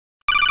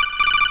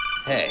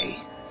Hey,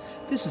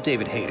 this is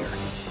David Hayter.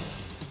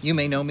 You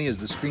may know me as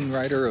the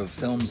screenwriter of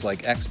films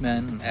like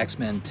X-Men,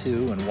 X-Men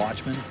 2, and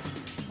Watchmen,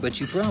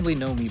 but you probably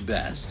know me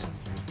best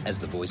as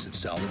the voice of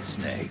Solid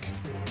Snake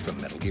from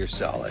Metal Gear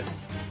Solid.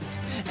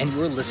 And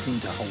you're listening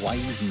to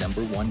Hawaii's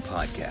 #1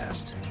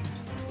 podcast,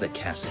 the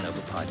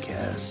Casanova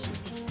Podcast.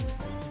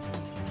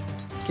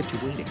 Kept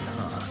you waiting,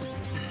 huh?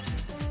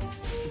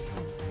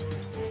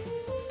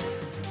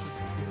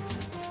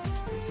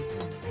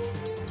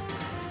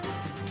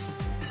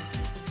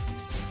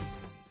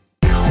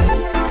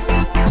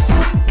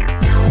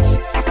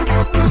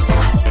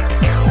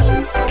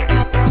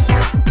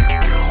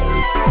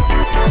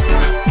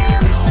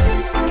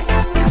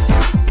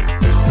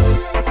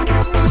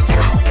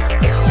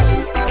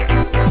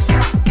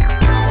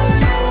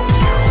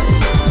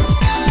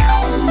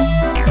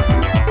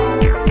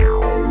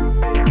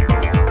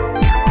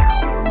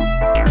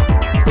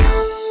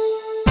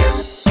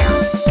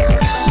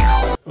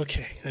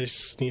 Okay, I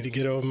just need to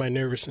get over my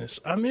nervousness.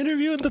 I'm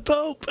interviewing the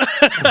Pope.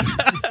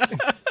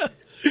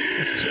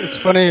 It's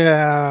funny.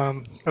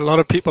 A lot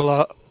of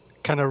people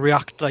kind of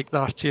react like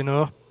that,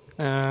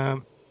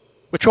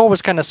 which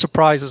always kind of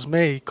surprises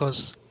me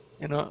because,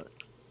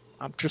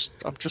 I'm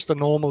just a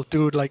normal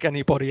dude like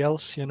anybody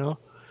else, But,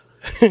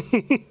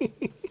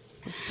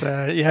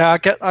 yeah, I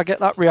get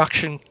that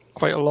reaction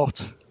quite a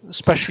lot,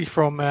 especially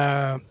from,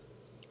 I'm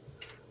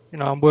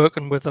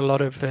working with a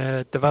lot of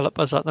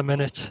developers at the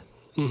minute.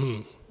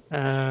 Mm-hmm.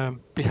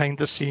 Behind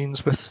the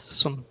scenes with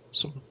some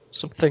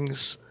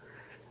things,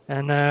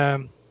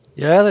 and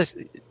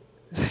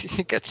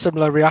you get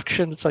similar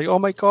reaction. It's like, oh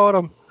my god,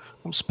 I'm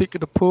speaking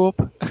to Pope.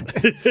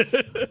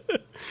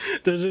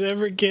 Does it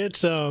ever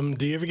get do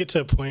you ever get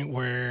to a point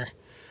where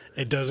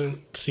it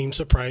doesn't seem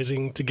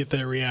surprising to get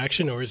that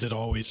reaction, or is it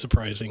always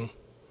surprising?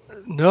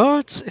 No,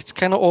 it's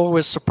kind of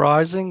always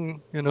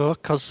surprising,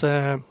 because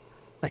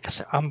like I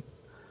said,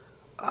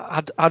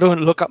 I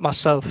don't look at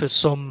myself as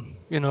some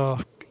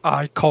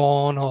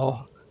icon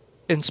or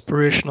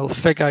inspirational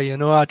figure.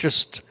 I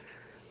just,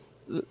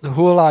 the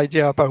whole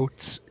idea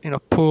about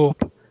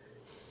Pope,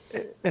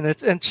 and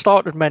it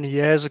started many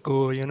years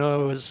ago,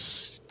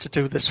 was to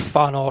do this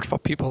fan art for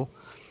people.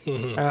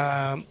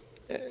 Mm-hmm.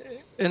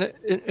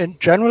 And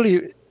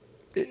generally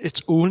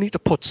it's only to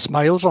put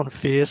smiles on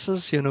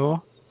faces,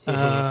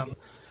 Mm-hmm.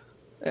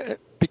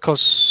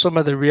 because some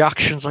of the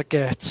reactions I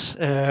get,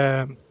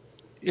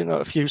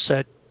 if you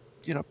said,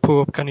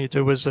 Pope, can you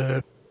do as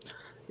a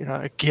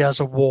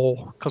Gears of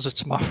War, because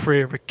it's my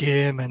favorite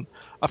game and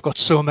I've got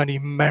so many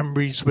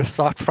memories with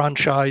that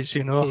franchise,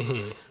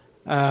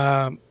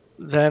 Mm-hmm.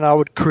 then I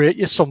would create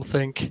you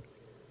something,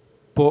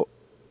 but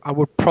I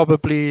would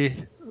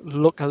probably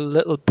look a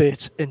little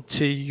bit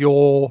into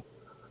your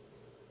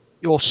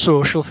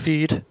social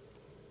feed,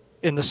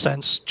 in a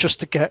sense, just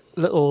to get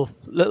little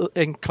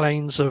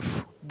inclines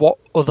of what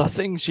other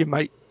things you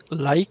might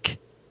like.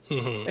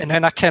 Mm-hmm. And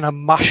then I kind of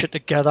mash it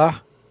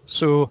together.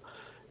 So,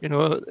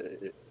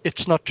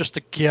 it's not just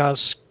a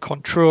Gears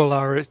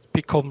controller, it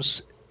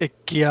becomes a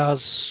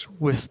Gears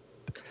with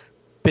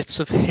bits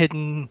of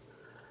hidden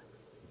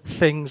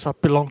things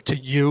that belong to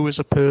you as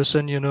a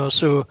person,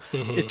 so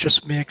Mm-hmm. it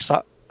just makes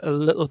that a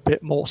little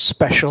bit more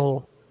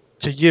special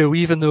to you,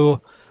 even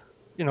though,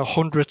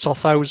 hundreds or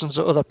thousands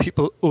of other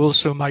people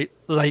also might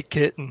like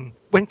it. And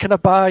when can I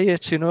buy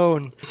it,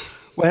 and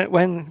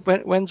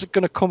when's it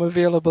going to come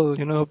available,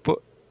 but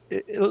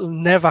it'll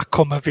never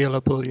come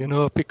available,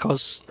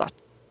 because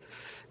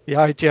the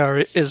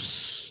idea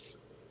is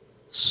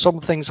some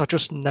things are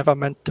just never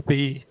meant to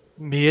be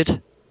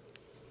made,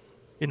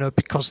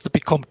 because they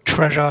become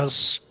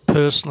treasures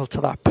personal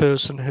to that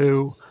person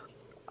who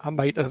I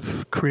might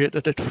have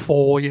created it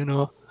for,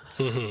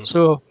 Mm-hmm.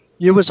 So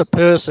you as a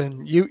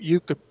person, you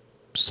could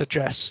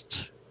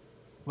suggest,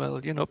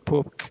 well,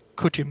 Pope,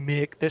 could you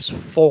make this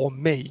for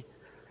me?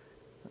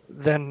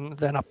 Then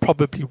I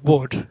probably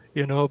would,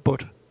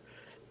 but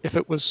if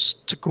it was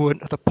to go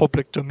into the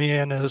public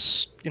domain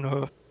as,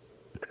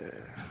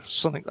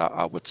 something that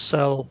I would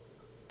sell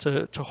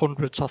to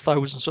hundreds or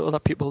thousands of other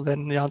people,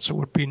 then the answer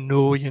would be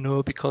no,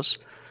 because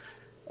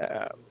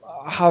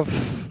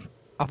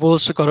I've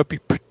also got to be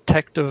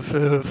protective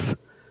of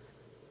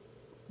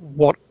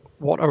what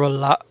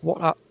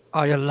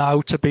I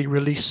allow to be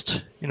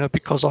released,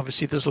 because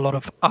obviously there's a lot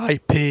of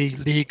IP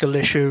legal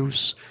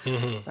issues,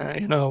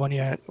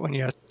 Mm-hmm. when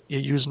you're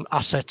using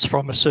assets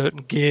from a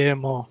certain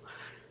game, or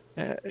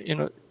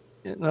the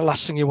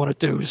last thing you want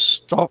to do is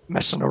start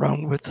messing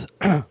around with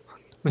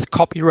with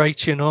copyright,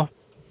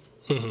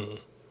 Mm-hmm.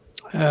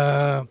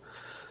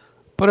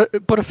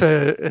 But if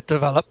a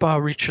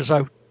developer reaches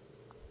out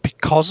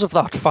because of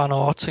that fan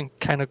art and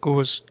kind of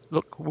goes,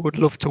 look, would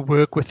love to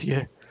work with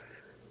you,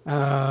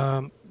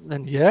 then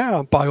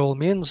yeah, by all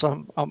means,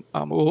 I'm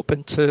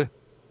open to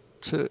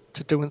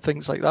doing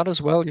things like that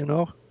as well,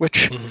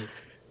 which Mm-hmm.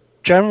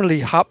 generally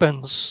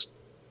happens.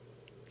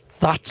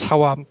 That's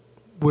how I'm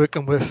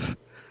working with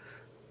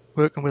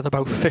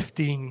about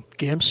 15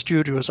 game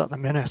studios at the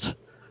minute.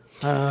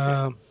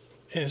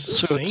 And it's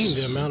So insane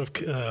the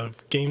amount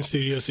of game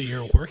studios that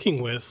you're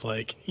working with.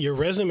 Like, your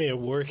resume at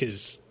work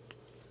is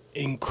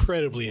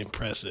incredibly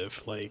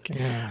impressive. Like,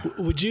 yeah.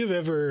 would you have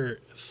ever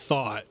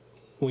thought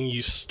when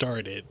you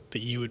started that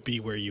you would be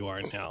where you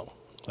are now?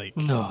 Like,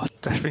 No,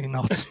 definitely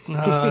not.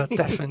 No,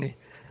 definitely.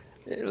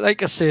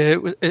 Like I say,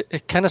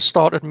 it kind of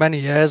started many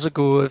years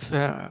ago with you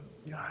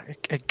know,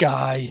 a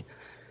guy.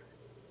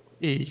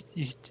 He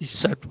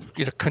said,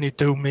 you know, can you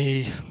do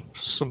me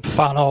some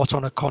fan art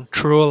on a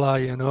controller,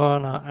 you know?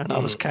 And I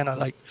was kind of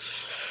like,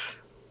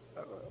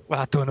 well,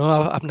 I don't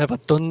know. I've never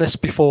done this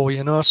before,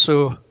 you know.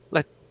 So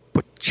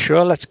but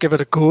sure, let's give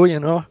it a go, you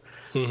know.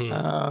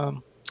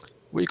 Um,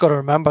 what you got to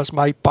remember is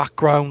my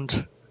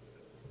background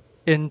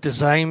in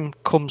design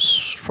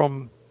comes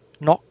from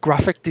not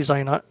graphic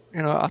design.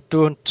 You know, I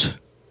don't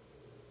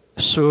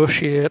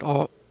associate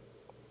or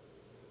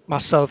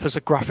myself as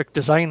a graphic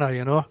designer,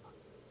 you know,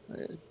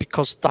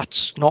 because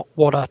that's not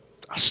what I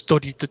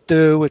studied to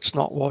do. It's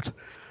not what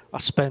I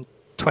spent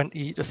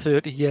 20 to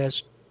 30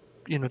 years,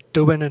 you know,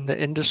 doing in the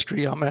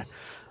industry. I'm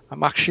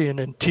actually an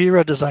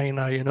interior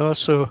designer, you know,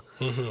 so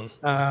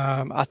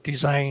I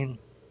design,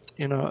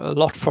 you know, a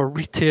lot for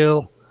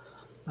retail.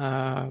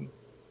 You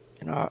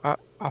know,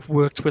 I've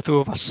worked with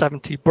over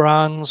 70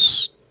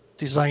 brands,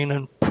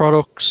 designing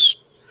products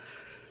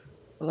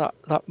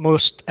that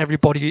most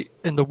everybody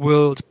in the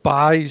world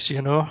buys,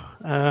 you know.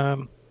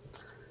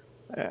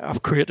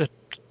 I've created,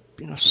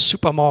 you know,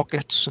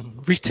 supermarkets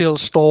and retail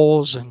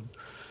stores, and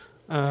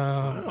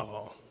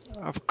wow.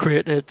 I've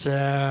created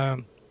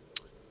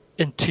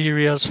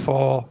interiors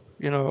for,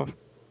 you know,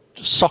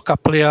 soccer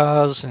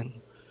players and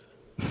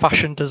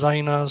fashion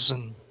designers,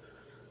 and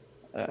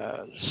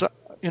so,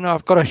 you know,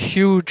 I've got a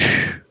huge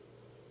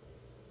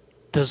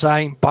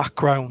design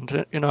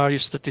background. You know, I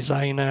used to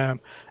design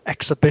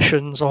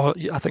exhibitions, or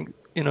I think,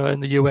 you know,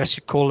 in the US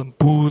you call them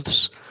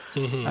booths.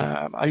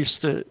 I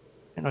used to,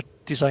 you know,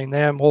 design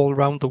them all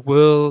around the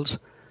world.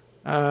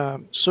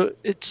 So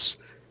it's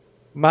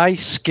my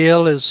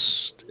skill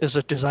as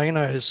a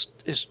designer is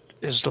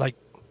like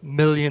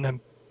million and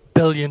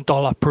billion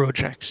dollar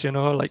projects. You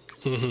know, like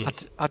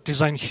I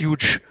design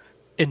huge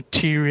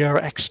interior,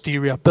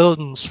 exterior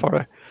buildings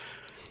for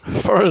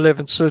a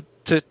living. So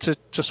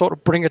to sort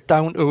of bring it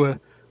down to a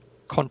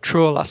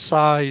controller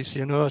size,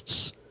 you know,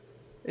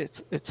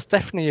 it's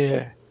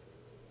definitely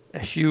a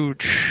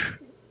huge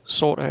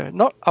sort of,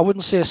 not, I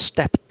wouldn't say a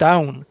step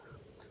down,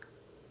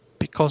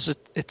 because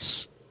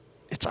it's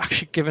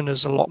actually given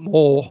us a lot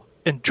more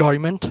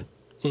enjoyment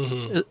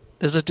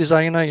as a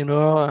designer, you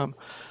know.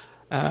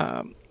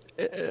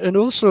 And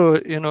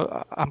also, you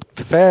know, I'm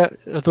fair,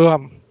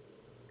 although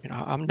you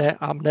know,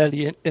 I'm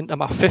nearly into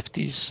my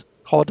 50s.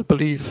 Hard to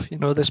believe, you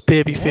know, this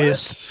baby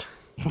face.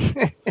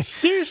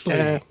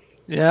 Seriously?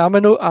 Yeah,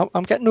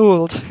 I'm getting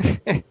old.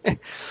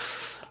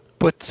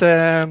 But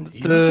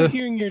You look like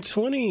you're in your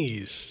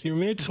 20s, your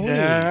mid 20s.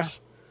 yeah,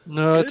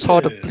 no, it's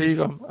hard to believe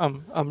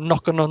I'm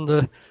knocking on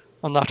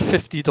that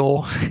 50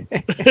 door.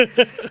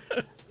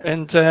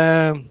 And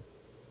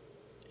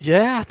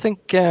yeah, I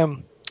think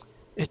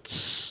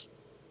it's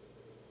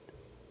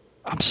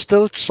I'm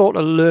still sort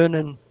of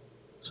learning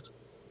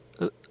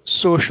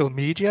social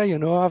media. You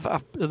know,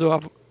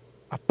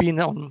 I've been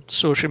on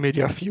social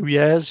media a few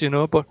years, you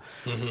know, but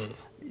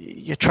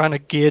you're trying to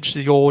gauge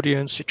the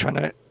audience. You're trying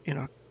to, you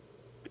know,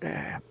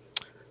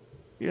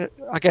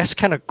 I guess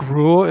kind of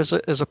grow as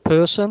a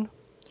person.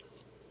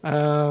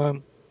 But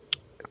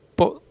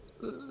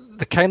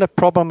the kind of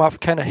problem I've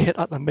kind of hit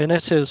at the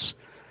minute is,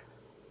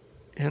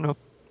 you know,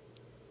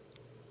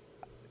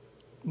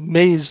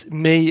 me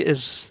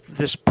is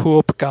this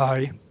Pope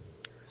guy,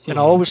 and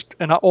I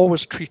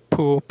always treat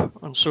Pope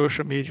on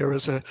social media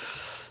as a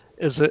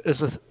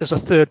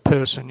third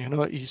person. You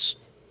know, he's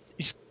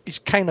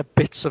kind of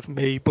bits of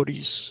me, but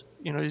he's,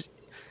 you know,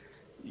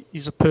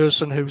 he's a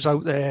person who's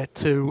out there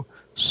to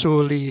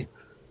solely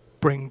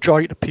bring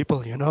joy to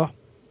people. You know,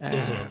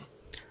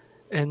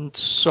 and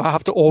so I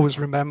have to always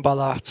remember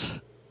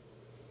that.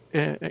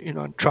 You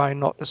know, and try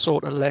not to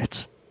sort of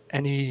let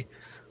any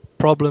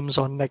problems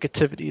or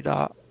negativity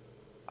that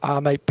I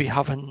might be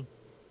having,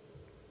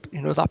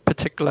 you know, that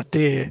particular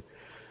day,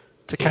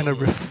 to kind of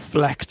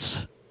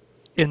reflect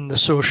in the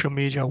social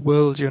media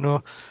world, you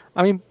know.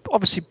 I mean,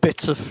 obviously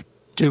bits of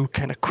do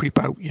kind of creep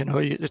out, you know.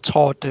 It's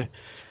hard to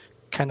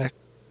kind of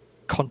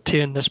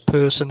contain this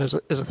person as a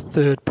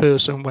third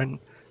person when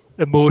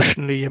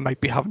emotionally you might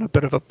be having a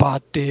bit of a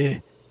bad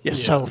day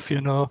yourself,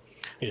 you know.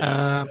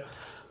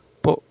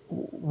 But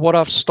what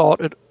I've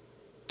started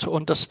to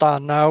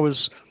understand now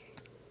is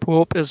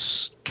Pope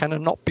is kind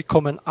of not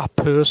becoming a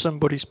person,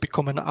 but he's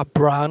becoming a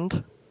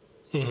brand.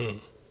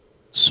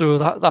 So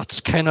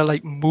that's kind of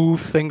like move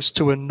things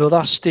to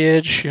another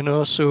stage, you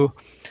know. So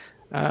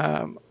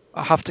I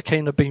have to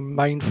kind of be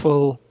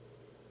mindful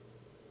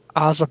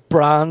as a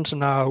brand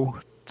now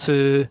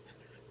to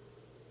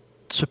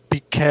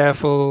be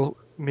careful,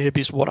 maybe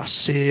is what I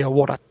say or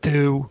what I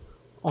do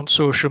on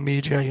social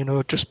media, you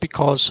know, just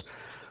because,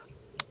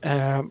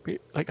 like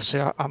I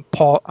say, I'm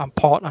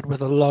partnered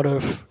with a lot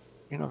of,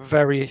 you know,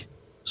 very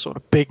sort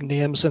of big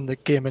names in the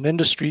gaming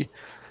industry,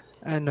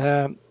 and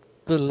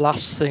the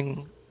last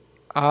thing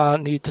I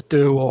need to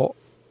do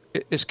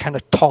is kind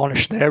of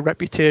tarnish their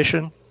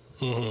reputation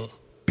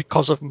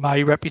because of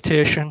my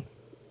reputation.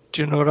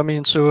 Do you know what I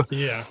mean? So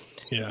Yeah.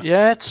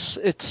 yeah,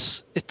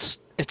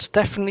 it's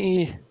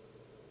definitely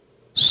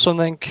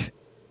something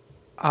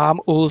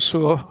I'm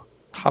also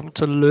having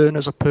to learn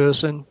as a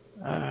person,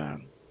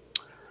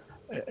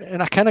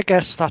 and I kind of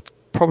guess that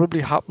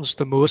probably happens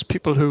to most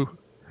people who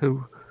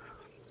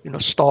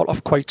start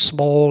off quite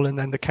small and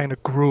then they kind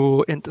of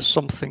grow into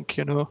something.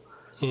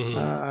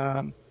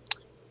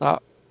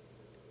 That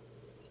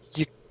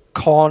you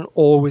can't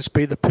always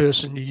be the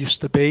person you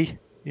used to be.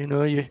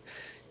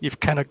 You've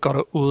kind of got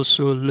to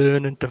also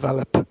learn and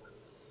develop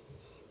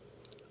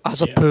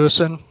as a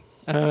person.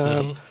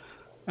 And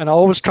I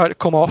always try to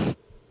come off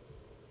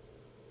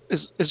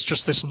as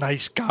just this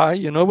nice guy,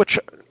 which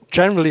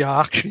generally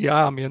I actually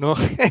am,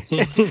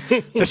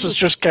 This is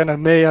just kind of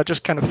me. I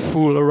just kind of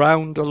fool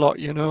around a lot,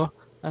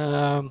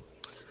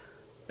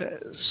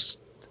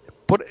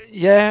 but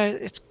yeah,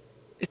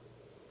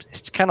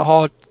 it's kind of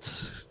hard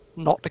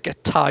not to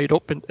get tied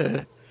up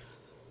into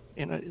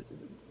the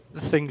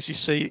things you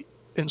see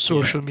in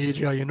social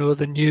media,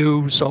 the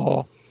news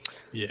or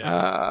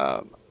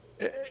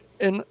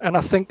and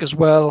I think as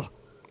well,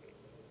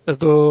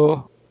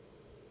 although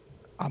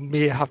I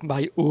may have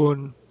my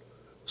own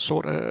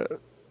sort of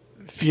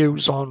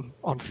views on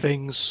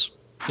things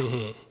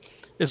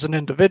as an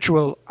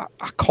individual,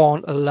 I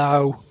can't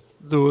allow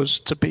those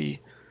to be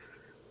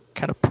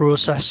kind of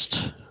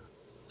processed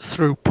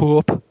through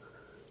Pope.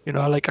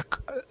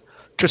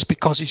 Just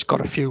because he's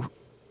got a few,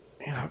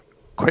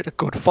 quite a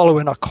good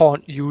following, I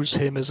can't use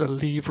him as a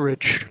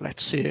leverage,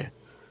 let's say,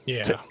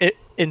 to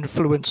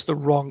influence the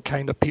wrong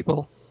kind of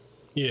people.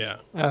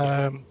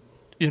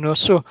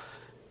 So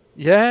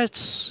yeah,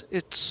 it's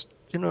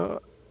and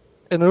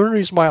the only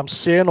reason why I'm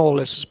saying all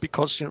this is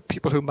because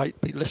people who might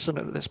be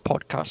listening to this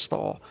podcast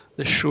or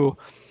this show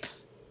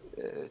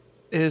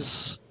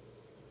is,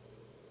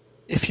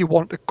 if you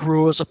want to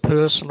grow as a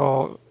person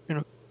or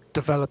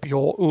develop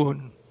your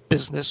own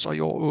business or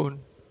your own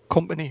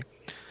company,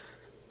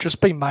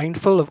 just be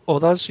mindful of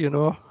others,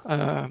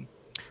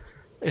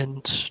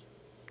 and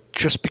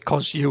just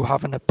because you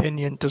have an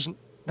opinion doesn't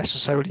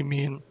necessarily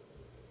mean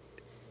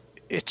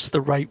it's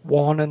the right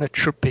one and it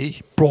should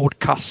be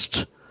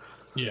broadcast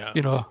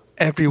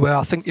everywhere.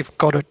 I think you've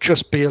got to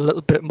just be a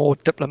little bit more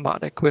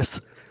diplomatic with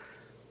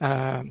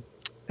and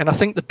I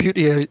think the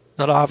beauty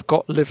that I've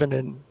got living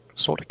in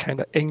sort of kind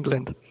of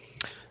England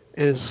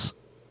is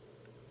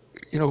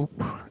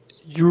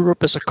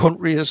Europe as a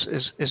country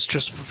is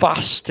just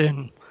vast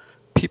in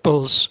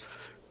people's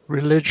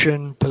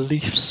religion,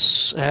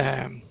 beliefs,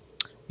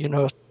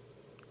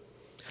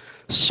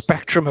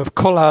 spectrum of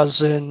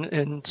colours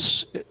and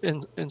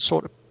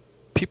sort of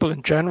people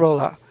in general.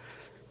 That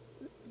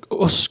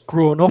us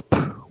growing up,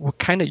 we're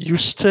kind of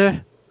used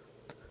to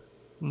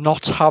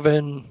not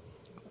having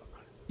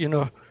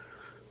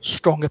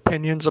strong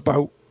opinions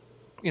about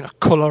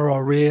colour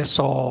or race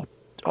or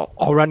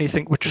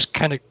anything. We're just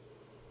kind of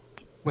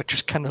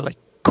like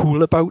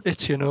cool about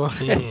it,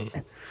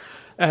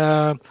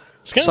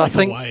 It's kind of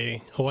like Hawaii.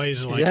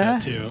 Hawaii's like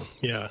that too.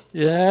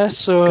 Yeah.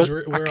 So because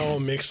we're all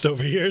mixed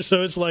over here,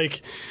 so it's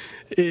like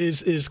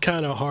it's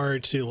kind of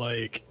hard to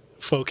like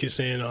focus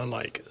in on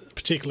like a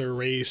particular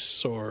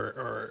race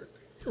or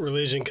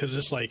religion, because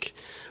it's like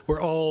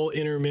we're all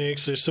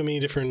intermixed. There's so many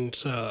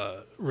different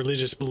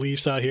religious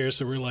beliefs out here,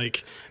 so we're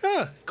like,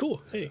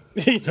 cool, hey,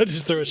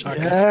 just throw a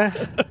shotgun. Yeah.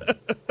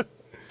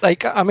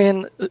 Like, I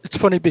mean, it's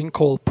funny being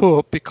called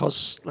Pope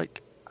because,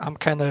 like, I'm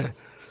kind of,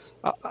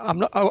 I'm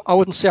not, I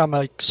wouldn't say I'm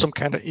like some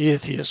kind of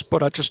atheist,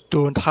 but I just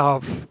don't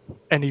have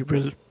any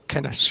real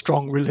kind of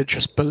strong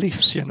religious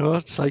beliefs,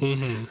 It's like,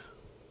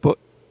 but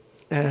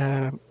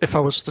if I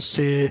was to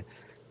say,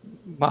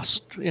 my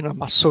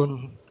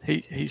son,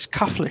 he's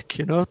Catholic,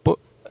 but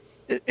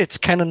it's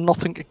kind of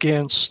nothing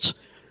against,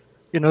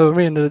 I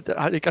mean,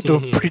 I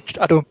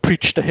don't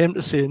preach to him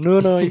to say,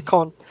 no, you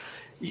can't.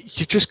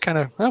 You just kind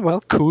of, oh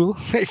well, cool.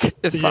 Like,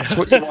 if that's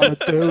what you want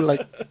to do,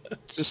 like,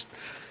 just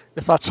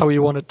if that's how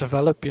you want to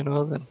develop,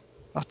 then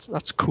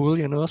that's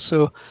cool,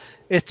 So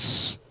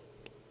it's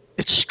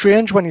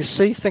strange when you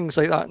see things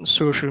like that in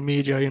social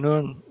media,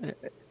 and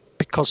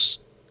because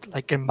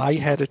like in my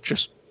head, I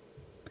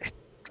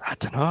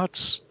don't know,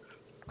 it's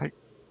like.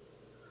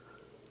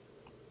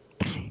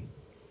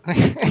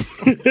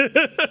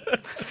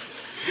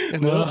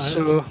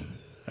 So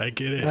I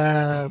get it.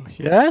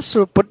 Yeah.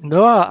 So, but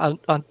no, I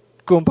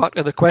going back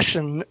to the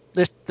question,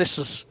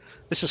 this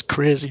is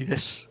crazy.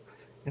 This,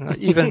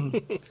 even,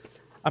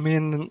 I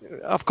mean,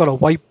 I've got a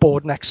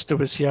whiteboard next to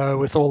us here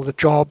with all the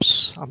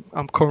jobs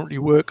I'm currently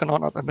working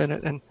on at the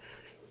minute, and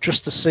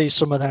just to see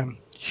some of them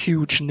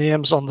huge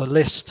names on the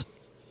list,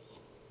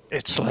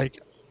 it's like,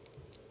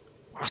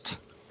 what?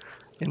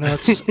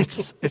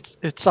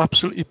 It's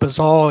absolutely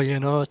bizarre.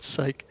 It's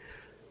like,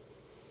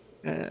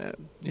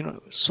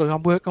 so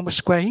I'm working with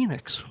Square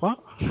Enix. What?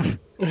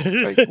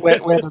 Like,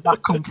 where did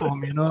that come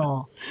from?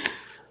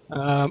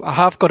 I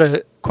have got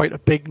quite a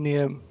big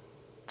name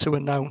to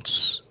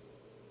announce.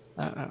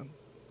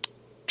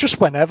 Just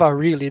whenever,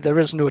 really. There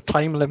is no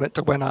time limit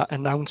to when I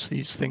announce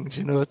these things.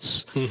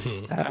 It's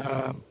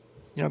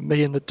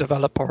me and the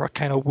developer are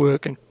kind of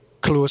working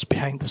close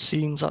behind the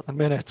scenes at the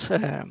minute,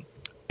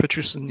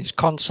 producing these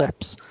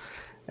concepts,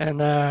 and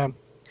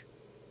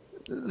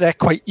they're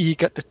quite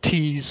eager to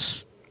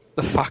tease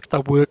the fact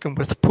they're working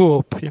with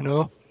Pope.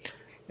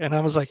 And I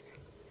was like,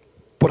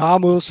 but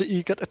I'm also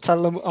eager to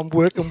tell them I'm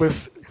working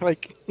with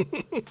like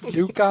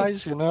you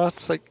guys.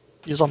 It's like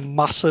there's a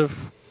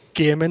massive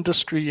game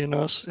industry.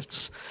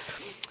 It's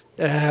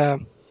so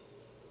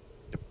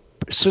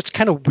it's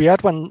kind of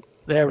weird when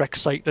they're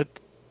excited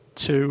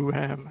to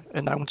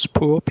announce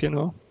Pope.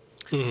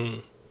 Mm-hmm.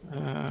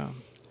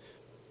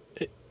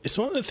 It's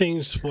one of the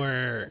things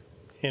where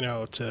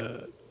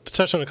to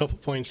touch on a couple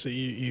points that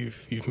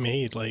you've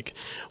made, like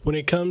when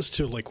it comes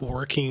to like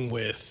working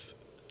with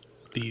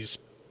these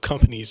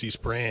companies, these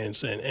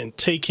brands, and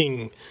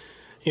taking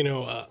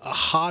a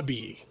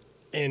hobby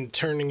and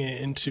turning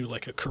it into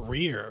like a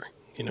career,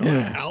 an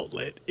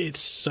outlet.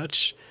 It's so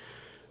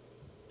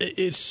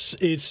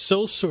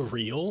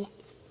surreal,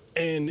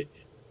 and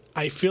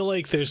I feel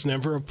like there's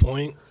never a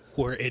point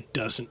where it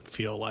doesn't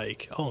feel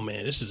like, oh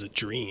man, this is a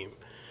dream.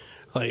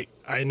 Like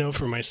I know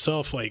for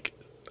myself, like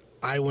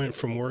I went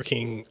from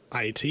working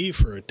IT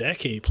for a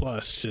decade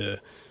plus to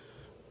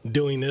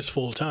doing this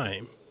full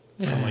time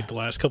for like the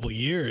last couple of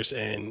years.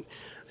 And,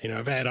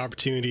 I've had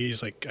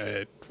opportunities like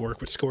I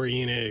work with Square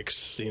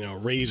Enix,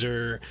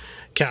 Razer,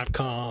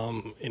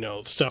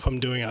 Capcom, stuff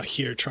I'm doing out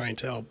here trying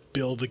to help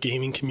build the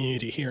gaming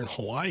community here in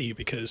Hawaii,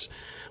 because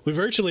we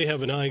virtually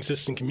have a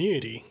non-existent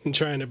community, and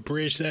trying to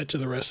bridge that to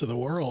the rest of the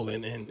world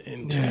and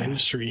to the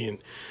industry. And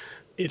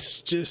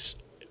it's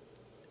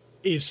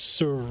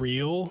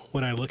surreal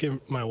when I look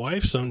at my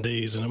wife some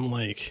days and I'm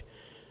like,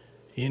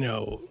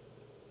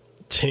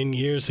 10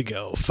 years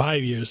ago,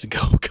 5 years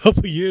ago, a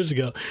couple years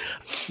ago,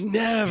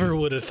 never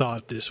would have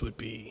thought this would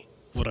be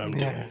what I'm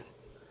doing.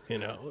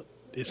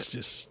 It's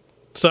just,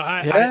 so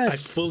I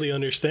fully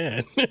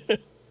understand.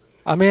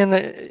 I mean,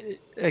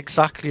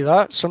 exactly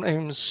that.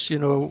 Sometimes,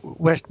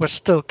 we're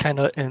still kind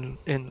of in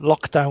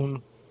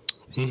lockdown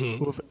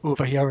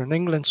over here in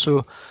England.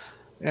 So,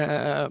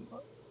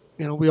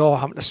 we all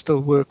have to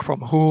still work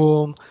from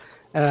home.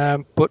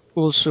 But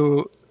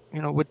also,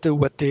 we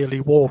do our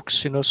daily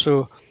walks,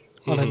 so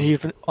on an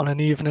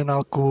evening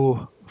I'll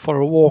go for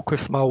a walk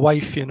with my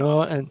wife,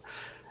 and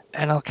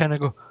I'll kind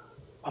of go,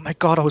 oh my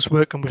God, I was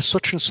working with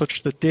such and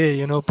such the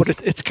day, but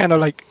it's kind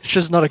of like,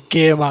 she's not a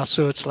gamer,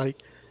 so it's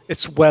like,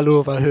 it's well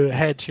over her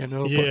head,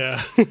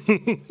 Yeah.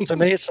 But to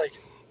me, it's like,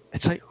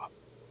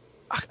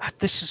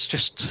 this is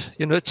just,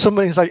 it's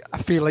something like, I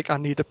feel like I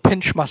need to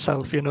pinch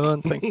myself,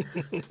 and think,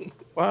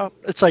 well,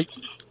 it's like,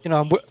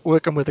 I'm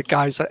working with the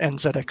guys at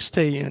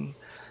NZXT,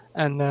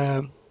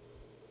 and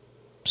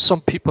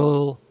some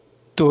people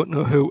don't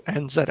know who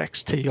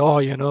NZXT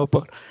are,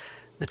 but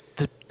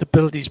they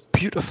build these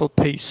beautiful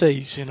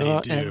PCs, They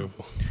do.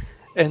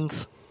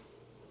 And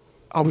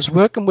I was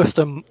working with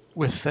them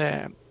with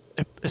a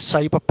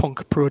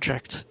cyberpunk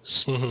project,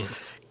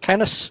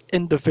 kind of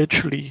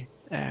individually.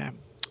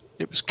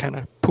 It was kind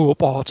of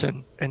POPeART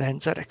and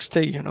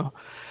NZXT,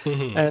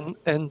 and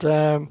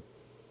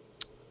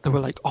they were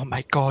like, oh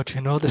my God,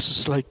 this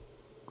is like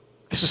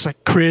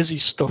crazy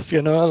stuff,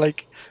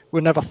 like we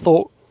never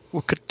thought we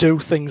could do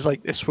things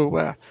like this. We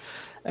were,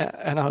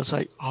 and I was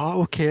like,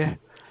 oh, okay.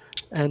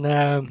 And,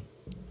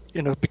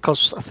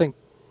 because I think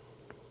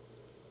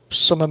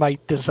some of my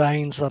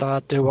designs that I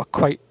do are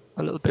quite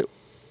a little bit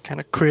kind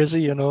of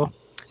crazy,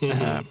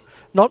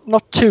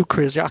 not too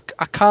crazy.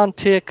 I can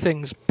take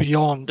things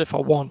beyond if I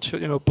want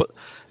to, but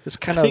there's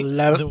kind of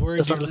level. The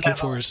word you're looking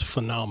for is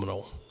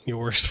phenomenal. Your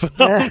work's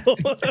phenomenal.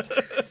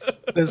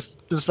 There's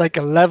like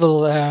a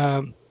level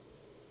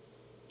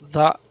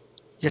that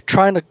you're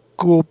trying to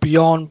go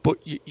beyond, but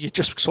you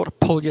just sort of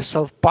pull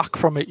yourself back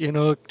from it,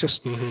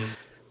 just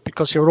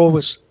because you're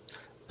always.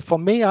 For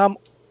me,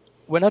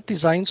 when I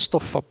design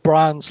stuff for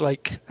brands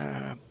like,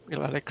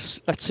 like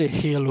let's say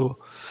Halo.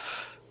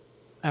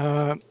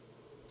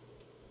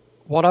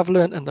 What I've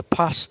learned in the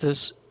past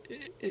is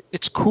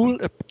it's cool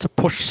to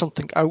push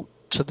something out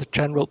to the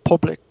general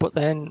public, but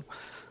then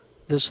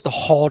there's the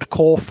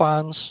hardcore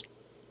fans,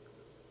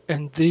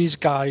 and these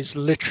guys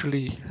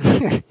literally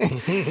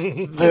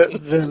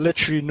they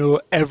literally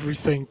know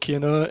everything,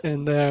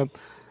 and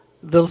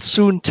they'll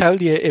soon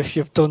tell you if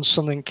you've done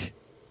something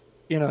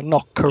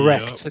not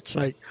correct.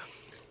 Yep.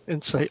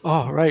 It's like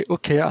oh right,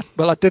 okay, I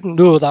didn't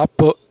know that,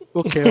 but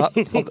okay,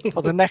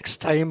 for the next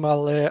time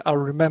I'll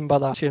remember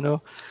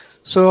that,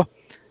 so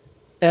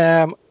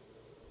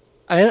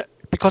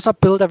because I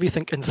build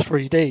everything in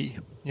 3D,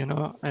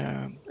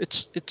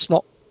 it's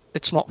not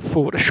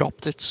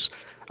photoshopped.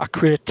 I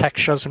create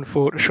textures in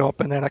Photoshop,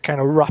 and then I kind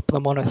of wrap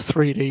them on a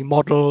 3D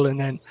model, and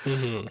then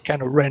I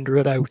kind of render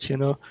it out,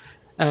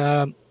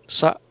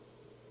 so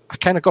I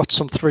kind of got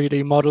some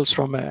 3D models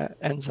from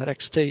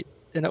NZXT,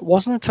 and it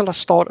wasn't until I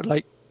started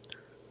like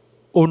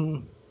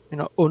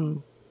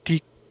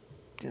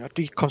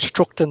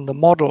deconstructing the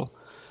model,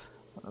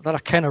 that I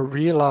kind of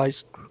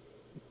realized,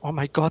 oh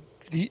my God,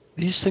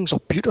 these things are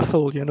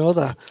beautiful. They're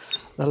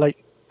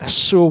like they're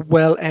so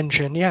well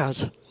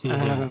engineered,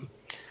 and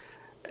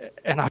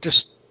I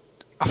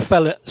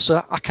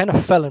kind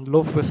of fell in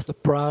love with the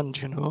brand.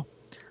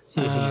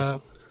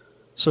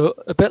 So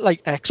a bit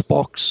like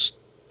Xbox,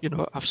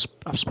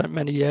 I've spent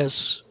many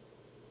years,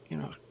 you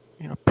know,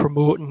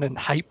 promoting and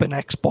hyping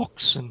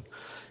Xbox, and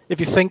if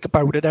you think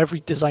about it, every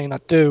design I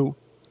do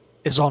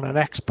is on an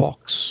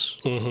Xbox.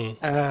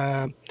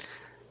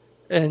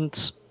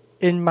 And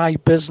in my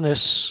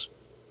business,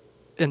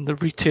 in the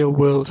retail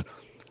world,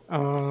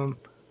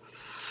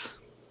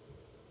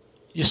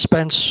 you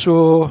spend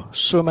so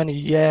many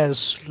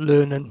years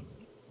learning,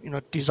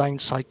 design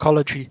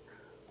psychology.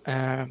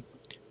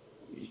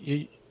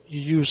 You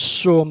use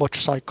so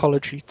much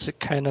psychology to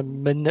kind of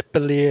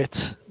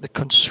manipulate the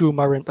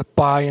consumer into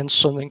buying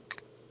something,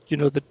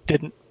 that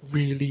didn't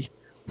really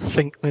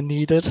think they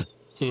needed.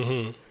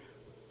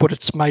 But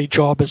it's my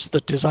job as the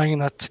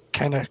designer to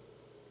kind of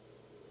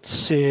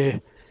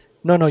say,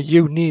 no,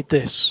 you need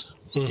this,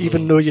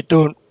 even though you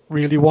don't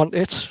really want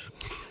it.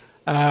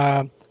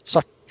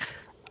 So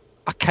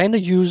I kind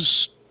of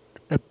use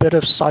a bit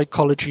of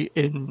psychology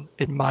in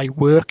my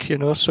work,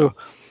 so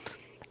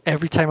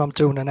every time I'm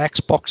doing an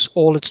Xbox,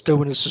 all it's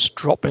doing is just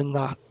dropping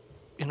that,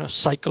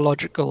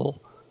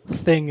 psychological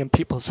thing in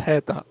people's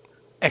head that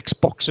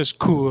Xbox is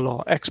cool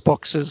or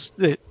Xbox is,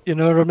 you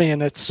know what I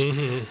mean? It's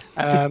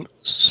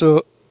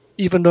so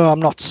even though I'm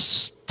not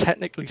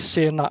technically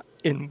saying that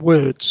in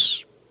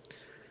words,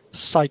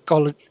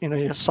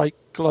 your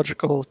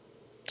psychological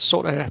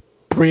sort of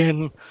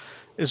brain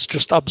is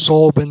just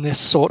absorbing this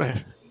sort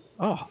of,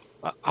 oh,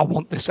 I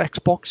want this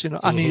Xbox,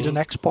 I need an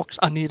Xbox,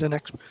 I need an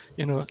X,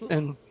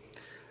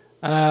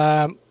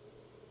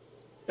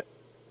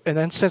 and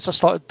then since I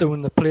started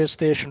doing the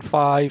PlayStation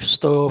 5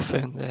 stuff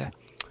and the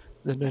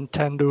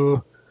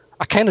Nintendo,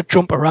 I kind of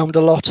jump around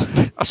a lot.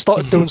 I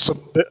started doing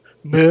some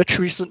merch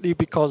recently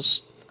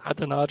because, I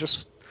don't know, I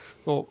just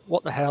thought,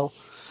 what the hell?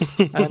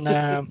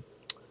 And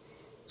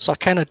so I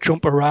kind of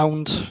jump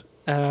around.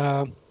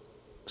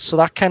 So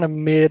that kind of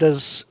made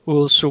us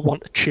also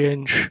want to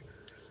change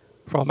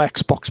from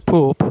Xbox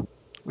Pope,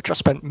 which I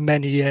spent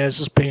many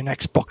years as being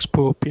Xbox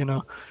Pope,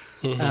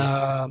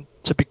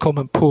 to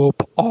becoming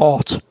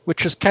POPeART,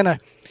 which is kind of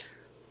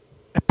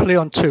a play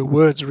on two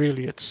words,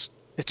 really. It's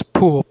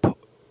Pope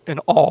and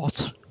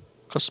art,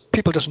 because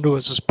people just know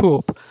us as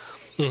Pope,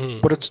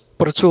 but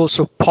it's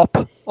also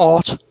pop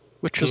art,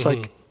 which is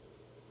like,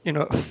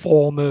 a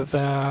form of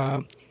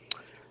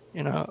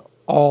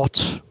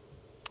art,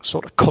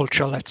 sort of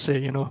culture, let's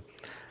say, so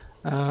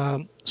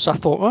I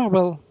thought, oh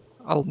well,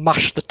 I'll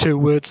mash the two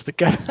words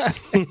together.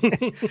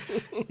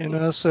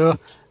 So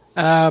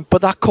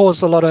but that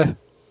caused a lot of,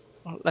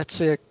 let's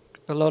say,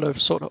 a lot of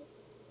sort of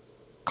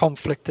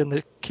conflict in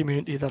the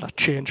community that I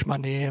changed my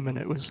name, and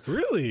it was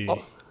really,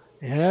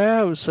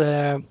 yeah, it was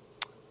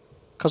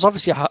because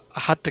obviously I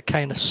had to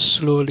kind of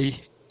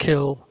slowly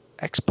kill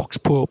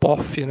Xbox Pope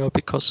off,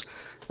 because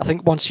I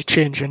think once you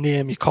change your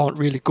name, you can't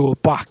really go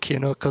back,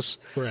 because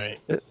right,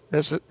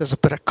 there's a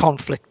bit of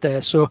conflict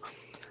there. So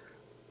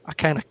I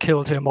kind of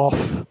killed him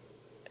off,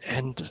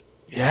 and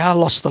yeah, I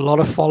lost a lot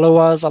of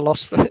followers. I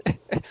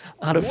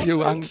had a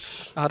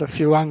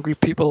few angry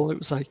people. It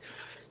was like,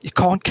 you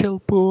can't kill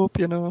Pope,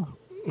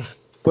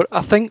 But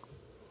I think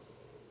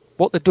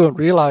what they don't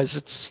realize,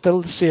 it's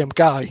still the same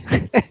guy.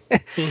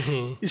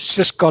 He's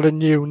just got a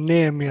new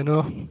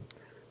name,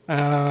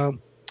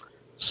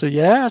 So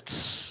yeah,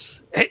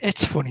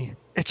 it's funny.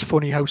 It's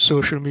funny how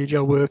social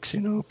media works,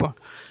 But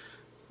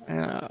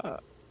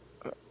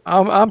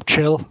I'm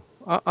chill.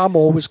 I'm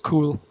always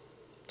cool.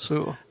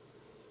 So.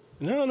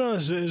 No,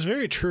 it's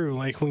very true.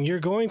 Like when you're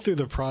going through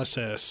the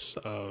process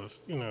of,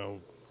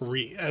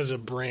 as a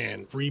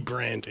brand,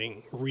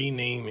 rebranding,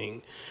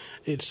 renaming,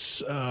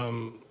 it's a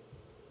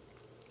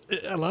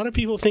lot of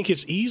people think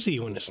it's easy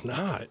when it's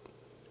not.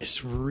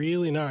 It's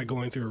really not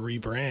going through a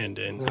rebrand,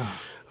 and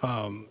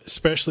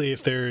especially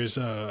if there's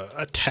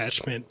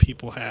attachment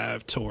people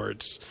have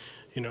towards,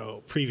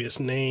 previous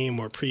name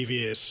or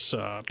previous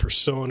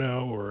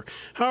persona or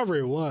however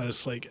it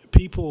was. Like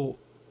people,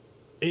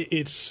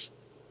 it's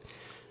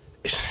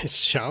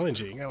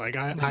challenging. Like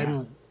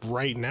I'm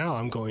right now,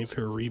 I'm going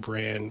through a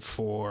rebrand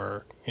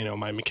for,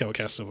 my Mikhail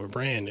Casanova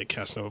brand, a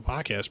Casanova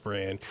podcast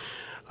brand,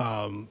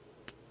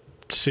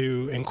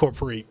 to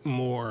incorporate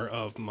more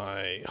of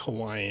my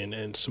Hawaiian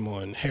and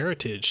Samoan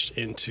heritage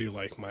into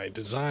like my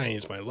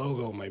designs, my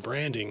logo, my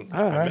branding,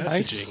 my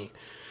messaging.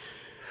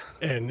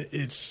 Nice. And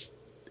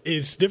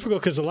it's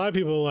difficult because a lot of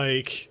people are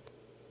like,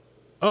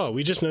 oh,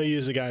 we just know you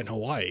as a guy in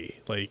Hawaii.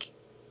 Like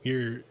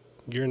you're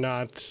you're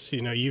not,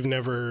 you've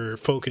never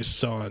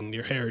focused on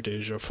your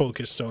heritage or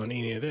focused on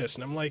any of this.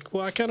 And I'm like,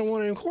 well, I kind of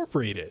want to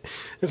incorporate it.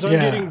 And so I'm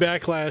getting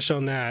backlash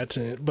on that.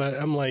 But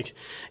I'm like,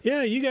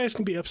 yeah, you guys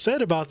can be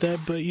upset about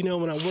that. But,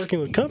 when I'm working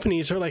with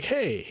companies, they're like,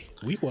 hey,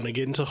 we want to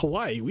get into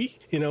Hawaii. We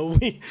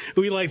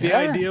like the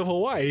idea of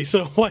Hawaii.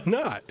 So why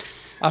not?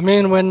 I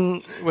mean,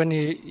 when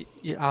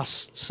you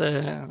asked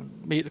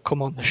me to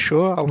come on the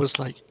show, I was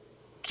like,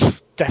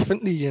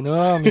 definitely, I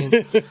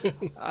mean,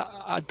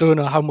 I don't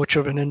know how much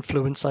of an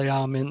influence I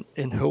am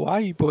in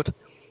Hawaii, but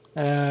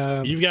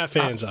you've got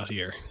fans out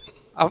here.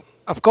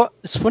 I've got.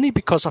 It's funny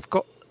because I've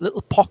got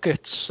little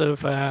pockets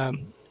of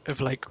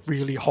like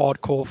really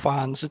hardcore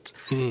fans.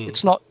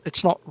 It's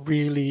not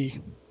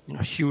really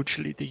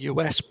hugely the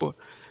US, but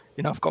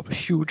I've got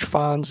huge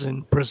fans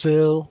in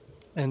Brazil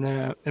and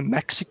in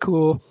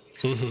Mexico,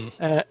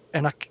 and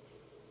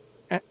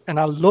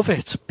I love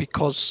it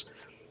because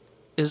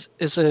is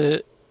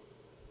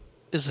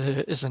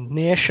a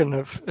nation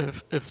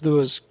of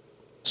those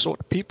sort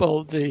of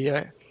people.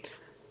 They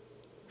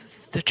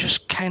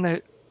just kind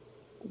of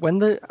when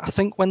they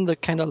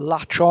kind of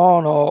latch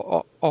on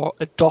or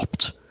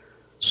adopt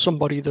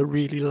somebody they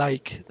really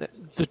like,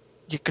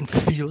 you can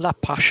feel that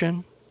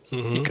passion.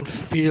 You can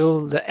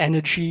feel the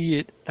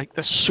energy. Like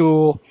they're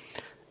so.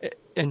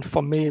 And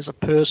for me as a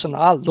person,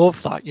 I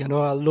love that.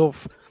 I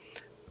love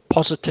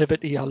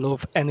positivity. I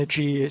love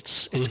energy.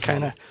 It's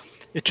kind of.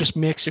 It just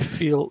makes you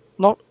feel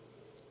not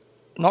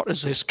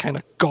as this kind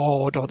of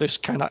god or this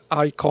kind of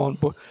icon,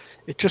 but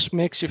it just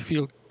makes you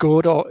feel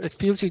good, or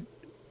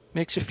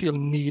makes you feel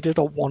needed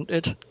or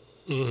wanted.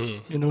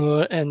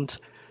 And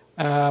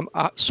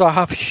so I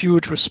have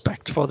huge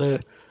respect for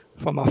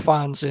my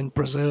fans in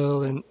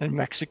Brazil and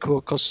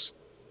Mexico, because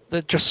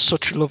they're just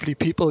such lovely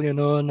people,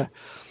 and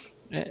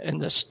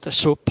they're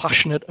so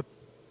passionate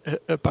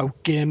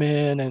about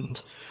gaming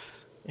and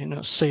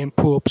seeing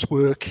Pope's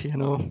work,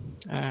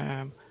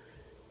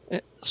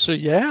 so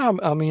yeah,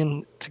 I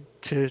mean,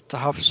 to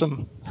have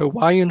some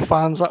Hawaiian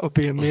fans, that would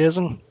be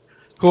amazing.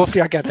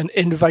 Hopefully I get an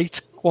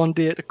invite one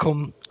day to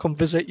come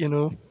visit,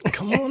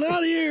 Come on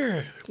out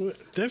here.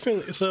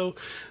 Definitely. So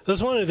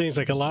that's one of the things,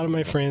 like a lot of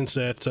my friends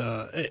that,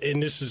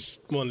 and this is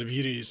one of the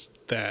beauties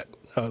that,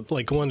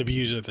 one of the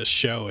beauties of this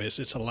show is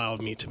it's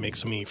allowed me to make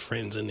so many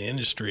friends in the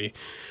industry.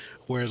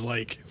 Whereas,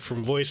 like,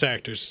 from voice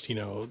actors,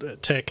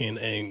 tech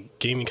and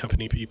gaming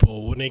company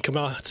people, when they come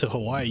out to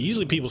Hawaii,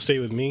 usually people stay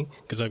with me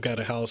because I've got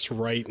a house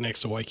right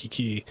next to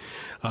Waikiki.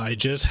 I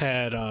just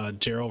had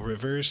Gerald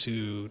Rivers,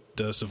 who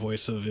does the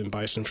voice of M.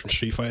 Bison from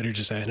Street Fighter,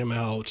 just had him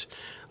out.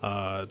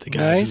 The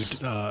guy,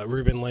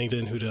 Ruben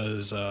Langdon, who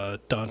does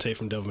Dante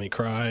from Devil May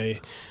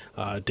Cry,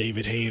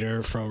 David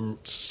Hayter from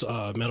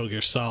Metal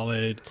Gear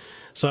Solid.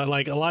 So,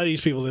 like, a lot of these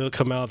people, they'll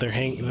come out,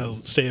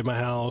 they'll stay at my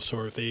house,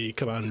 or if they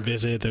come out and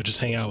visit, they'll just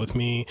hang out with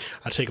me.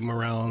 I take them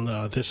around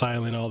this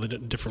island, all the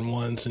different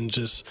ones, and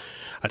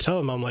I tell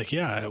them, I'm like,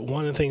 yeah,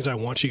 one of the things I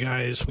want you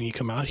guys, when you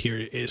come out here,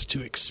 is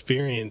to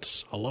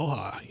experience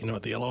aloha,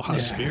 the aloha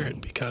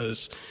spirit,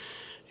 because,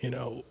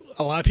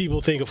 a lot of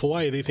people think of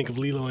Hawaii, they think of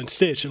Lilo and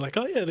Stitch. They're like,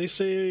 oh, yeah, they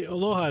say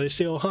aloha, they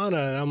say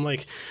ohana. And I'm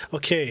like,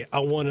 okay,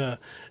 I want to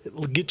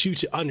get you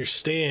to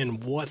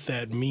understand what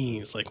that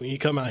means. Like, when you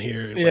come out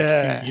here,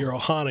 like, your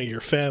ohana,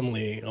 your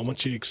family, I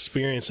want you to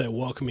experience that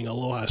welcoming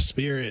aloha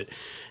spirit,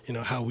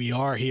 how we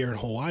are here in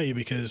Hawaii,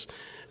 because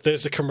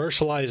there's a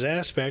commercialized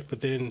aspect,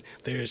 but then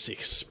there's the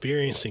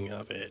experiencing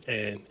of it.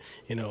 And,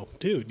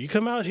 dude, you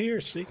come out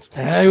here. See,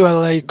 hey,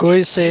 well, I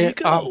go say,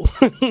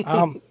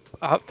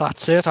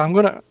 that's it. I'm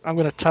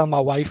gonna tell my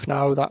wife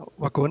now that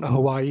we're going to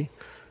Hawaii.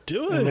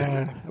 Do it.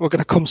 And, we're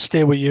gonna come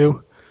stay with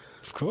you.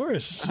 Of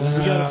course. We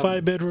got a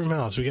 5-bedroom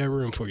house. We got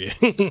room for you.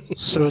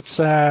 So it's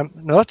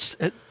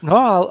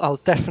I'll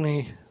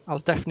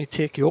definitely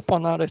take you up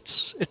on that.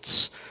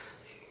 It's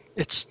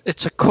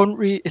a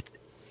country.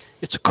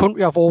 It's a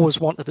country I've always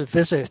wanted to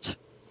visit.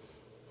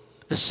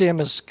 The same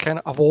as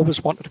I've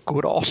always wanted to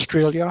go to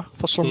Australia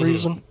for some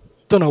reason.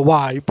 Don't know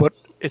why, but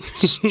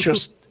it's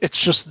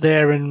just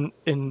there in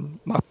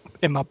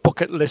my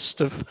bucket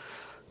list of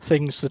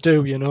things to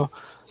do,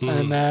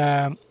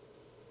 And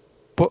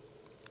but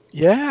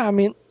yeah, I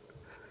mean,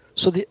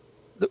 so the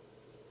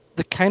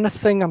kind of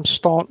thing I'm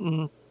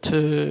starting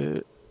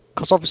to,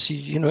 because obviously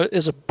it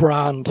is a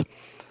brand,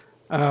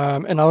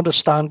 and I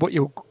understand what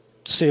you're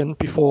saying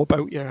before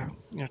about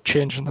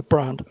changing the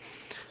brand.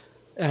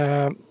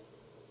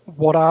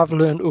 What I've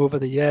learned over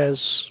the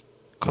years,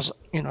 because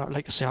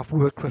like I say, I've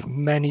worked with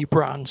many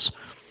brands.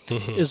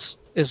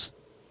 Is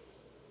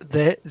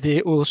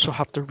they also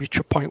have to reach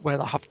a point where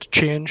they have to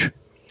change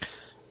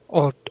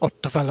or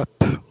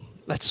develop,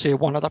 let's say,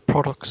 one of their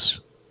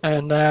products,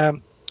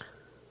 and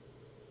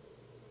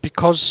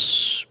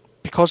because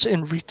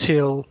in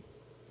retail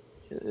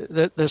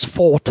there's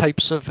 4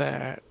 types of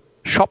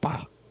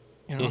shopper,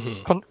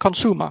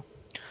 consumer,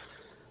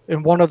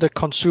 and one of the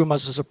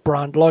consumers is a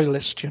brand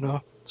loyalist,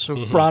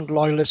 so brand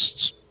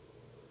loyalists,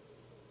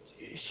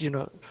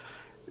 and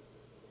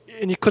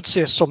you could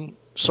say some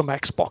some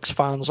Xbox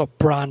fans are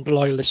brand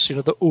loyalists, you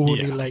know, they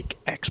only Yeah. like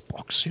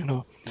Xbox, you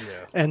know.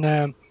 Yeah.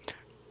 And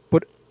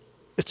but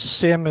it's the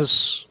same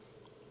as,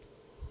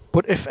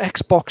 but if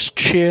Xbox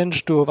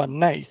changed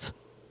overnight,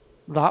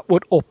 that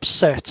would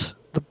upset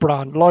the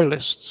brand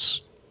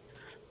loyalists.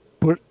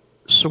 But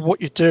so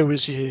what you do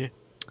is you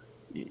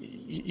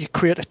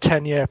create a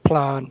 10-year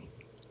plan,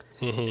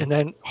 Mm-hmm. and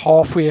then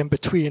halfway in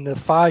between the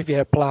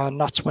 5-year plan,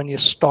 that's when you're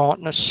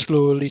starting to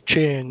slowly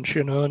change,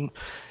 you know. And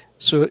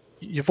so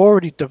you've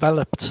already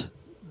developed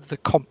the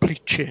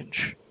complete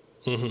change,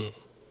 Mm-hmm.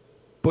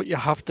 but you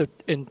have to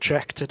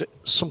inject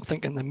something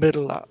in the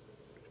middle that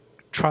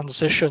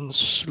transitions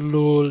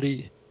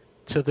slowly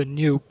to the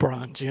new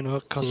brand, you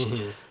know, because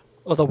Mm-hmm.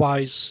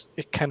 otherwise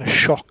it kind of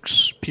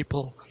shocks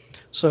people.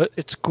 So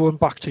it's going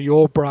back to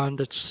your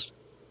brand. It's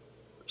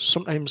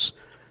sometimes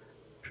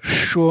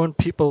showing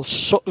people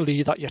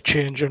subtly that you're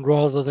changing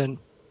rather than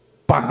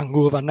bang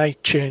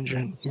overnight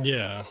changing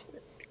Yeah.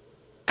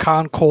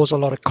 can cause a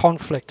lot of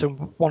conflict.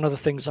 And one of the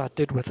things I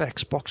did with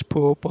Xbox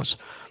Probe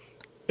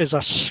is I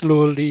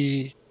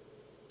slowly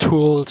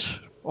told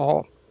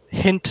or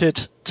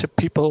hinted to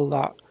people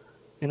that,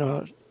 you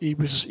know, he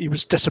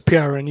was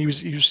disappearing.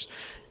 He's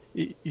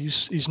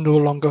no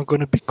longer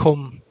going to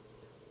become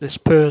this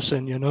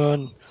person, you know.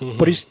 And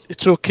but Mm-hmm.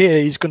 it's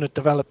okay. He's going to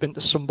develop into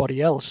somebody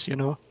else, you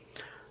know.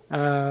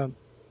 Um,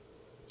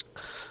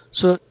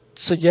 so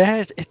so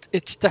yeah,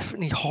 it's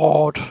definitely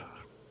hard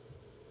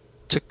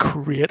to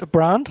create a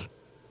brand,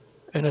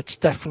 and it's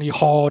definitely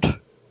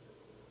hard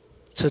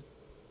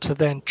to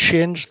then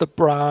change the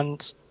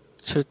brand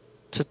to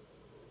to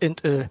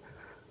into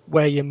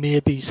where you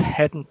maybe's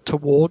heading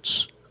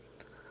towards.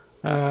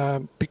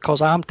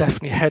 Because I'm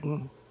definitely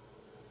heading.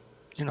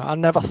 You know, I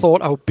never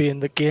thought I would be in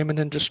the gaming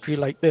industry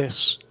like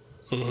this.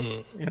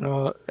 Mm-hmm. You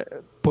know,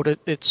 but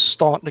it's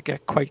starting to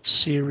get quite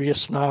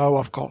serious now.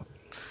 I've got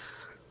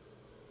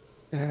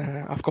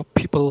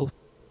people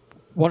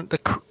wanting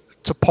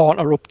to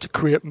partner up to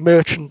create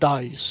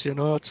merchandise. You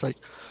know, it's like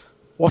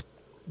what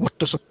what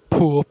does a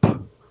Pope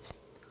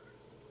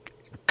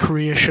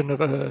creation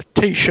of a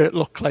T-shirt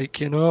look like?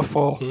 You know,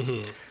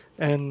 Mm-hmm.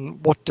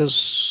 and what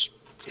does,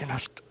 you know,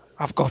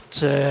 I've got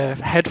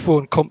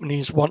headphone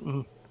companies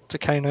wanting to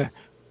kind of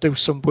do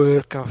some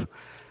work.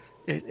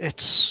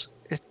 It's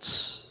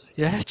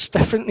yeah, it's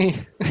definitely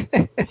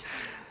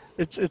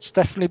it's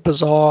definitely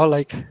bizarre.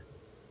 Like,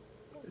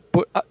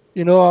 but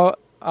you know,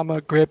 I'm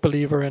a great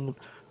believer in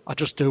I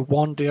just do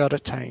one day at a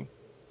time.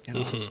 You know,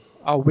 Mm-hmm.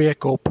 I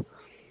wake up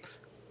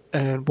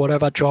and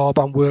whatever job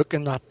I'm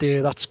working that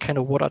day, that's kind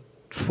of what I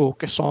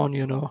focus on.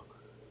 You know,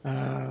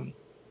 um,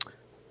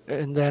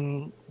 and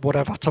then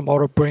whatever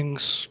tomorrow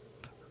brings.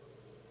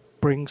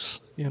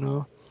 You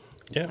know,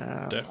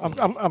 Yeah,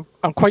 definitely.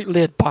 I'm quite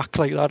laid back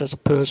like that as a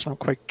person. I'm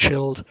quite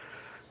chilled.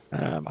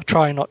 I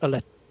try not to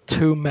let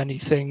too many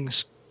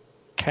things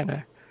kind of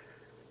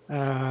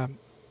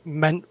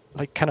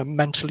kind of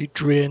mentally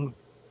drain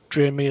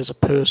me as a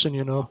person,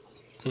 you know.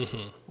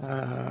 Mm-hmm.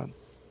 Um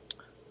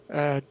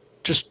uh,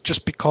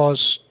 just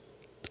because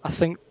I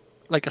think,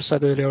 like I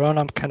said earlier on,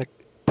 I'm kind of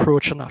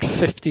approaching that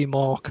 50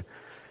 mark.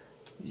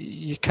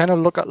 You kind of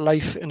look at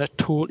life in a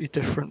totally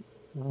different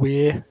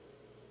way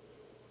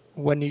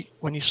when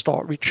you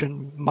start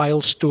reaching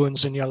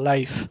milestones in your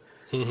life,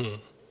 Mm-hmm.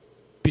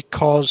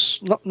 because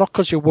not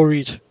because you're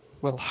worried,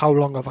 well, how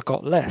long have I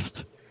got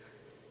left?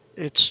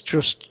 It's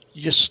just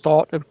you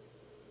start to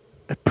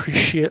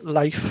appreciate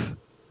life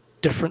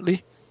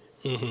differently.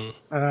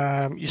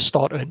 Mm-hmm. You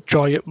start to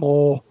enjoy it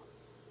more.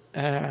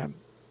 Um,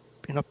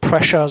 you know,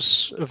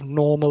 pressures of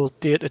normal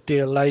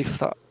day-to-day life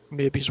that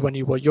maybe is when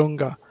you were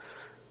younger,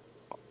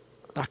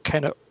 that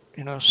kind of,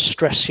 you know,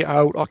 stress you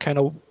out, or kind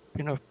of,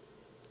 you know,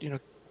 you know,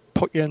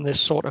 put you in this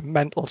sort of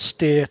mental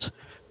state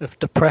of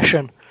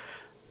depression.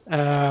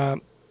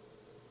 Um,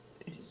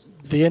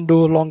 they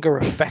no longer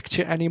affect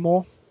you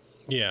anymore.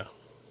 Yeah.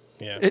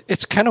 Yeah.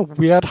 It's kind of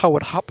weird how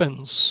it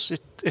happens.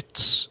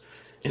 It's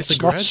a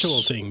It's not.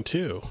 gradual thing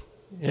too.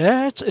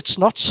 Yeah, it's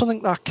not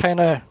something that kind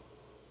of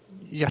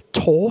you're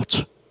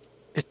taught.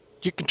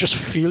 You can just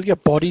feel your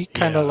body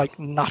kind of Yeah. like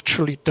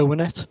naturally doing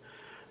it.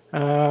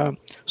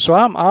 So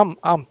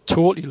I'm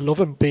totally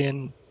loving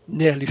being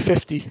nearly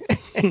 50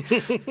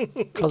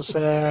 because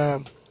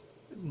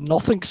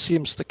nothing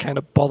seems to kind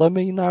of bother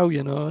me now.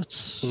 You know,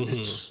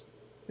 Mm-hmm.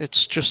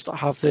 it's just I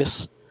have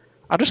this.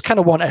 I just kind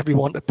of want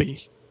everyone to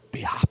be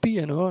happy,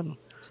 you know,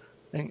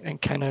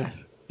 and kind of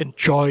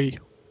enjoy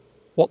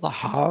what they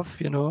have.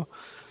 You know,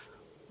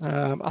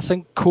 I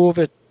think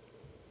COVID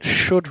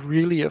should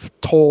really have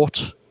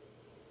taught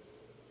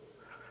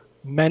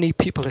many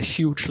people a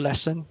huge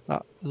lesson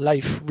that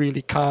life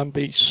really can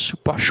be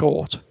super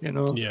short, you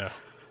know. Yeah.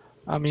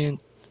 I mean,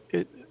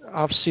 it,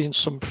 I've seen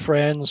some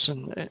friends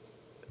and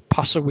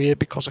pass away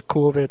because of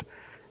COVID,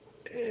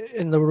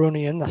 and they were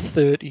only in their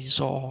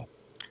 30s or,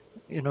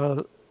 you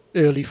know,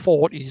 early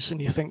 40s, and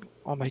you think,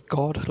 oh my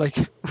God, like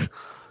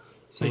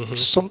Mm-hmm.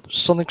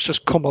 something's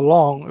just come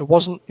along. It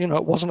wasn't, you know,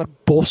 it wasn't a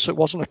bus, it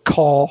wasn't a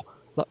car,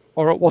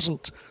 or it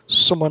wasn't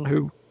someone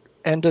who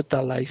ended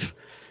their life.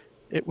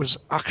 it was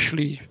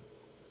actually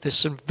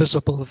this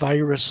invisible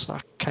virus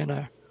that kind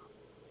of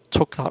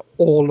took that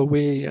all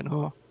away, you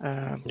know.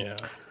 Yeah.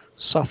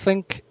 So I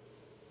think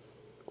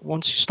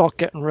once you start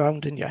getting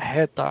around in your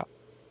head that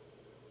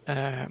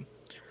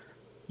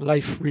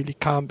life really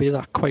can be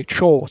that quite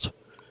short,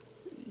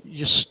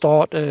 you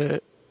start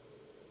to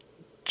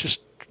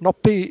just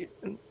not be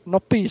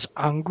as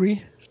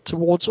angry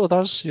towards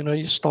others. You know,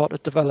 you start to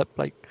develop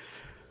like,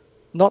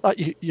 not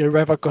that you're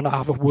ever going to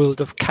have a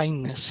world of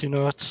kindness. You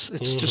know, it's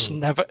just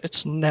never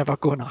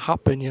going to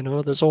happen. You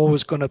know, there's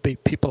always going to be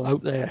people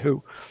out there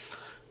who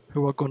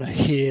are going to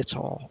hate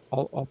or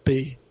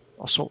be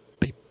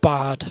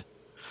bad.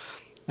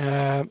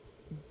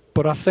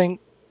 But I think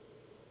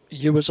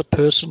you as a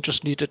person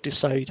just need to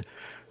decide,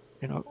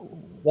 you know,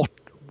 what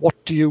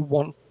do you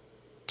want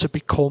to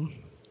become?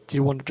 Do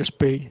you want to just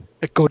be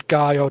a good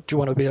guy, or do you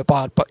want to be a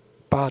bad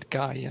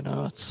guy? You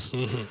know, it's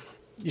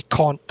you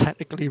can't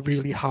technically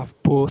really have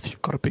both.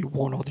 You've got to be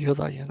one or the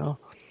other. You know.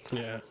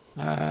 Yeah.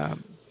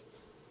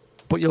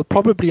 But you'll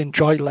probably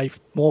enjoy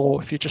life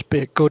more if you just be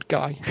a good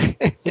guy.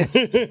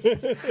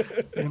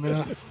 You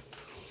know.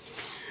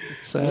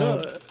 It's,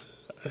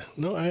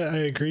 No, I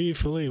agree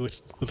fully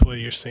with what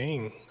you're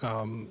saying.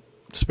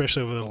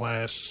 Especially over the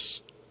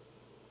last,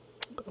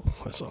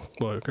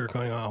 we're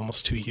going on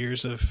almost 2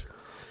 years of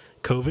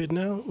COVID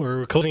now.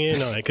 We're closing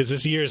in on it because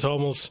this year is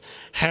almost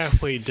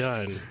halfway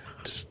done.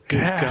 Just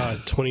good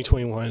God,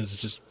 2021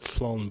 has just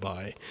flown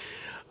by.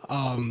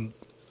 I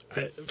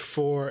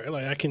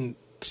can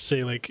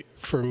say, like,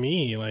 for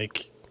me,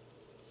 like,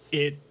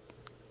 it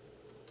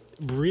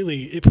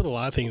put a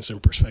lot of things in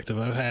perspective.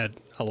 I've had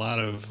a lot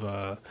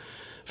of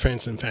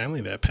friends and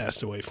family that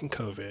passed away from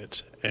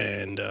COVID,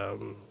 and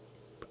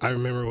I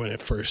remember when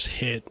it first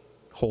hit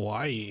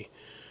Hawaii,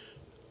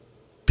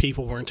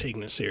 people weren't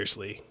taking it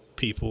seriously.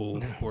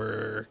 People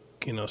were,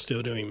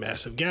 still doing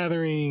massive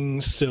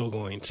gatherings, still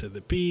going to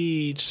the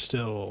beach,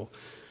 still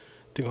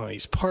doing all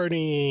these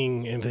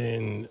partying, and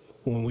then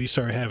when we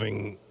started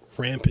having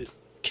rampant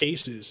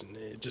cases and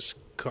it just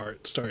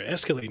started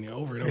escalating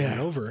over and over and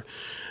over,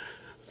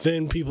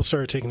 then people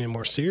started taking it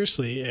more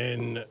seriously.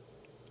 And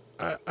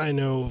I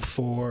know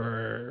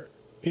for,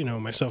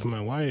 myself and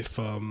my wife,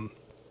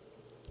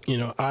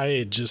 I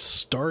had just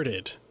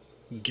started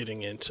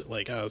getting into,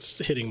 I was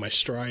hitting my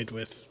stride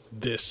with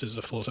this as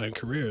a full-time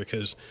career,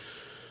 because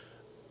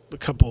a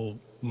couple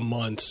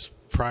months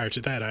prior to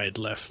that, I had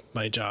left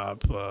my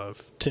job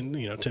of 10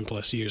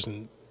 plus years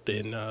in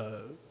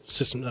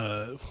system,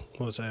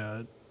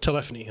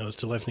 telephony. I was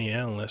telephony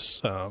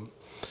analyst.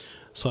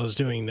 So I was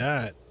doing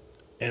that,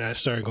 and I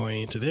started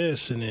going into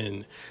this, and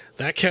then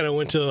that kind of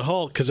went to a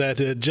halt because I had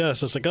to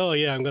adjust. I was like, oh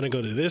yeah, I'm going to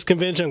go to this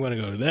convention. I'm going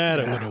to go to that.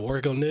 I'm going to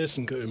work on this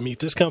and go meet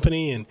this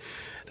company. And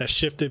that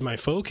shifted my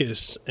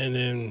focus. And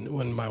then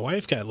when my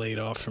wife got laid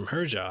off from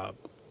her job,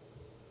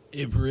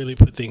 it really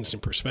put things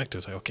in perspective.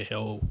 It's like, okay,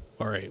 all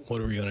right,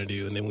 what are we going to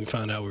do? And then we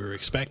found out we were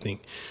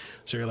expecting.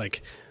 So you're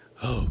like,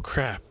 oh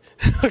crap.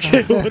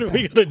 Okay, what are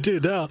we going to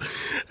do now?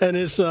 And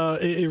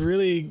it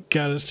really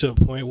got us to a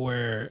point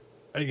where,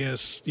 I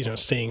guess,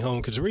 staying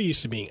home, because we're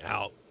used to being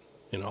out,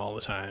 all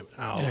the time,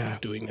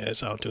 out doing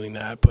this, out doing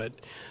that, but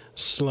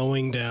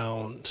slowing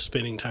down,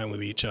 spending time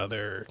with each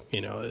other,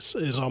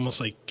 it's almost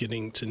like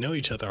getting to know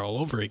each other all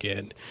over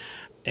again.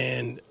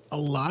 And a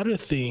lot of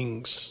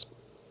things,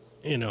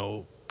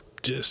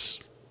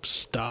 just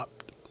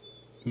stopped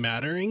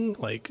mattering.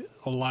 Like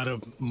a lot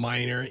of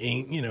minor,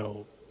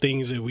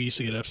 things that we used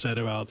to get upset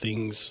about,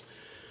 things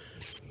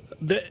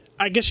that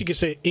I guess you could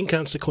say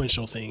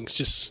inconsequential things,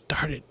 just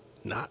started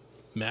not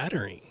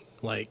mattering.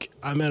 Like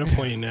I'm at a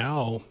point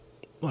now,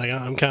 like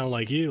I'm kind of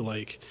like you,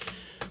 like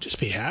just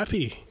be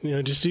happy,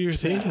 just do your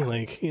thing,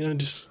 like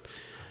just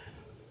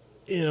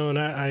and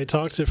I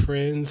talk to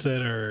friends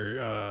that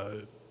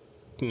are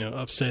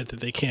upset that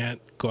they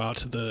can't go out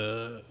to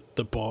the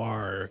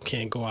bar, or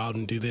can't go out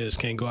and do this,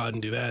 can't go out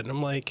and do that, and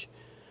I'm like,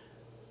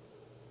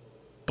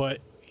 but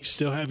you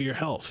still have your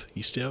health,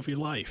 you still have your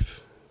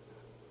life.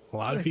 A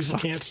lot of people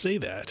can't say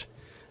that.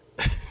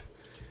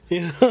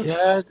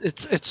 Yeah,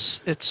 it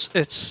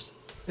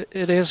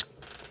is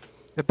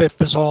a bit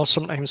bizarre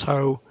sometimes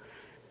how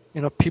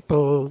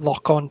people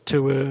lock on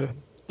to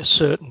a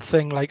certain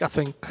thing. Like I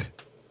think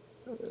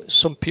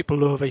some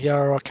people over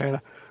here are kind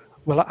of,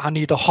 well, I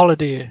need a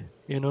holiday.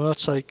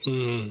 It's like,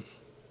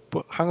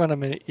 but hang on a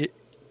minute.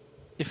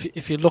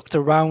 If you looked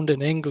around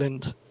in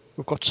England,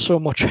 we've got so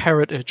much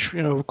heritage.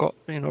 We've got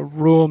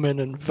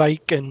Roman and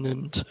Viking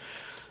and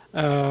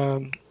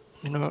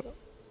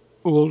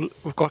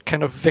we've got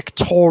kind of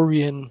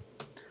Victorian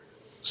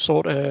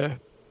sort of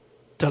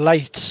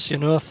delights,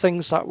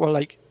 things that were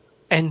like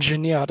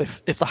engineered.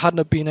 If they hadn't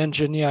have been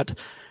engineered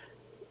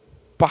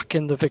back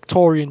in the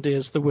Victorian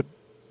days, they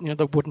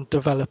wouldn't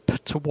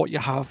develop to what you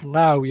have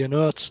now.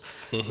 It's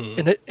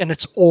and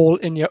it's all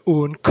in your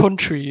own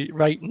country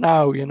right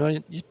now.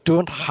 You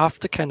don't have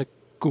to kind of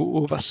go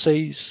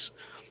overseas.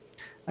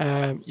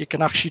 You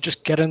can actually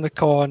just get in the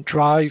car and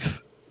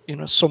drive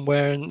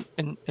somewhere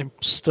and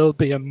still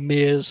be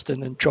amazed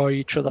and enjoy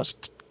each other's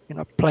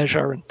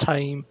pleasure and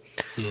time.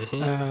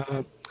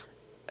 Mm-hmm.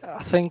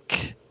 I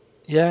think,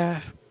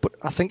 yeah, but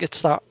I think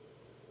it's that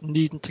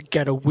needing to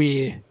get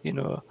away.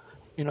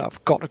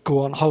 I've got to go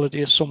on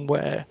holiday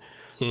somewhere.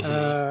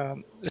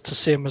 It's the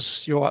same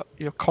as your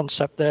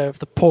concept there of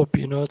the pub.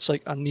 It's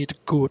like I need to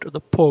go to the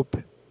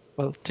pub.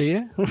 Well, do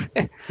you?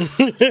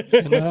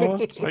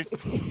 It's like,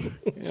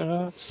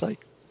 it's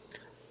like.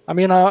 I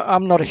mean,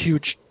 I'm not a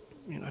huge,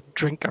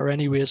 drinker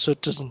anyway, so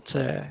it doesn't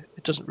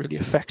really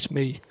affect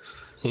me.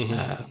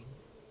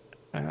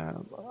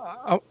 Um,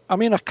 I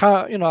mean, I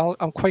can't,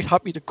 I'm quite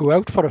happy to go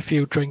out for a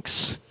few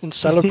drinks and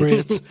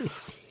celebrate.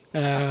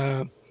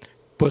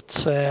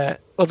 But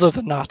other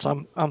than that,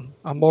 I'm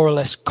more or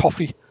less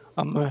coffee.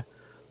 I'm a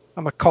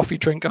coffee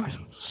drinker,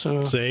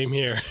 so Same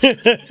here.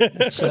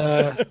 it's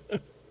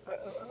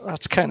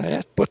that's kind of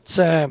it. But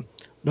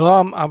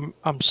no,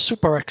 I'm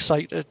super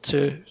excited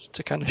to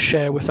kind of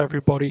share with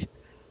everybody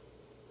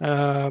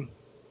some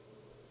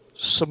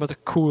of the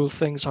cool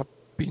things I've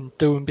been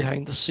doing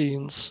behind the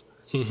scenes.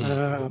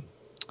 I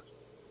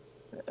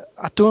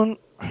don't.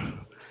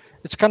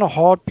 It's kind of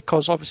hard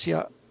because obviously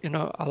I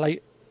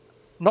like,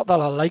 not that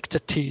I like to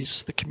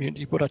tease the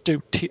community, but I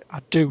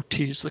do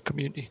tease the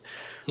community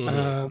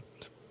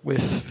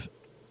with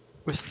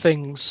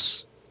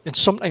things, and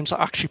sometimes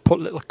I actually put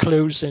little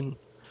clues in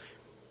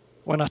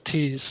when I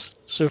tease.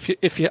 So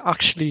if you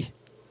actually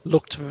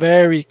looked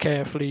very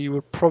carefully, you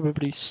would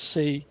probably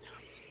see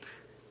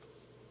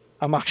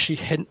I'm actually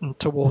hinting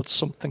towards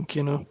something,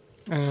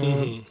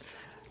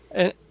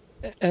 and,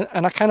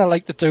 and I kind of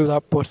like to do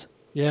that. But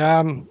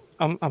yeah,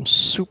 I'm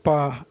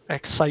super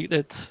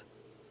excited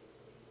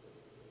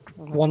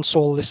once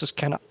all this is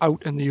kind of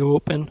out in the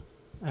open.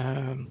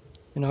 I'm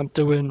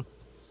doing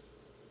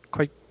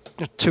quite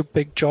two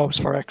big jobs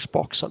for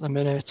Xbox at the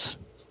minute.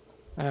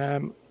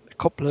 A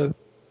couple of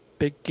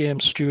big game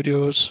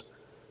studios.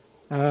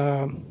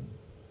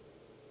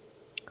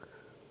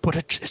 But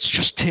it's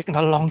just taken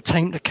a long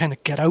time to kind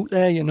of get out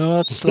there,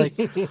 It's like,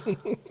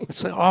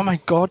 oh my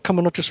God, can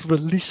we not just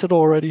release it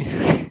already?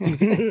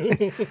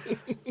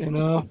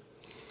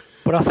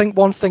 But I think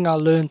one thing I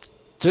learned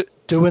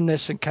doing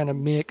this and kind of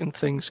making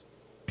things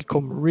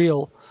become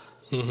real,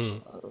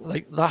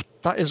 like that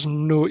is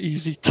no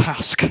easy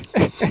task.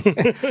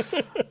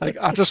 Like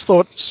I just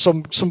thought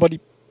somebody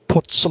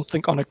put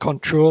something on a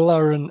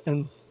controller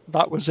and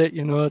that was it,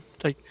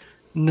 like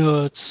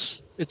no,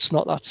 it's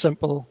not that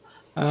simple.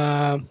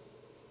 In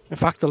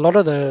fact, a lot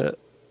of the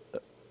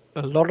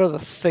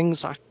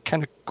things that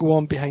kind of go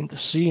on behind the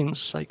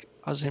scenes, like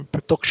as in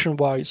production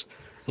wise,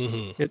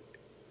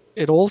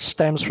 it all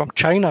stems from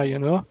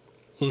China,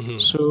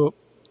 So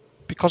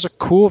because of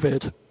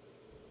COVID,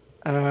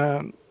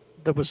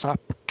 there was that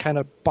kind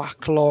of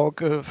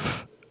backlog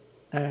of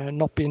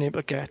not being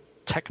able to get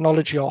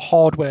technology or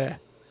hardware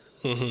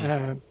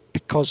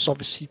because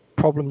obviously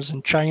problems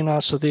in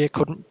China, so they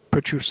couldn't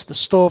produce the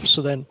stuff.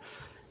 So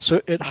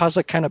it has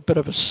a kind of bit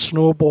of a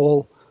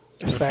snowball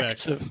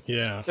effect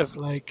of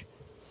like,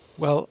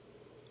 well,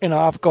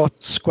 I've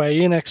got Square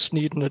Enix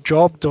needing a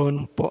job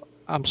done, but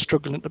I'm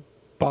struggling to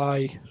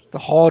buy the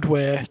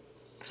hardware,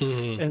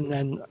 and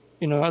then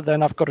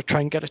then I've got to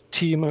try and get a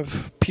team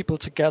of people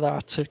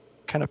together to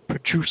kind of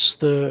produce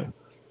the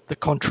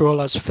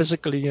controllers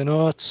physically.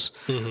 It's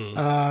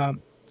and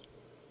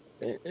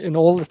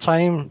all the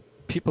time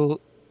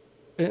people,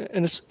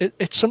 and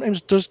it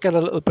sometimes does get a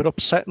little bit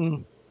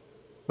upsetting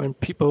when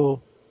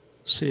people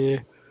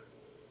say,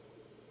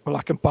 well,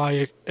 I can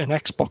buy an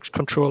Xbox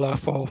controller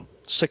for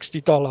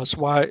 $60.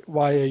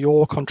 Why are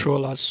your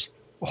controllers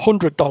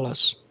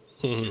 $100?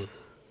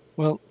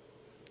 Well,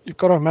 you've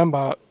got to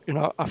remember,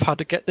 I've had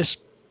to get this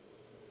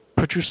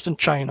produced in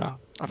China.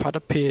 I've had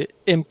to pay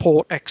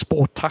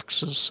import-export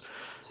taxes.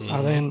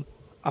 And then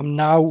I'm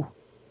now,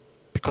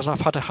 because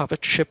I've had to have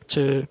it shipped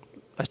to,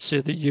 let's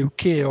say, the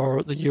UK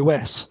or the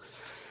US,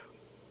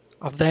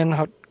 I've then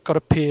got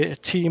to pay a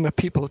team of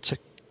people to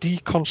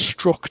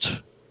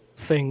deconstruct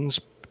things,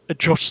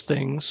 adjust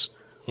things,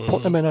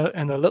 put them in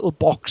a little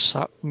box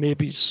that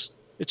it's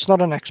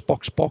not an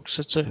Xbox box,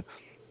 it's a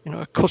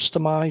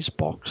customized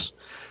box.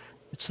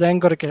 It's then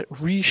got to get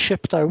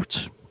reshipped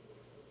out,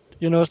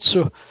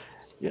 so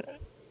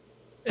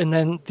and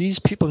then these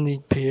people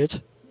need paid,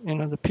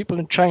 the people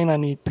in China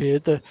need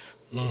paid, the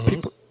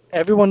people,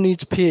 everyone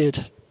needs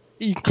paid,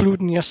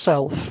 including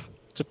yourself,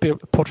 to be able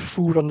to put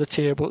food on the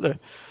table,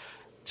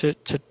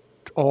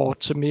 or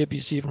to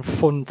maybe even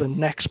fund the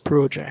next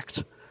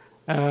project.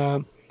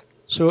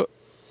 So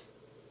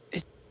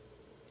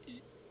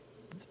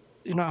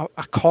I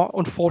can't,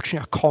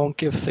 unfortunately, I can't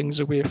give things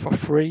away for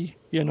free,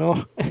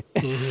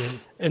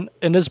 And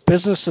as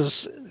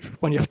businesses,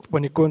 when you're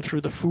going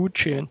through the food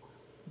chain,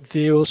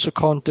 they also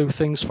can't do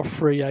things for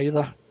free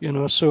either,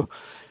 So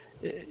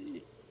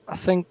I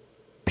think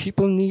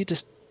people need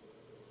to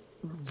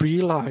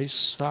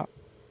realize that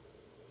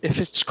if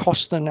it's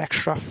costing an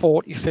extra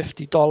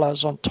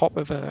 $40-50 on top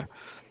of a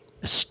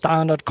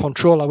standard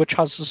controller which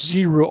has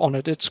 0 on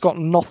it, it's got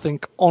nothing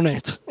on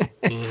it.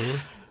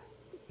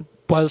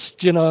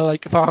 Whilst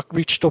like if I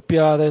reached up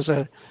here, there's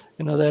a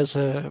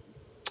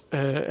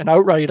an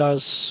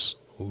Outriders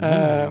Ooh.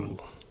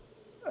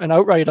 an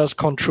Outriders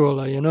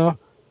controller. You know,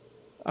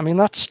 I mean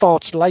that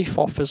starts life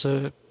off as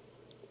a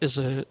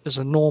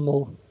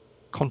normal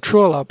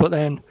controller, but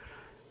then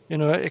you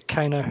know it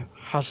kind of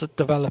has it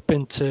develop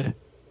into,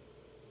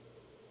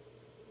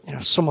 you know,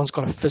 someone's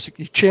got to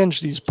physically change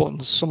these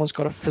buttons. Someone's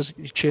got to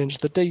physically change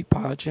the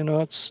D-pad. You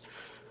know, it's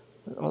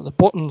the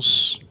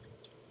buttons.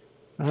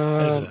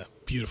 That's a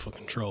beautiful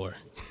controller.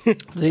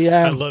 The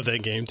I love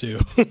that game too.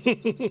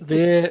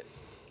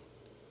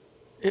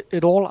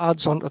 it all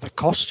adds on to the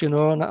cost, you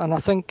know, and I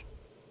think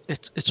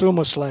it's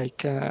almost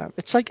like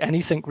it's like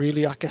anything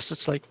really. I guess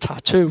it's like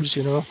tattoos,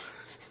 you know.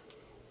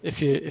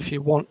 If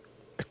you want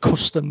a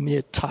custom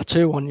made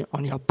tattoo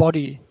on your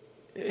body,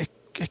 it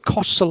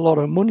costs a lot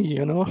of money,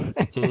 you know.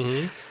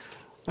 Mm-hmm.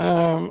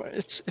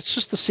 It's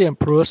just the same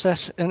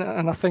process, and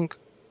I think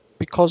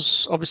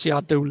because obviously I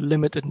do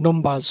limited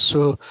numbers,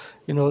 so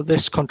you know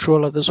this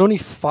controller, there's only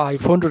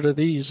 500 of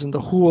these in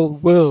the whole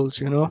world,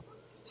 you know.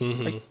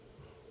 Mm-hmm. Like,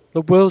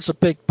 the world's a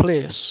big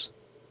place,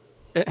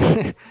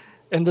 and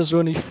there's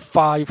only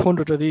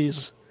 500 of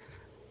these.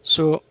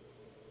 So,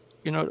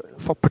 you know,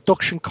 for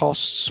production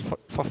costs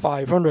for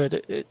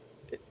 500,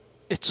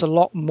 it's a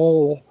lot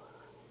more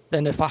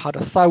than if I had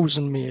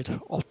 1,000 made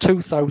or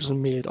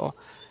 2,000 made, or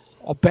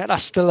better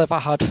still, if I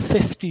had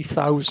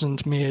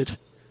 50,000 made.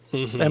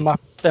 Mm-hmm.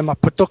 Then my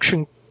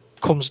production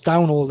comes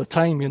down all the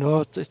time. You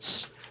know,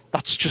 that's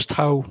just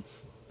how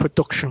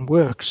production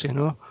works. You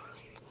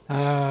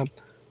know.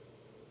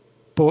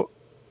 But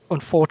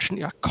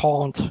unfortunately, I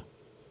can't.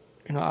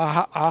 You know,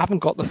 I haven't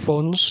got the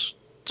funds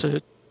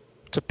to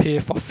pay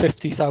for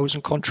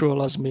 50,000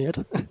 controllers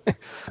made.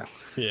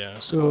 Yeah.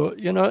 So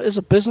you know, as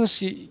a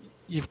business,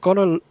 you've got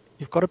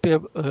to be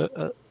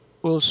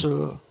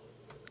also,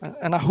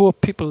 and I hope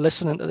people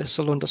listening to this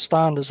will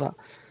understand, is that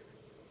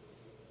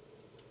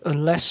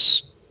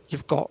unless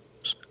you've got,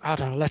 I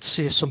don't know, let's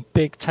say some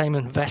big time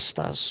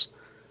investors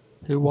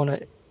who want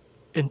to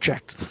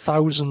inject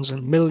thousands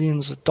and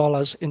millions of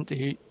dollars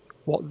into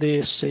what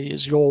they see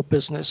as your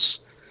business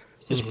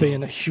as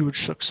being a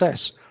huge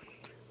success.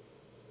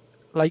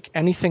 Like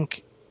anything,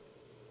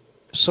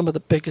 some of the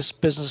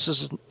biggest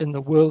businesses in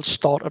the world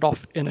started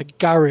off in a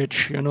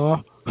garage, you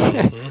know,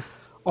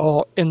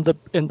 or in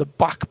the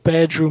back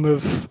bedroom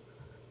of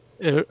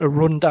a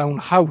rundown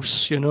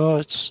house. You know,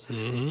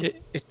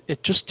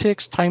 it just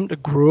takes time to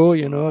grow.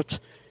 You know,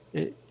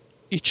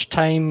 each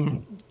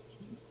time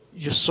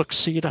you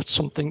succeed at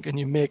something and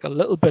you make a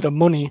little bit of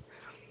money,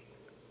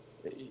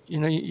 you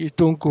know, you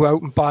don't go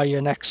out and buy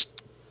your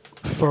next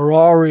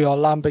Ferrari or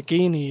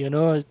Lamborghini. You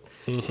know,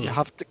 you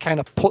have to kind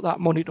of put that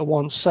money to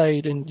one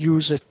side and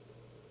use it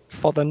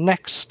for the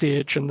next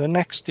stage and the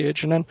next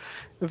stage, and then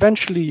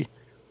eventually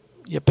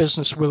your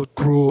business will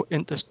grow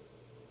into,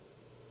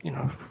 you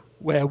know,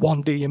 where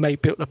one day you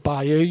might be able to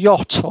buy a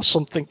yacht or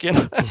something. You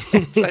know,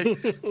 it's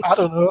like, I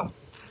don't know,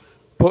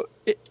 but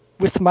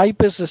with my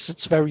business,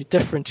 it's very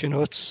different. You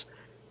know,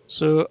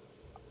 so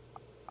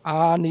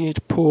I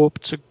need Pope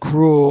to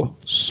grow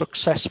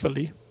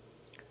successfully,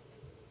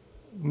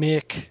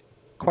 make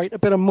quite a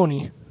bit of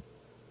money,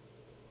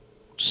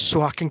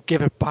 so I can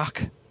give it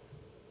back.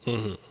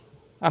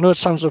 I know it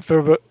sounds a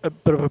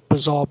bit of a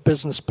bizarre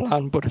business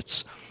plan, but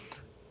it's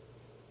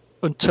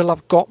until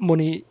I've got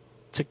money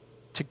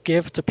to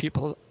give to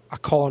people, I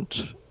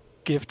can't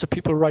give to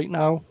people right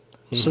now.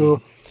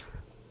 So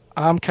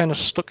I'm kind of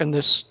stuck in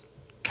this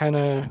kind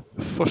of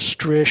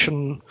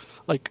frustration,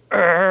 like,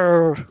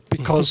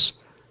 because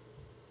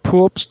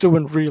Pope's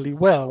doing really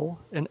well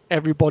and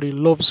everybody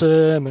loves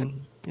him,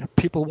 and you know,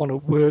 people want to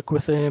work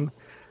with him,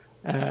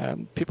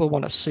 people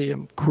want to see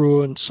him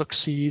grow and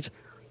succeed,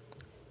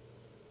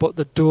 but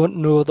they don't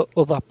know the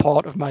other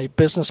part of my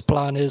business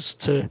plan is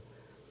to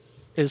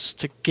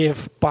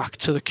give back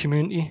to the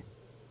community.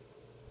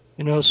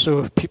 You know, so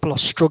if people are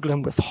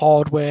struggling with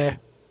hardware,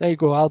 there you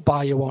go, I'll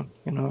buy you one.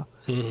 You know,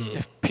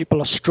 if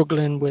people are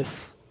struggling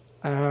with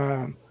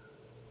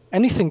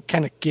anything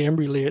kind of game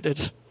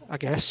related, I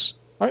guess,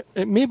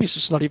 maybe it's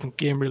just not even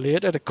game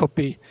related. It could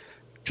be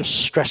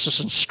just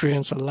stresses and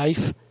strains of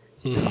life.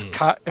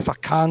 If I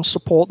can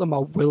support them, I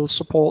will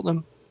support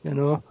them. You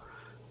know,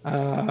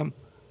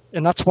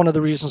 and that's one of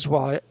the reasons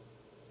why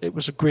it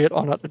was a great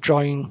honor to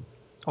join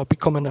or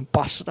become an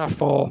ambassador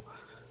for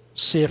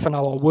Safe in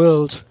Our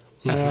World,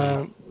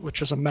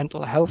 which is a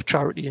mental health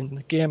charity in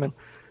the gaming.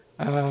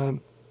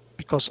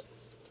 Because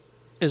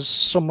as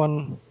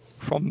someone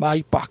from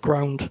my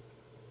background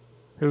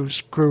who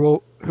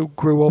grew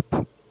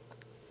up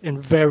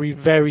in very,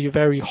 very,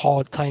 very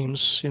hard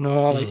times, you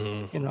know,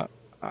 like, you know,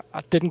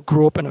 I didn't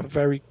grow up in a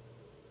very,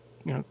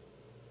 you know,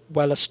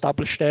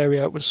 well-established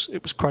area. It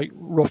was quite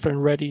rough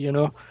and ready, you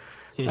know.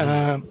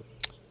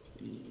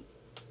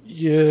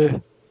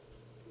 You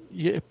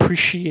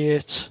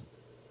appreciate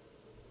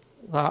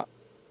that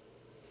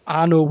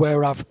I know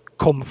where I've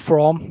come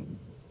from,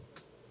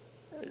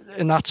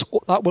 and that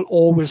will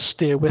always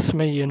stay with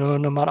me, you know.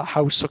 No matter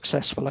how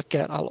successful I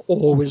get, I'll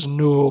always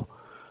know,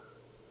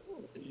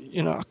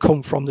 you know, I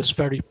come from this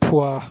very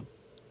poor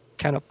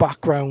kind of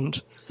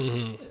background,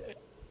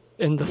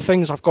 in the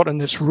things I've got in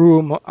this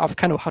room, I've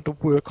kind of had to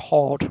work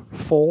hard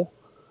for.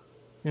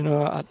 You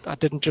know, I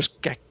didn't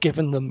just get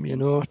given them. You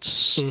know,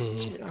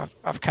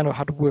 I've kind of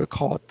had to work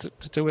hard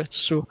to do it.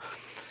 So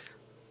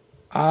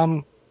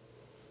I'm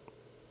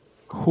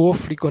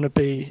hopefully going to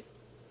be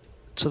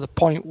to the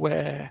point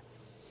where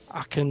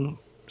I can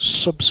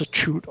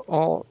substitute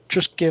or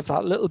just give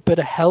that little bit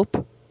of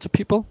help to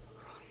people.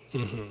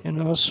 You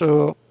know,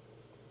 so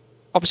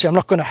obviously I'm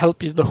not going to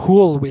help you the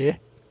whole way,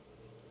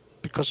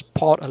 because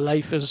part of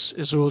life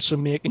is also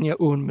making your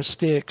own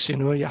mistakes. You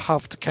know, you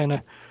have to kind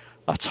of,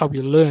 that's how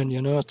you learn.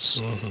 You know,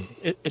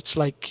 it's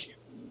like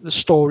the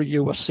story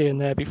you were saying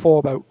there before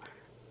about,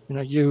 you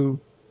know, you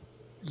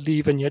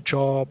leaving your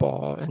job,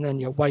 and then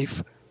your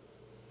wife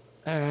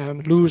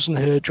losing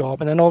her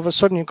job, and then all of a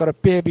sudden you've got a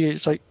baby.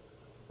 It's like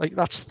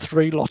that's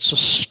 3 lots of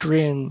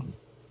strain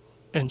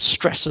and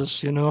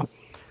stresses, you know.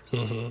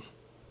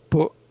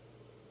 But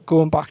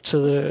going back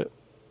to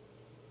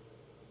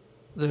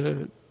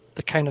the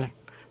kind of,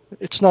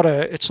 it's not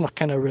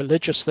kind of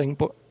religious thing,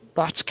 but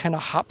that's kind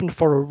of happened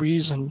for a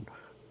reason,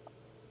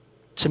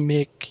 to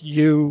make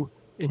you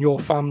and your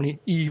family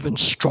even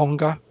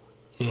stronger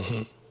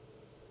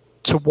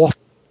to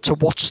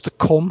what's to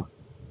come.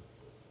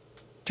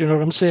 Do you know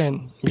what I'm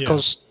saying?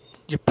 Because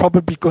you're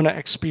probably going to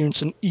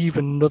experience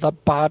even another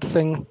bad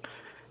thing,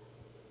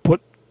 but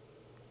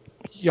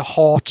your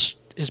heart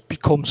has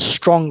become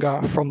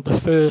stronger from the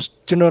first.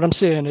 Do you know what I'm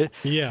saying?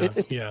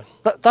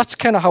 That's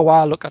kind of how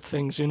I look at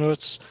things. You know,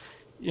 it's,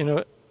 you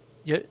know,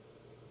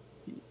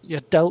 you're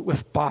dealt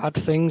with bad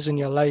things in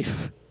your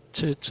life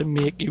to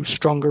make you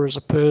stronger as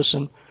a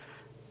person,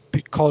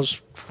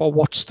 because for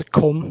what's to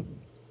come.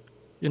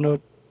 You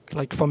know,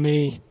 like for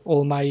me,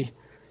 all my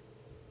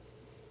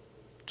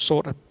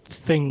sort of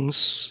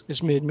things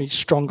has made me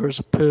stronger as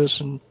a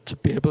person to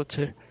be able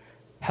to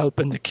help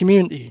in the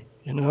community.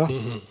 You know,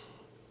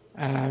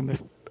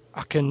 if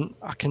I can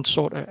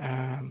sort of,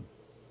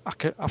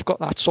 I've got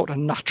that sort of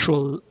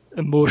natural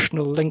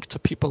emotional link to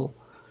people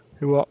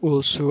who are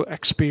also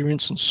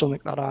experiencing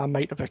something that I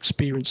might have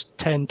experienced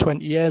 10,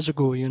 20 years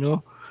ago. You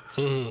know,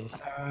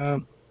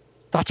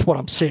 that's what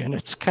I'm saying.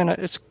 It's kind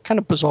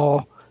of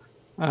bizarre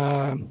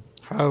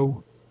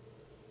how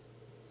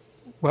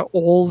we're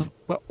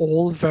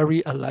all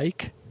very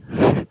alike.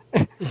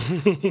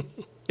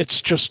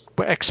 It's just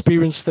we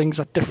experience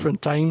things at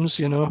different times,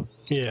 you know.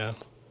 Yeah.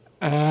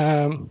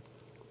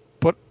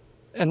 But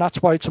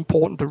that's why it's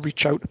important to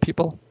reach out to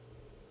people.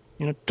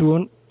 You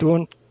know,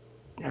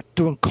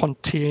 don't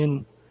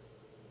contain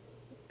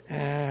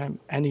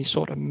any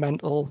sort of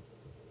mental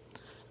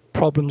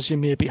problems you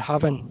may be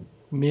having.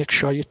 Make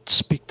sure you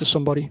speak to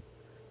somebody.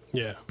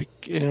 Yeah.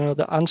 You know,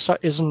 the answer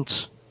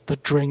isn't the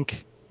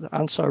drink. The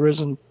answer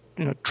isn't,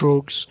 you know,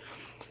 drugs,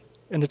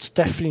 and it's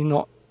definitely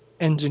not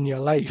ending your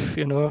life.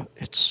 You know,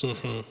 it's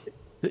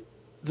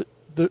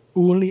the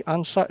only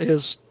answer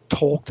is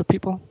talk to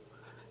people,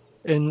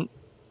 and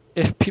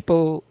if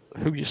people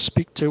who you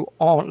speak to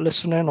aren't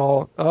listening,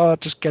 or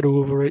just get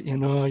over it, you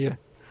know, you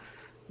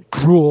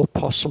grow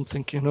up or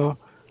something, you know,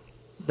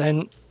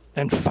 then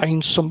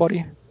find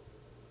somebody,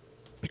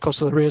 because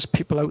there is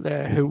people out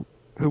there who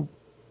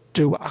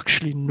do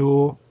actually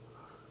know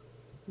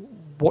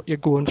what you're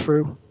going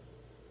through.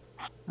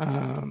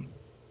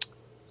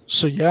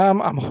 So yeah,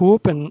 I'm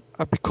hoping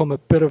I become a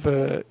bit of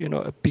a, you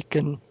know, a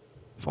beacon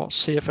for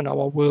safe in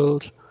our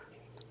world.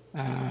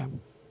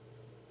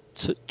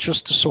 To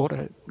sort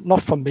of,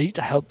 not for me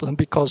to help them,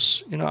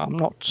 because, you know, I'm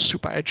not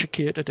super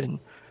educated in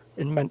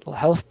mental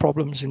health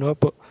problems, you know,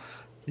 but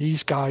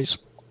these guys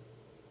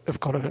have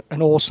got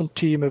an awesome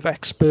team of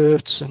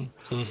experts, and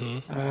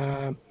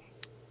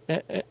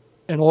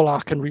all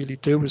I can really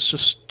do is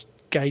just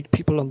guide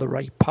people on the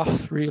right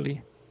path,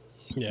 really.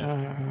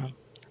 Yeah.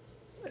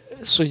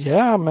 So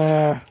yeah,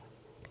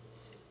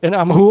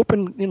 I'm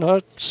hoping, you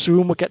know,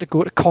 soon we'll get to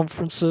go to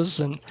conferences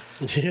and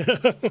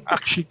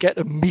actually get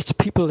to meet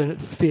people in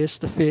face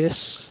to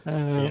face.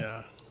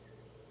 I'm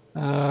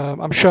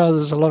sure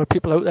there's a lot of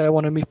people out there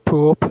want to meet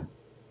Pope.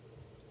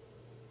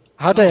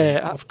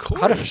 Of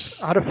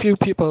course. I had a few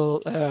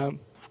people,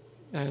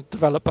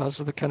 developers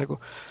that kind of go,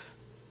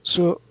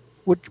 so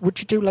would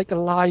you do like a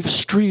live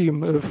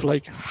stream of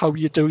like how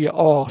you do your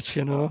art,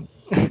 you know?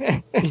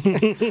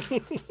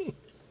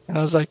 And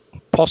I was like,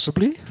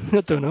 possibly.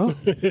 I don't know.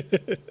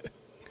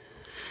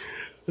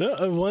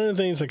 One of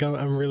the things, like,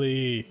 I'm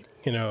really,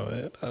 you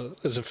know,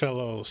 as a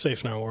fellow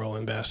Safe in Our World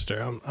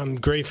ambassador, I'm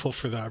grateful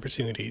for the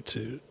opportunity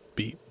to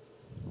be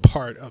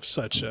part of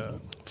such a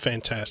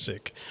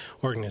fantastic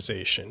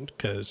organization,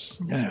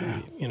 because,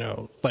 you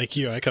know, like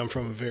you, I come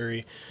from a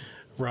very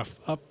rough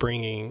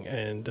upbringing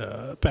and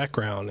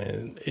background,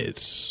 and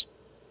it's,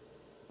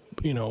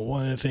 you know,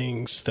 one of the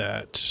things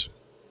that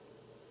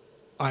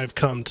I've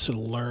come to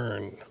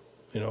learn,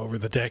 you know, over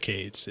the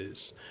decades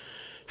is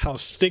how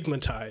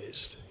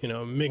stigmatized, you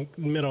know,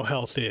 mental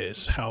health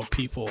is, how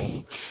people,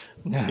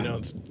 you know,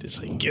 it's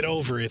like, get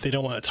over it. They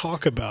don't want to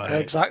talk about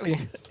it. Exactly.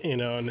 You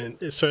know,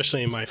 and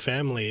especially in my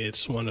family,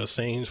 it's one of those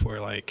things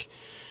where, like,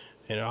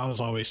 I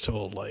was always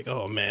told like,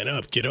 oh, man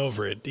up, get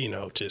over it,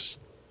 just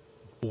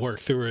work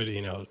through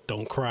it,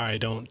 don't cry,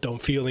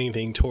 don't feel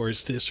anything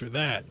towards this or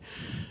that.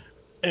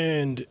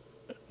 And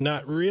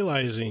not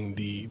realizing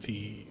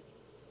the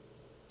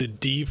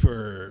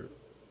deeper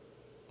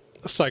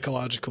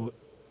psychological,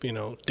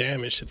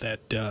 damage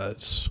that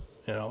does.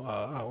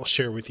 I'll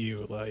share with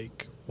you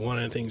like one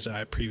of the things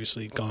I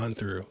previously gone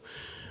through.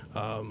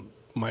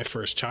 My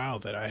first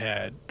child that I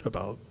had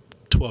about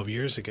 12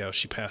 years ago,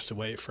 she passed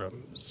away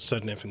from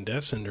sudden infant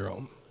death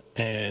syndrome.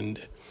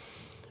 And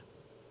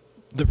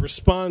the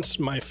response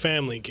my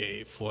family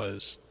gave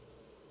was,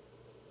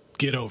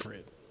 get over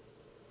it.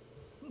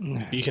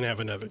 You can have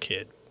another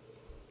kid.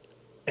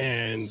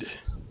 And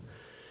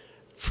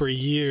for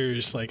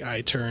years, like,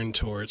 I turned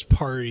towards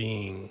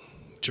partying,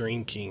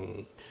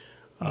 drinking,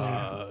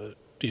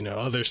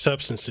 other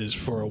substances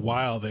for a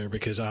while there,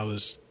 because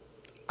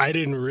I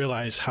didn't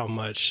realize how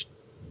much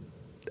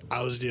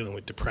I was dealing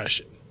with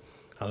depression.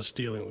 I was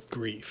dealing with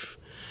grief.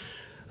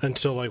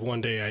 Until like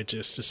one day I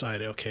just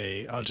decided,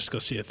 okay, I'll just go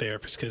see a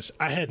therapist, because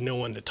I had no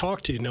one to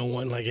talk to, no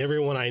one, like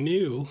everyone I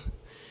knew,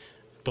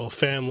 both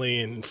family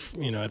and,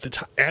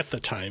 at the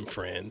time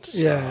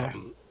friends. Yeah.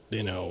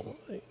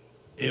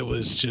 It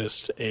was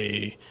just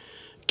a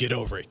get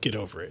over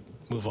it,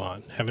 move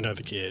on, have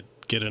another kid,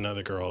 get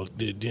another girl,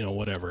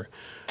 whatever.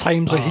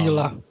 Time's a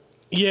healer.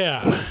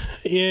 Yeah.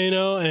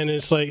 And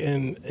it's like,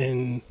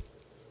 and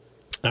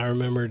I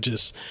remember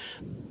just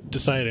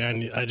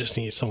decided I just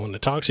need someone to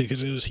talk to,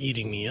 because it was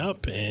eating me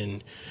up.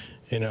 And,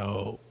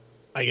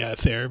 I got a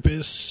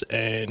therapist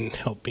and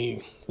helped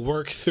me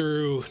work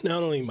through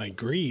not only my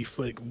grief,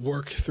 but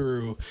work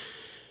through,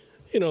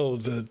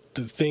 the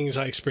things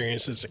I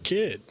experienced as a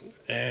kid.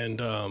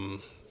 And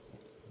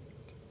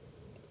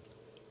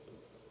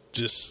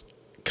just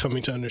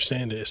coming to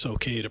understand that it's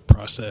okay to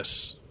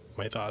process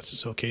my thoughts.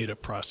 It's okay to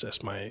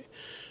process my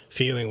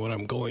feeling, what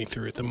I'm going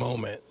through at the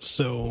moment.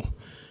 So,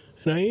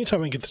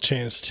 anytime I get the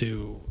chance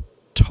to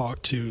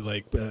talk to,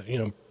 like,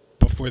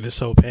 before this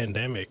whole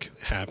pandemic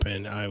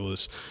happened, I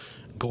was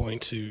going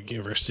to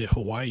University of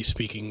Hawaii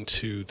speaking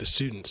to the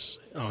students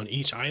on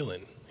each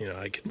island.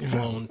 I get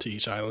flown to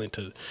each island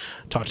to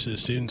talk to the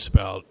students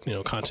about,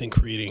 content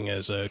creating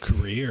as a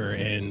career.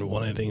 And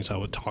one of the things I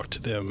would talk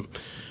to them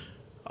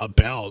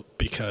about,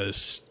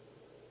 because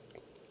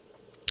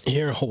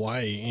here in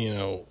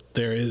Hawaii,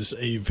 there is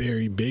a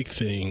very big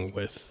thing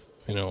with,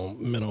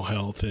 mental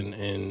health,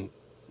 and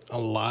a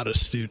lot of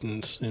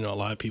students, a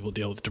lot of people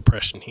deal with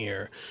depression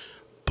here.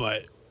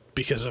 But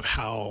because of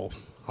how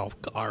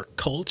our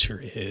culture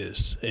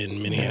is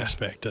in many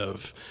aspects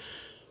of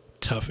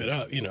tough it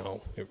up,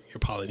 you're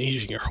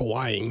Polynesian, you're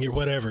Hawaiian, you're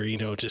whatever,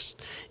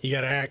 just you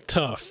got to act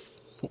tough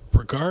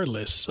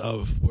regardless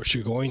of what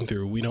you're going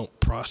through. We don't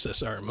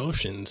process our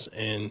emotions.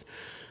 And,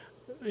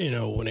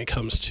 when it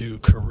comes to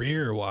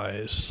career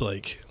wise,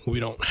 like, we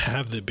don't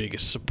have the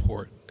biggest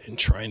support in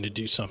trying to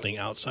do something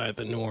outside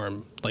the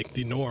norm. Like,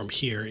 the norm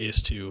here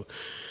is to,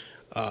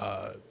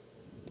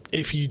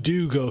 if you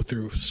do go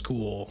through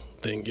school,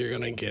 then you're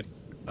going to get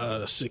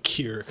a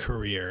secure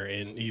career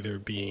in either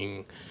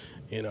being,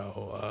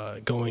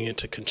 going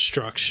into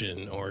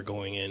construction, or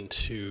going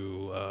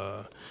into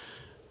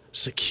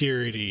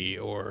security,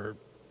 or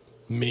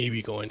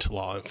maybe going to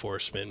law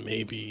enforcement,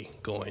 maybe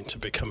going to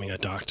becoming a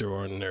doctor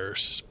or a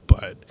nurse.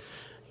 But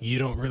you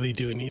don't really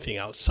do anything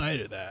outside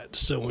of that.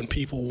 So when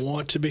people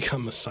want to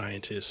become a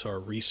scientist or a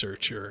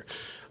researcher,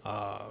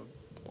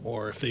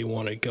 or if they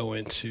want to go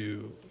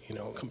into,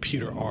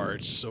 computer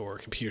arts or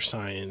computer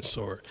science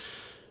or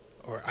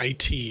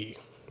IT,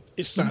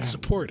 it's not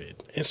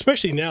supported.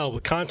 Especially now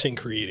with content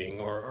creating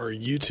or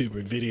YouTube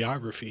and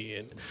videography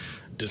and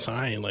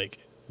design, like,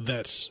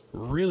 that's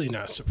really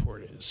not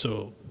supported.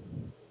 So,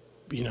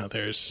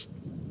 there's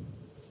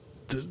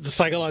the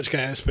psychological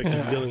aspect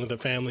of dealing with a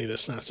family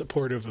that's not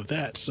supportive of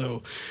that.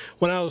 So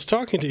when I was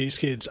talking to these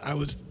kids, I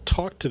would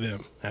talk to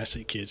them. I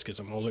say kids because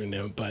I'm older than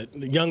them, but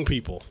young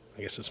people,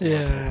 I guess that's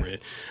more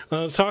appropriate.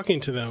 When I was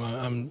talking to them,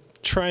 I'm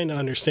trying to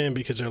understand,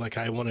 because they're like,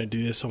 I want to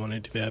do this, I want to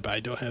do that, but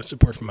I don't have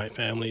support from my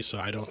family, so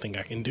I don't think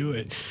I can do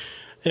it.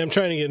 And I'm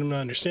trying to get them to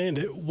understand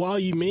that while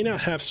you may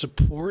not have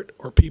support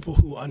or people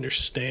who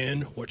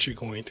understand what you're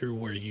going through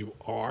where you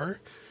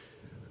are,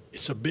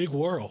 it's a big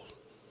world.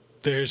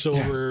 There's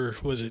over,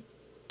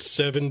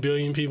 7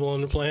 billion people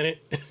on the planet?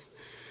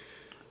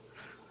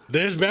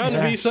 There's bound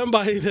to be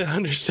somebody that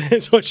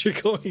understands what you're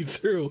going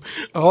through.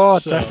 Oh,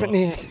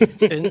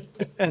 definitely.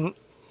 and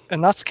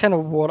that's kind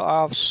of what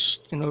I've,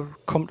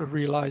 come to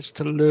realize,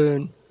 to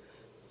learn,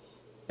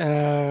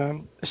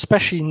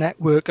 especially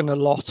networking a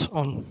lot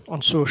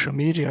on social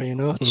media.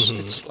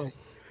 It's like,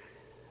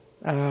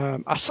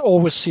 I've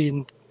always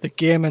seen the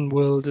gaming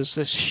world as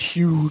this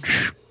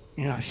huge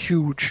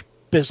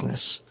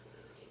business.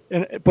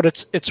 But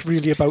it's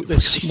really about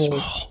this really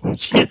small.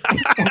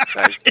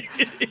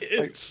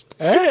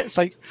 It's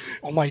like,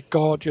 oh my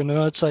God,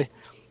 it's like,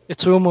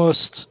 it's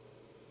almost,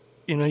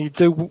 you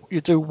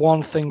do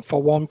one thing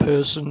for one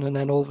person, and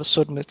then all of a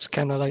sudden it's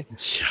kind of like,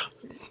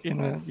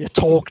 you're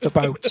talked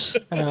about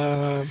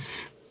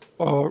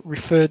are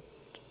referred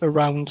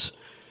around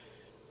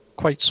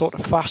quite sort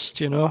of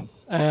fast, you know.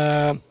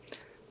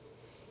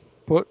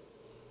 But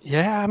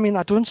yeah, I mean,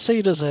 I don't see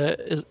it as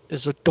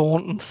a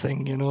daunting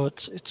thing, you know.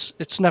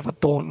 It's never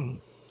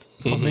daunting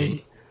for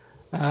me.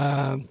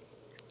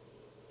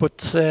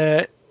 But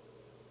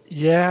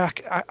yeah,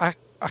 I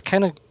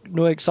kind of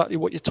know exactly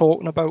what you're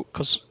talking about,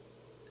 because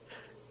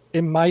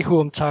in my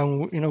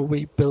hometown, you know,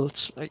 we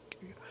built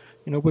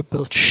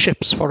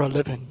ships for a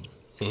living.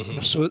 You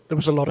know, so there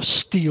was a lot of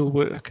steel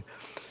work.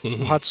 We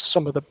had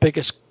some of the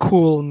biggest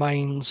coal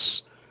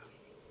mines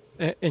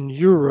in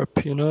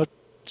Europe, you know.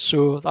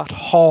 So that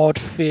hard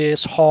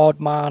face,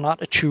 hard man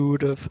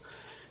attitude of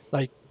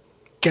like,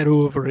 get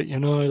over it, you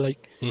know.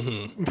 Like,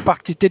 in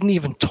fact, you didn't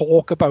even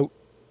talk about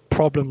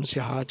problems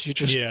you had.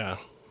 Yeah.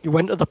 You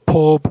went to the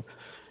pub,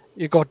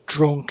 you got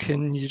drunk,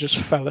 and you just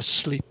fell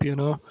asleep, you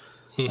know.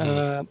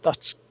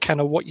 That's kind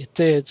of what you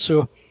did.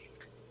 So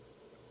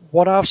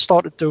what I've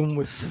started doing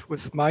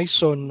with my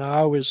son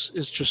now is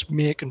just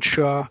making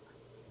sure.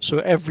 So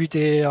every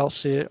day I'll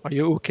say, "Are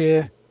you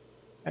okay?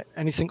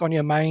 Anything on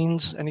your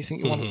mind? Anything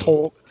you want to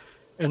talk?"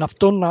 And I've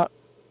done that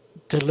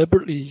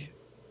deliberately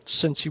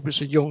since he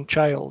was a young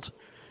child,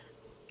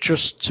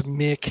 just to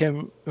make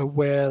him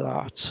aware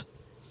that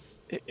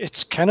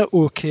it's kind of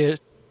okay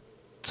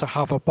to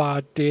have a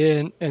bad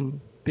day and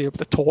be able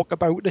to talk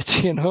about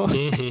it, you know.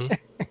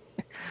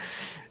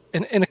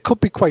 And it could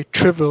be quite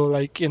trivial,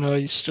 like, you know,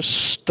 he's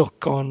just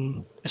stuck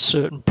on a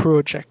certain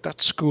project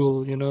at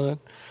school, you know.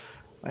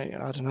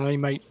 I don't know,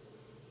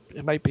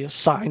 it might be a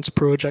science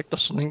project or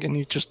something, and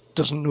he just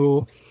doesn't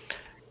know.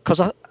 Because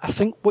I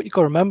think what you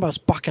got to remember is,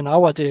 back in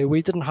our day,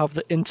 we didn't have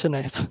the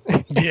internet.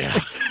 Yeah.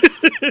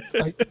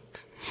 Like,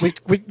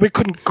 we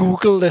couldn't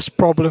Google this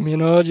problem, you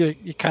know.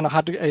 You kind of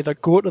had to either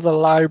go to the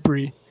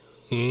library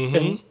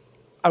and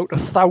out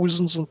of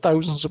thousands and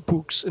thousands of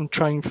books and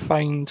try and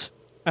find,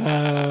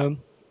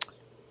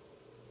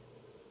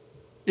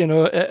 you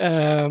know,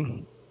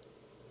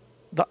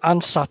 the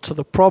answer to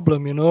the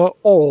problem, you know,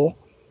 or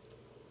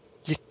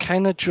you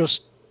kind of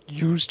just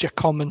used your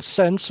common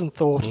sense and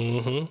thought,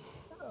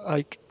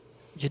 like,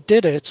 you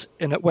did it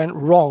and it went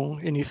wrong,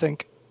 and you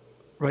think,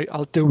 right,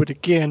 I'll do it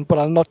again, but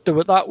I'll not do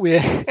it that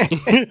way.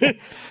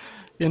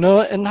 You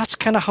know, and that's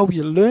kind of how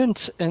you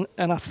learnt. And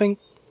I think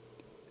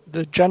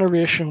the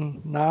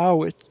generation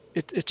now,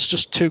 it's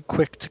just too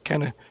quick to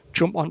kind of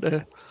jump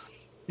onto,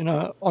 you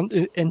know,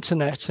 onto the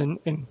internet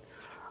and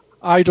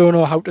I don't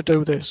know how to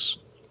do this,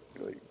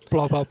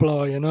 blah blah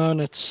blah, you know.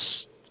 And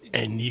it's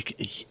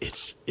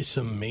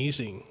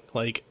amazing.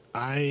 Like,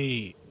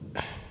 I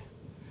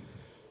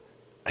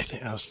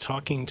think I was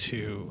talking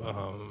to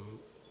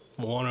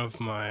one of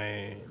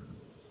my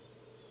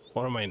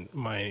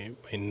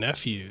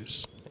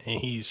nephews, and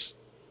he's,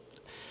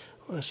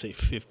 I want to say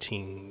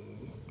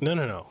 15.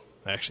 No.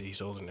 Actually,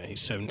 he's older now.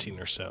 He's 17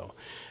 or so.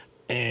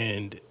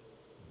 And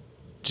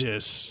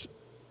just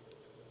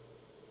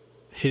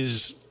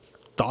his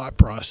thought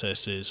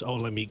process is, oh,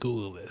 let me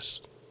Google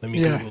this. Let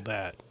me Google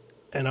that.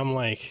 And I'm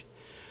like,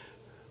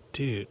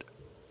 dude,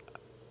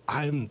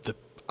 I'm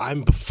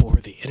before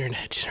the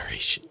internet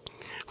generation.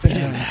 We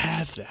didn't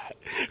have that.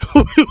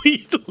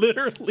 We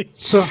literally.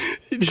 So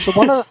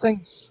one of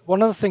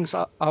the things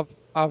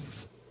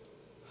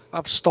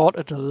I've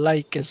started to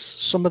like is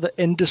some of the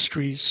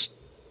industries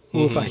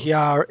over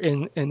here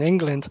in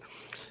England.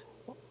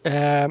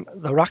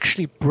 They're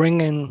actually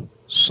bringing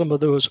some of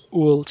those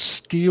old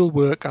steel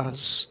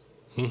workers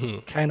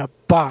kind of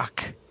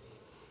back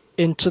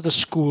into the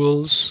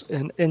schools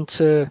and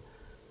into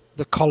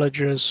the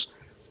colleges,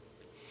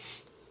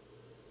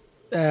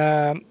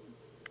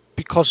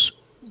 because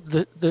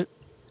the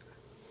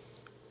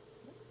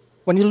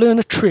when you learn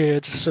a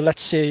trade, so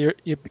let's say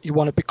you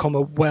want to become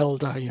a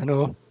welder, you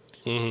know,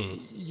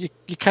 you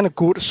kind of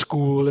go to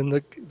school and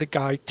the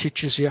guy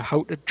teaches you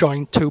how to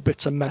join two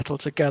bits of metal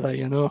together,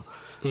 you know,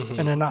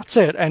 and then that's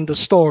it, end of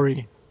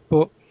story.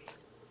 But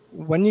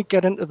when you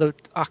get into the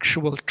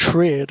actual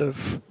trade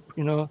of,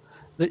 you know,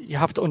 that you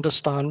have to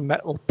understand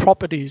metal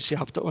properties, you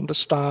have to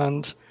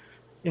understand,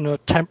 you know,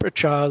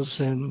 temperatures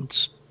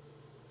and,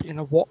 you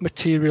know, what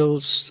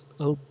materials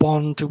will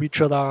bond to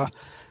each other.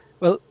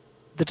 Well,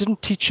 they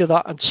didn't teach you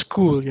that at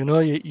school, you know.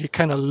 You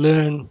kind of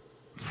learn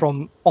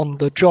from on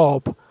the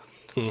job.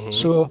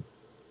 So,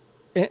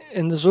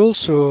 and there's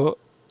also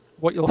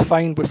what you'll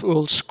find with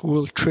old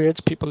school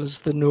tradespeople is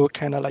they know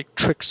kind of like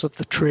tricks of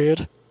the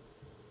trade,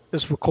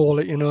 as we call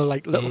it, you know,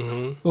 like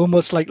little,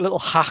 almost like little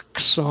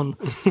hacks on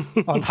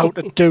how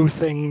to do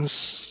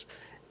things.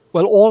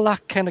 Well, all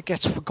that kind of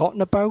gets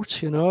forgotten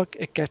about, you know.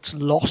 It gets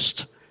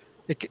lost.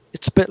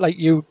 It's a bit like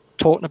you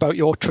talking about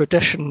your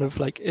tradition of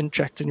like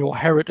injecting your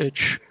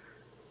heritage,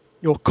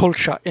 your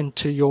culture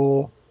into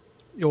your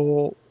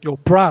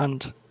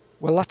brand.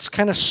 Well, that's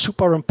kind of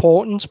super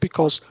important,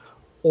 because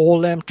all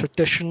them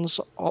traditions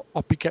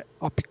are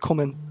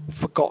becoming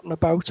forgotten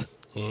about.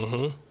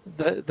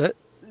 That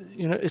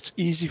you know, it's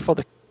easy for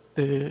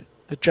the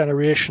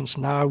generations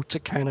now to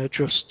kind of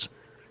just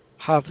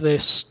have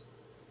this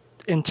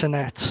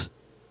internet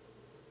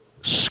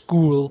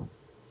school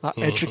that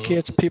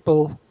educates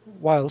people,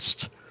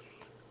 whilst,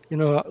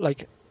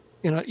 like,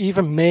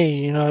 even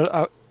me,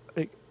 I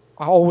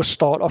always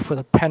start off with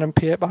a pen and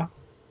paper,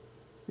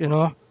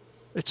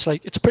 it's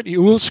like, it's pretty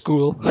old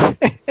school,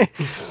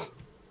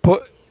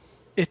 but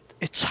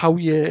it's how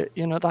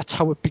that's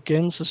how it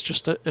begins. It's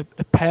just a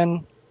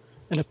pen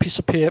and a piece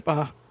of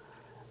paper,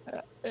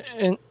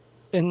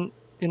 and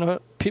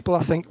people,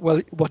 I think,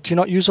 well, what, do you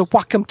not use a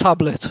Wacom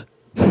tablet?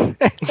 I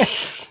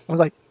was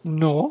like,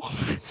 no.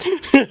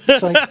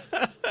 It's like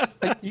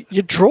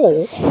you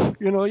draw,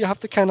 you have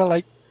to kind of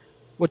like,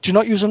 what, do you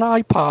not use an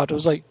iPad? I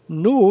was like,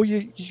 no,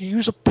 you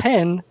use a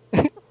pen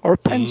or a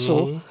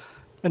pencil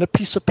and a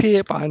piece of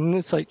paper. And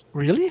it's like,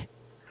 really?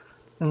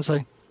 And it's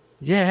like,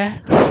 yeah.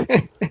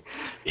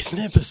 Isn't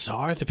it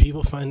bizarre that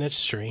people find that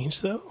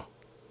strange, though?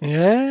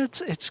 Yeah,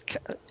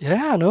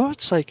 I know.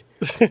 It's like,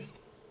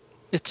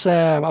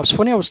 I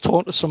was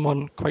talking to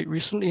someone quite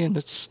recently, and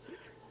it's,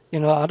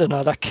 I don't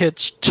know, that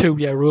kid's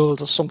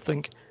 2-year-old or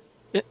something,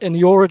 and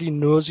he already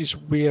knows his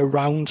way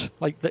around,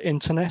 like, the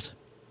internet.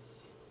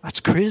 That's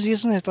crazy,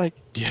 isn't it? Like,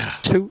 yeah,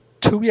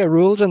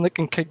 2-year-olds, and they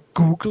can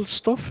Google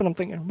stuff, and I'm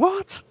thinking,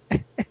 what?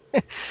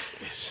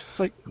 It's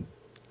like,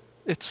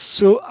 it's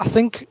so, I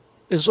think,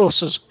 as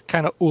us as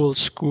kind of old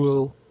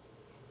school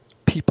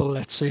people,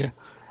 let's say,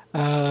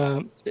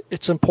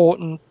 it's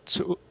important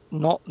to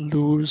not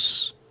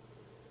lose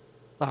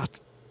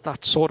that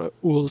sort of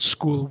old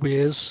school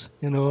ways,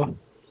 and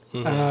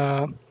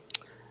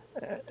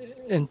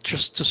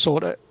just to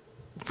sort of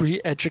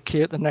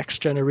re-educate the next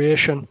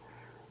generation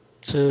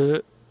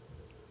to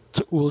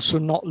also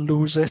not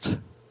lose it,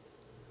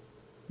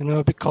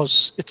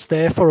 because it's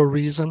there for a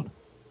reason.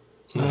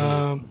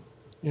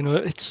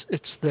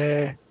 It's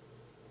there,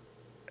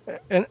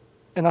 and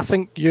I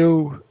think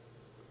you,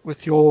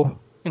 with your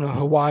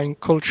Hawaiian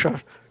culture,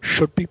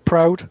 should be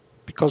proud,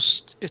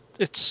 because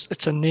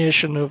it's a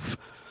nation of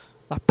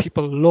that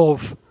people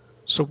love.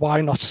 So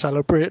why not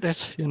celebrate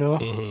it?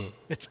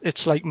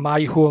 It's like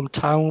my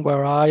hometown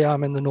where I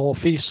am in the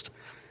Northeast.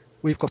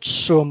 We've got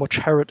so much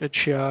heritage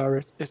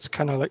here. It's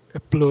kind of like,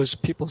 it blows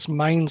people's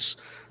minds.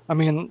 I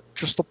mean,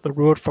 just up the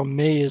road from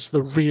me is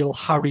the real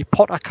Harry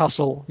Potter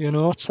castle.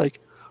 It's like,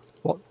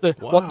 what?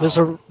 There's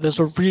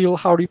a real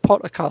Harry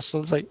Potter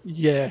castle. It's like,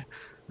 yeah.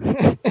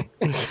 But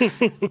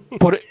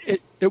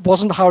it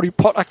wasn't Harry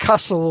Potter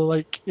castle,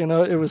 like,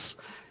 it was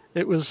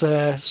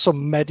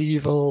some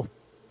medieval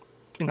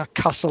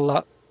castle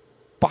that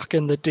back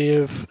in the day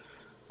of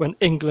when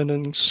England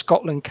and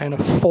Scotland kind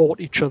of fought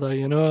each other.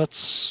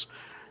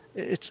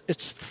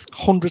 It's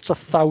hundreds of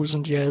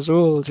thousand years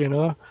old.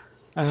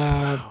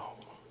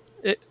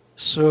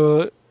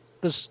 So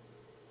there's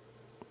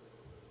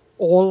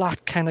all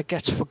that kind of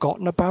gets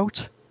forgotten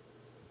about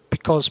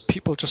because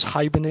people just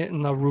hibernate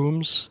in their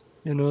rooms.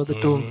 They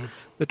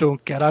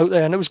don't get out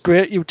there. And it was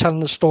great you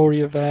telling the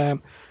story of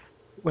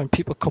when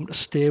people come to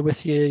stay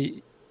with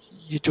you,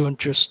 you don't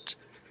just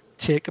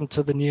take them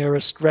to the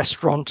nearest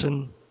restaurant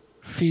and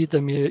feed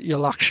them.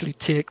 You'll actually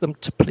take them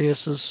to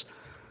places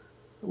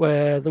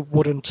where they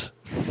wouldn't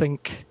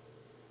think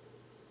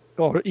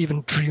or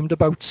even dreamed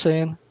about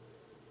saying.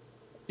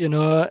 And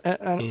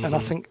I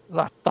think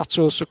that's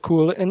also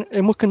cool.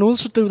 And we can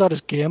also do that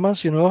as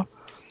gamers.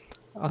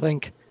 I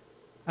think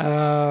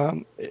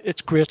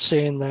it's great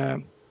saying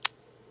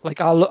like,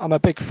 I'm a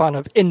big fan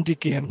of indie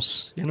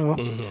games,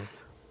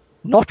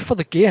 not for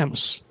the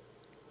games,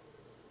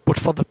 but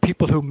for the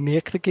people who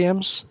make the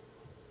games.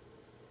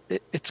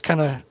 It's kind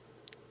of,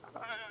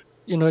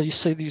 you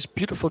see these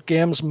beautiful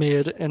games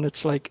made, and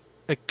it's like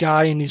a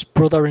guy and his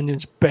brother in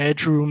his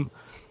bedroom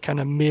kind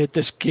of made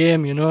this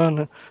game,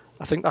 and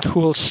I think that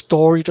whole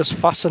story just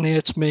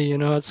fascinates me.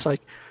 It's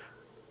like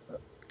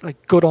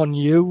good on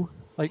you.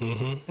 Like,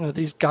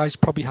 these guys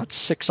probably had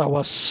 6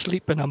 hours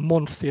sleep in a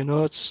month.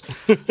 It's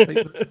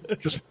like,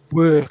 just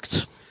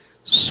worked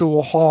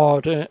so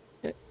hard,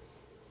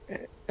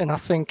 and I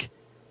think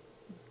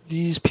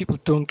these people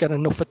don't get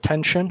enough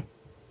attention.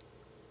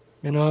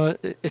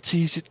 It's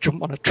easy to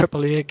jump on a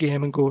AAA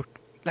game and go,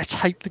 let's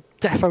hype the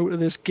death out of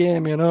this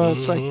game.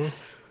 It's like,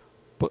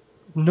 but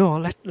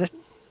no,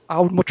 I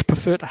would much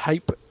prefer to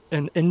hype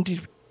an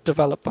indie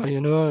developer.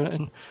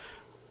 And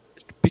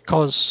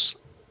because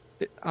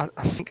I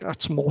think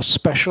that's more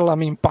special. I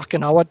mean, back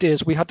in our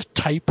days, we had to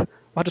type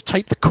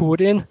the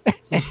code in.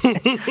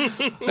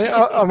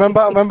 I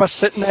remember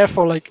sitting there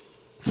for like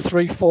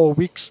 3-4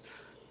 weeks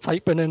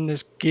typing in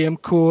this game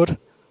code,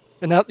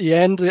 and at the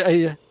end,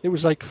 it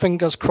was like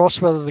fingers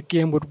crossed whether the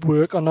game would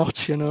work or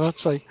not.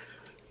 It's like,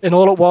 and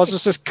all it was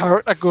is this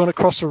character going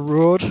across a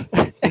road.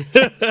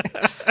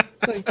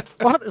 Like,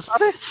 what is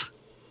that? It?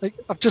 Like,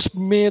 I've just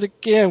made a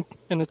game,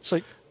 and it's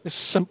like this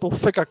simple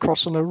figure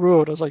crossing a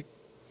road. I was like,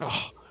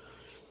 oh.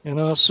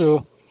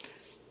 So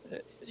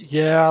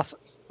yeah,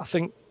 I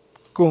think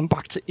going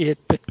back to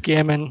 8-bit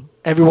gaming,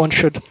 everyone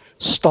should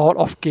start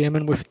off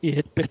gaming with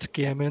 8-bit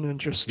gaming and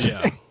just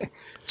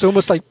it's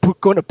almost like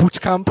going to boot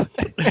camp.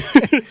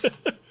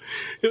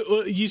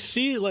 Well, you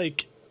see,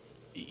 like,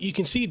 you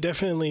can see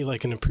definitely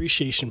like an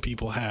appreciation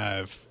people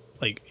have,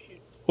 like,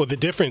 or the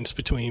difference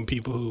between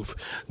people who've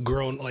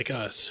grown like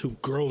us,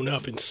 who've grown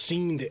up and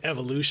seen the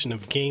evolution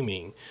of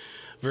gaming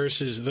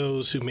versus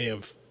those who may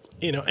have,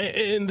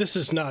 and this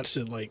is not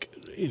to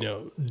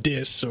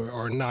diss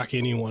or knock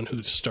anyone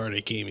who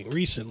started gaming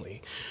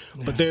recently,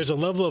 but there's a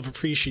level of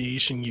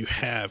appreciation you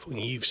have when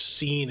you've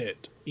seen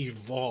it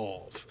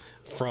evolve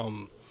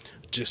from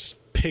just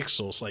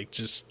pixels, like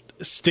just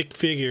stick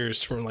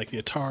figures from like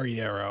the Atari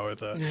era or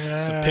the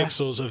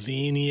pixels of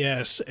the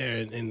NES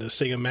and the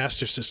Sega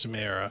Master System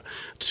era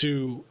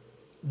to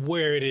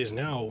where it is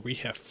now. We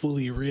have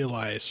fully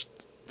realized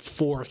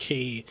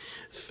 4K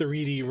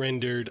 3D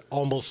rendered,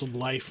 almost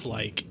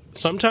lifelike.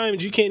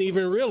 Sometimes you can't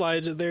even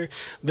realize that they're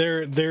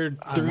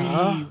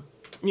 3D,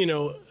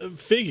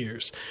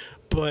 figures.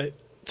 But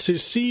to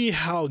see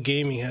how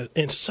gaming has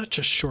in such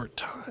a short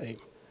time,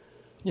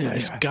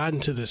 it's gotten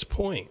to this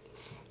point.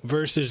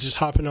 Versus just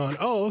hopping on,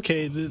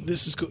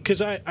 this is cool.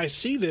 Because I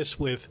see this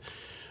with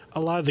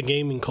a lot of the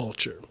gaming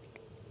culture.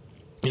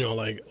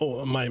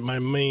 My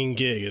main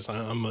gig is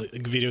I'm a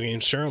video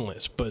games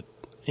journalist. But,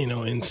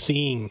 in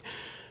seeing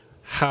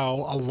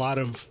how a lot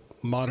of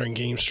modern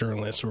games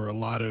journalists or a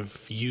lot of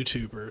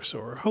YouTubers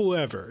or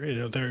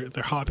whoever,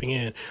 they're hopping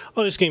in,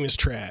 this game is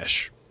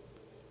trash.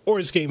 Or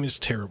this game is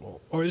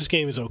terrible. Or this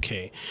game is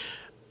okay.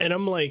 And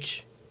I'm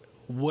like,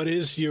 what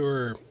is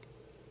your...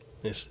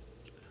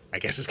 I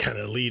guess it's kind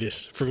of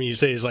elitist for me to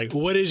say. It's like,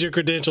 what is your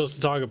credentials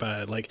to talk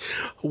about it? Like,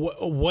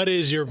 what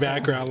is your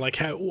background? Like,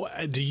 how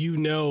do you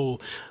know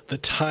the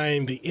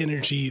time, the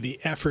energy, the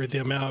effort, the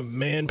amount of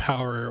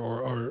manpower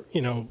or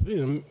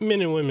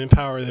men and women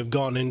power that have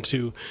gone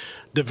into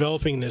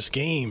developing this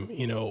game?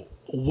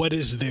 What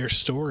is their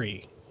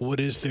story?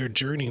 What is their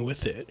journey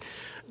with it?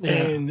 Yeah.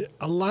 And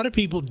a lot of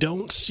people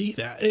don't see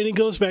that. And it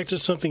goes back to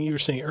something you were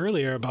saying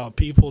earlier about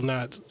people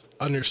not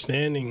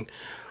understanding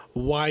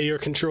why your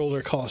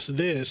controller costs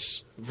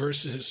this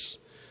versus,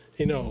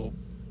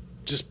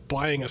 just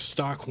buying a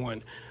stock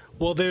one.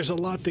 Well, there's a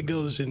lot that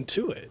goes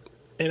into it.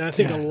 And I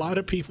think a lot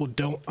of people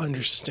don't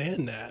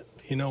understand that.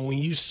 When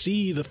you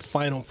see the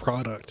final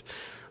product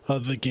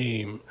of the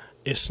game,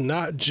 it's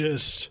not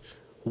just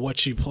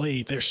what you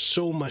played. There's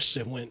so much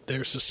that went.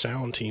 There's a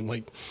sound team.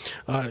 Like,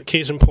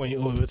 case in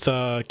point with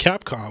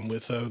Capcom,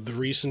 with the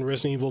recent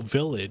Resident Evil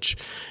Village.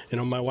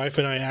 My wife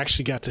and I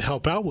actually got to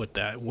help out with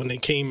that. When they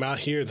came out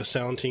here, the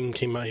sound team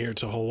came out here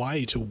to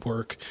Hawaii to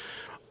work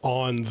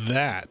on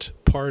that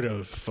part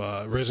of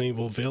Resident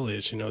Evil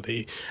Village.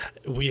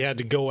 We had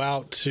to go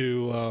out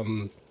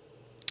to,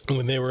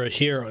 when they were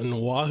here in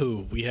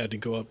Oahu, we had to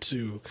go up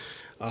to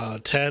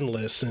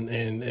Tanlis,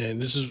 and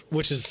this is,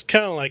 which is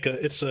kind of like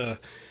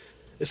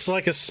it's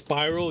like a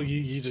spiral.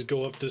 You just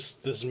go up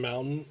this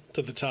mountain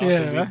to the top.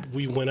 Yeah. And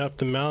we went up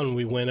the mountain.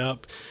 We went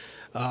up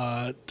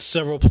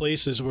several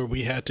places where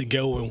we had to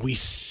go, and we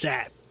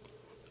sat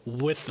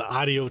with the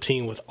audio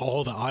team with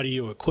all the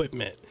audio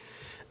equipment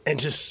and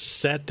just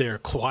sat there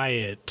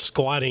quiet,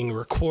 squatting,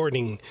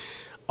 recording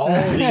all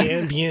the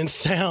ambient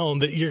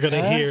sound that you're going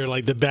to hear,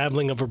 like the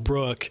babbling of a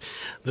brook,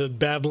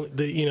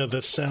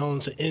 the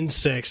sounds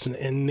insects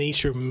and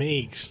nature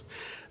makes.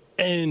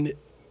 And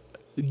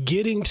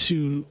getting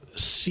to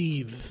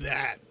see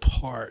that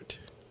part,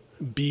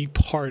 be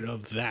part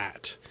of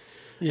that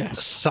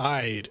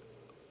side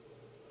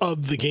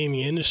of the gaming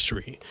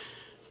industry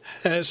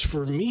has,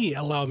 for me,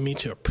 allowed me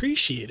to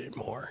appreciate it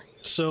more.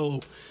 So,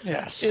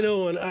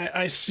 and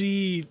I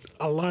see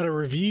a lot of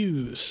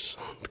reviews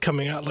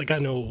coming out. Like, I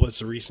know what's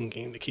the recent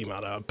game that came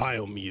out,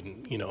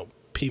 Biomutant.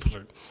 People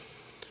are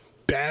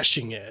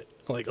bashing it.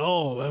 Like,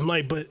 I'm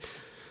like, but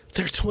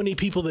there are 20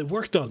 people that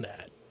worked on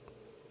that.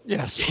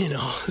 Yes.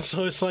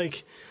 So it's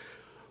like,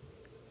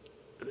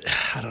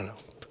 I don't know.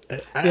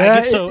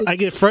 I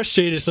get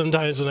frustrated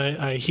sometimes when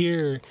I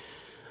hear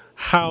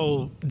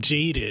how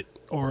jaded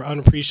or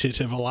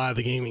unappreciative a lot of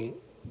the gaming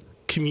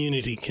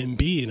community can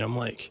be, and I'm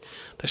like,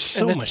 there's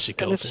so much that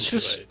goes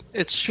into it.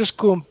 It's just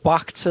going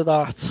back to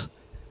that.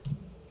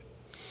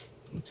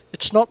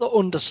 It's not the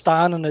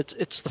understanding.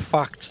 It's the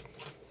fact.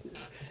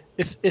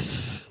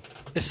 If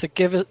they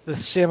give it the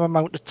same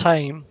amount of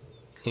time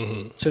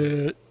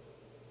to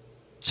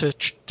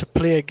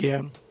play a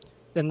game,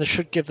 then they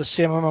should give the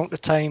same amount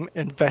of time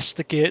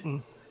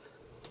investigating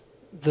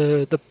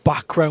the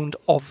background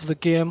of the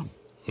game.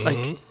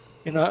 Like,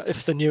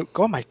 if they knew,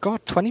 oh my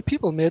God, 20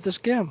 people made this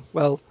game.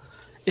 Well,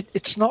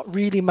 it's not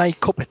really my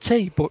cup of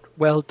tea, but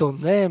well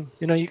done them.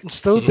 You can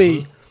still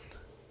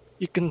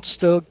you can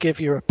still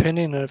give your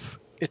opinion of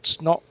it's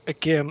not a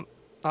game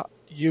that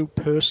you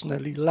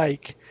personally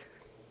like,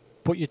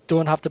 but you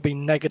don't have to be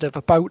negative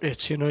about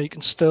it. You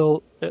can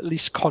still at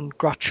least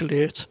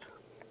congratulate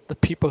the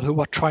people who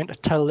are trying to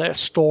tell their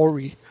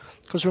story.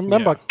 Because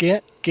remember,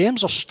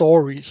 games are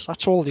stories.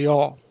 That's all they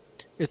are.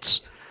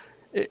 It's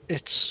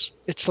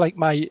like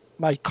my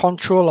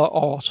controller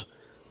art.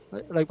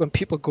 Like when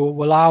people go,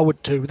 well, I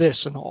would do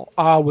this and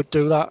I would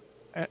do that.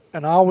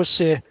 And I always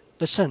say,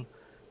 listen,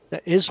 there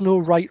is no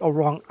right or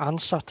wrong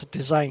answer to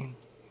design.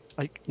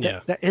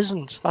 There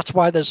isn't. That's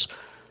why there's,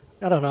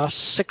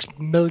 6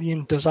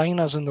 million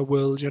designers in the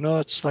world.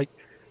 It's like,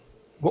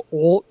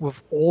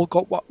 we've all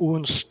got our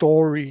own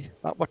story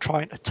that we're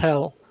trying to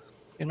tell.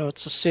 You know,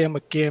 it's the same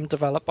with game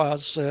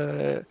developers.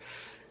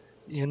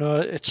 You know,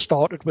 it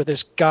started with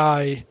this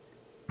guy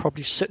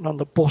probably sitting on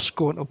the bus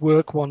going to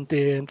work one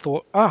day and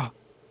thought,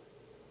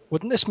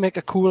 wouldn't this make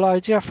a cool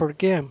idea for a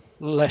game?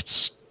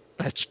 Let's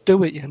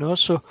do it, you know.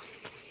 So,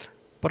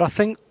 but I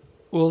think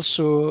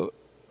also,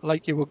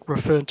 like you were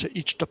referring to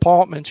each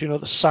department, you know,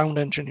 the sound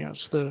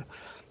engineers, the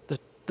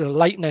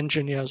lighting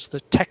engineers,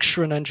 the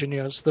texturing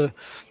engineers,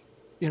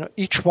 you know,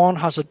 each one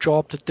has a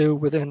job to do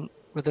within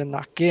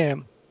that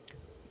game.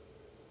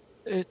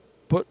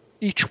 But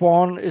each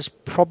one is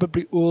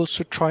probably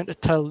also trying to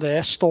tell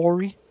their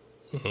story.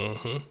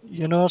 Mm-hmm.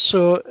 You know,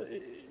 so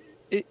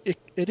it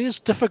is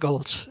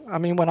difficult. I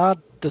mean, when I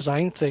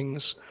design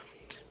things,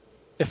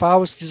 if I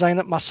was designing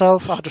it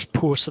myself, I just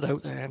post it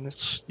out there, and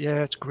it's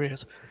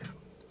great.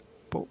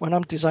 But when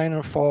I'm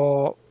designing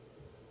for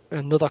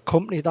another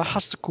company, that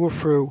has to go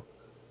through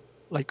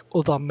like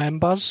other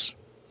members.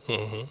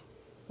 Mm-hmm.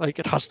 Like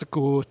it has to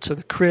go to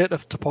the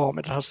creative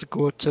department. It has to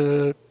go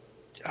to,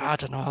 I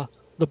don't know,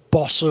 the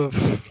boss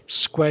of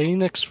Square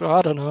Enix.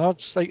 I don't know.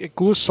 It's like it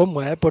goes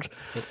somewhere, but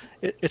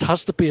it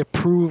has to be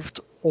approved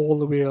all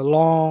the way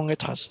along.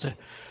 It has to,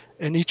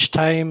 and each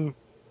time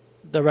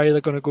they're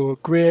either going to go,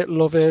 great,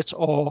 love it,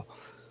 or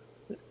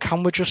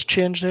can we just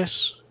change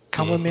this?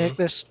 Can we make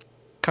this?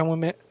 Can we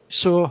make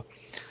so?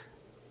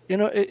 You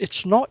know,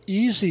 it's not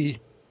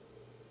easy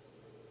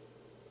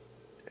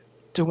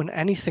doing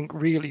anything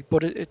really,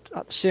 but it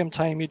at the same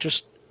time you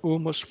just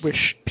almost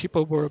wish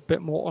people were a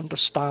bit more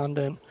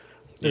understanding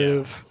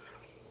of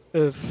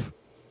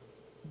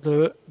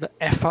the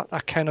effort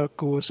that kind of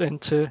goes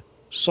into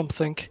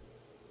something.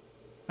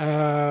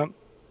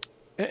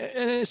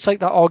 It's like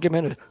that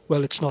argument of,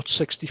 well, it's not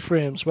 60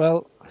 frames.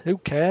 Well, who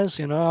cares,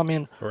 you know? I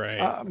mean,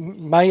 right.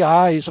 My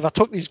eyes, if I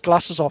took these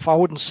glasses off, I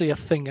wouldn't see a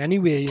thing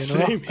anyway, you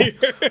know? Same here.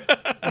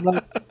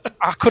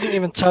 I couldn't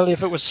even tell you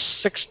if it was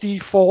 60,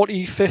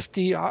 40,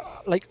 50.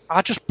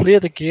 I just play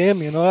the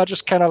game, you know? I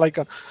just kind of like,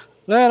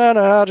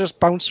 I just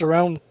bounce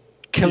around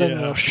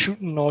killing or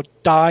shooting or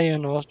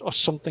dying or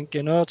something,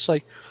 you know? It's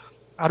like,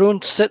 I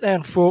don't sit there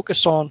and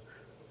focus on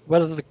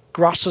whether the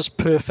grass is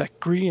perfect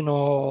green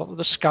or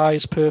the sky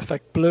is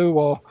perfect blue,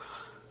 or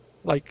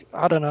like,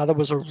 I don't know, there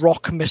was a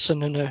rock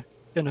missing in a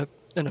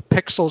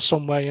pixel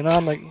somewhere, you know?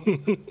 I'm like,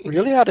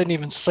 really? I didn't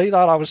even see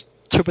that. I was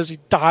too busy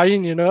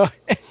dying, you know?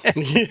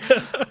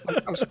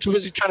 I was too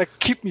busy trying to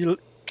keep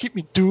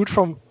me dude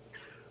from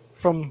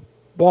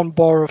one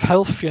bar of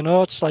health, you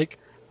know? It's like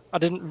I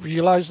didn't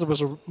realize there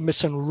was a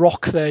missing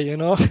rock there, you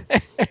know?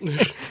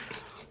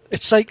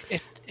 It's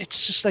like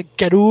it's just like,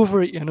 get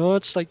over it, you know?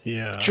 It's like,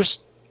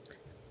 just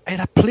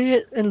either play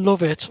it and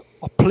love it,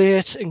 or play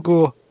it and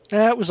go,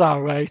 yeah, it was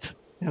all right,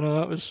 you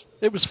know?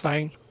 It was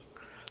fine.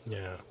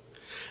 Yeah.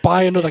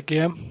 Buy another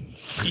game.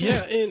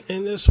 Yeah,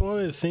 and that's one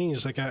of the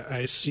things, like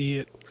I see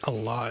it a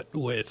lot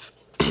with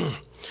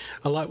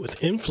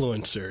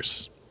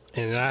influencers,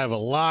 and I have a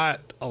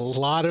lot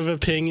of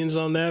opinions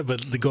on that.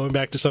 But going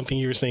back to something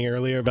you were saying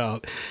earlier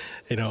about,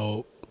 you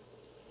know,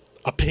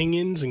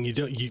 opinions, and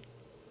you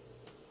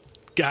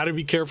got to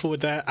be careful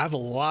with that. I have a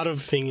lot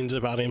of opinions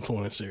about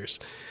influencers,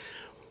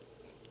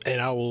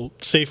 and I will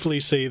safely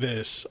say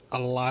this: a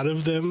lot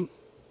of them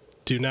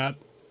do not,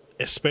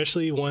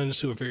 especially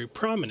ones who are very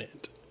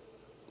prominent.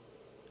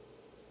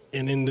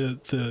 And in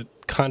the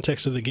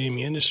context of the gaming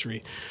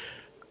industry,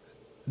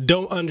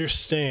 don't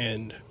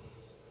understand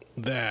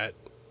that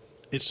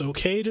it's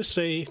okay to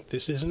say,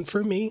 this isn't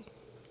for me.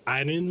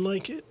 I didn't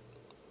like it,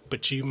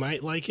 but you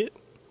might like it.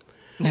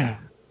 Yeah.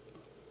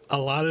 A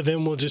lot of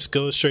them will just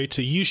go straight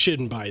to, you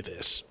shouldn't buy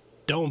this.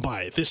 Don't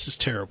buy it. This is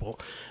terrible.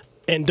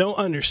 And don't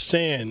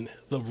understand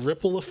the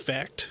ripple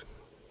effect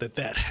that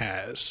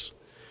has.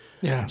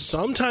 Yeah.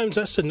 Sometimes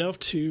that's enough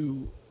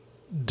to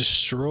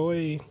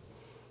destroy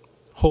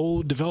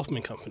whole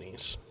development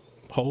companies,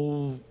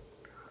 and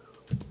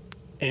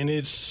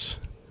it's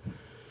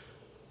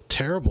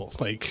terrible.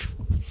 Like,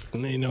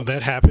 you know,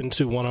 that happened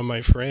to one of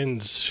my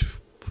friends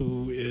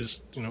who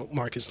is, you know,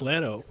 Marcus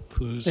Leto,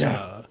 who's,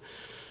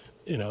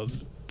 you know,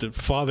 the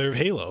father of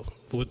Halo.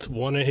 With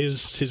one of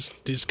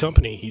his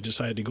company, he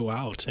decided to go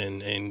out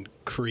and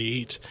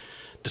create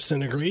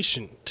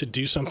Disintegration to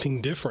do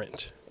something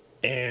different.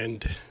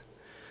 And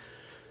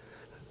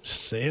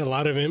say a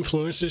lot of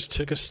influencers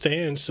took a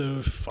stance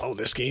of, oh,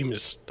 this game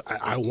is,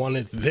 I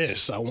wanted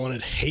this. I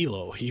wanted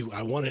Halo.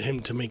 I wanted him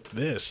to make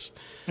this.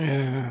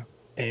 Yeah.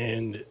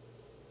 And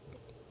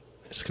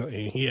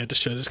he had to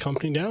shut his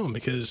company down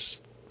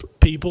because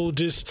people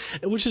just,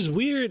 which is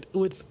weird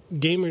with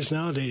gamers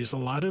nowadays, a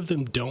lot of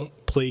them don't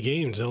play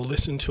games. They'll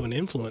listen to an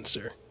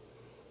influencer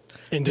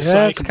and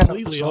decide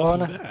completely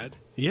off of that.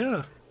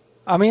 Yeah.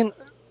 I mean,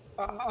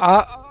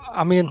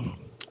 I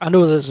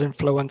know there's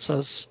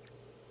influencers,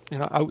 you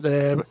know, out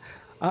there.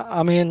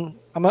 I mean,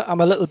 I'm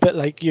a little bit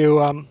like you.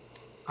 I'm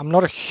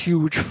not a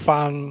huge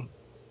fan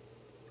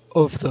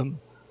of them.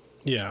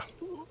 Yeah.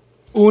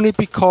 Only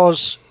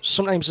because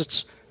sometimes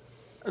it's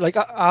like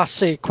I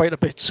say quite a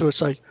bit. So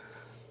it's like,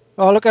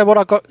 oh, look at what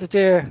I got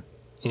today.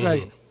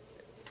 Right.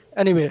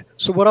 Anyway,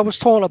 so what I was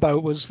talking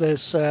about was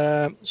this.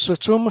 So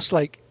it's almost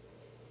like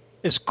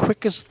as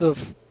quick as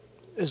they've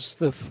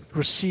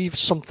received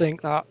something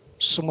that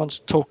someone's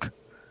took,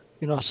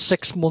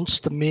 6 months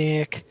to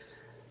make.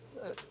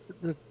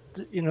 The,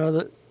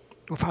 that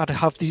we've had to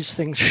have these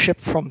things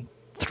shipped from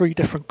 3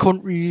 different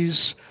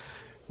countries.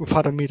 We've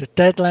had to meet a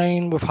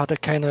deadline. We've had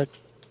to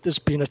there's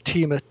been a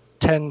team of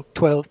 10,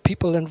 12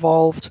 people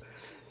involved.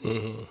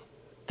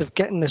 They're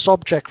getting this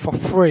object for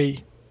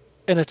free,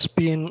 and it's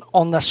been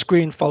on their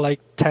screen for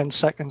like 10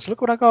 seconds. Look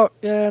what I got.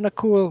 Yeah, no,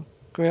 cool.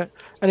 Great.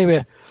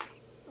 Anyway,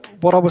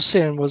 what I was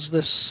saying was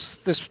this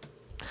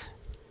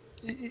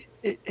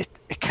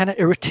it kind of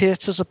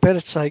irritates us a bit.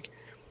 It's like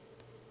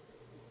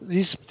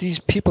these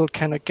people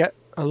kind of get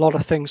a lot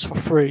of things for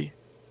free,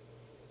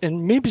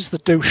 and maybe they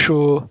do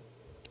show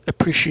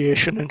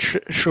appreciation and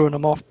showing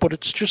them off, but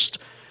it's just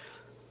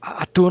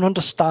I don't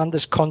understand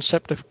this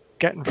concept of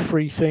getting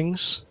free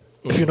things,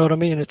 if you know what I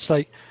mean. It's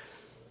like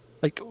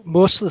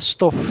most of the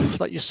stuff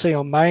that you see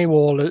on my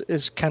wall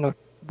is kind of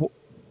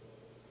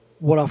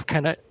what I've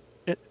kind of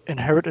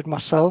inherited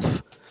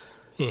myself,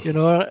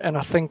 and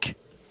I think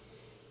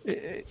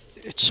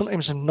it's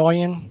sometimes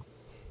annoying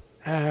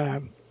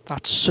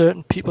that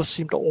certain people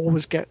seem to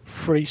always get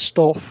free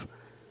stuff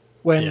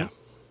when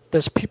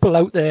there's people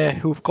out there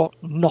who've got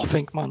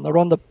nothing, man. They're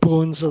on the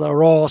bones of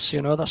their arse,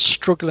 they're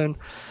struggling,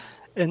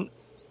 and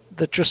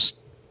they're just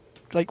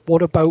like,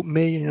 what about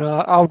me?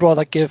 I'd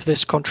rather give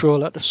this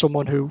controller to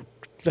someone who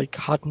like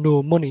had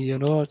no money,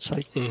 It's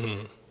like,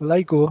 well,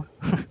 I go.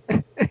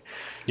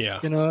 Yeah.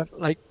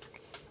 Like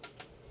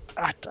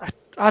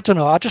I don't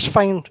know. I just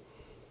find,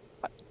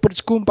 but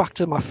it's going back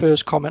to my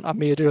first comment I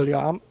made earlier.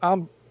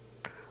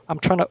 I'm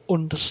trying to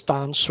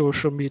understand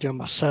social media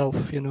myself.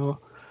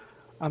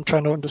 I'm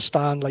trying to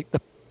understand like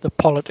the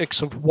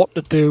politics of what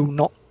to do,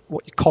 not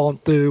what you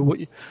can't do,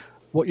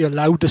 what you're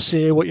allowed to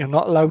say, what you're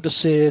not allowed to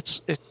say.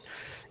 It's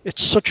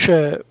such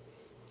a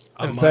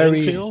very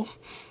minefield.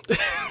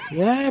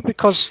 Yeah,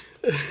 because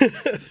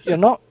you're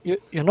not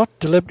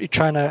deliberately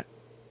trying to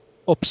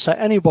upset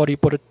anybody,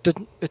 but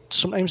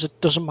sometimes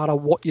it doesn't matter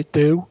what you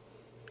do.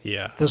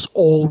 Yeah. There's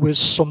always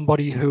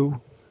somebody who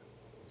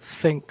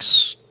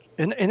thinks,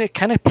 and it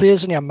kind of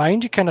plays in your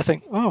mind. You kind of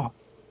think, oh,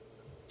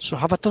 so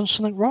have I done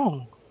something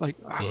wrong? Like,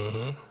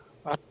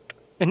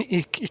 and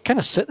you kind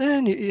of sit there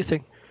and you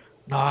think,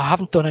 no, I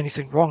haven't done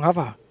anything wrong, have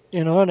I?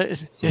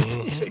 And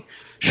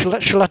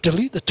shall I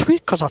delete the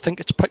tweet because I think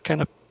it's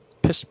kind of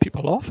pissed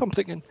people off? I'm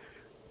thinking,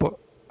 but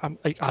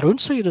I don't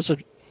see it as a.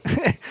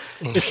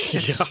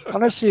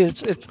 Honestly,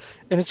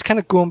 it's kind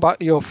of going back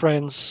to your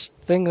friend's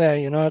thing there.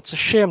 It's a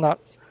shame that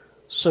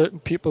certain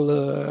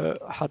people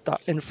had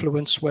that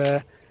influence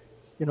where,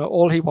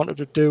 all he wanted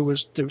to do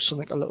was do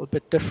something a little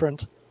bit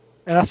different,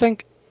 and I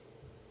think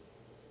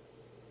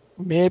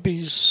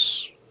maybe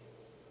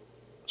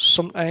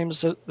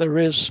sometimes there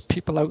is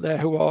people out there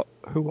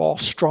who are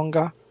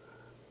stronger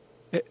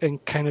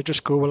and kind of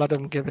just go, well, I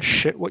don't give a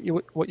shit what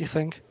you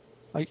think.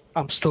 Like,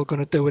 I'm still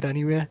going to do it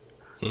anyway.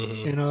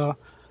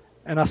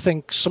 And I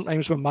think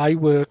sometimes with my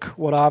work,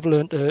 what I've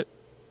learned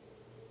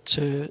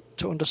to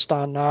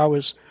understand now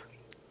is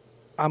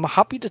I'm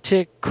happy to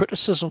take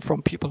criticism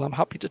from people. I'm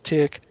happy to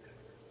take,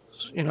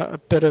 a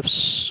bit of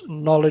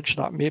knowledge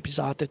that maybe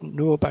I didn't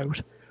know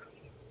about.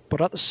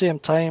 But at the same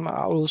time,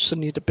 I also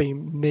need to be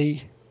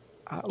me.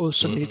 I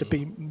also need to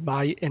be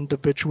my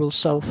individual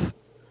self,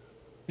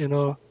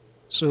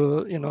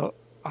 So,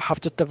 I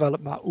have to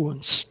develop my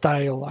own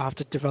style. I have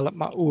to develop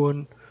my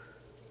own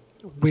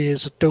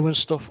ways of doing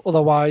stuff.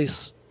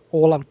 Otherwise,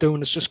 all I'm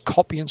doing is just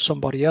copying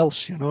somebody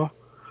else,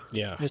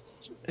 Yeah.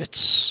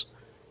 It's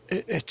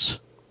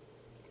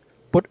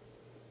but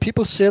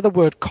people say the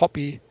word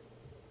copy,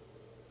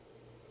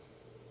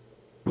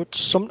 but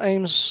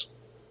sometimes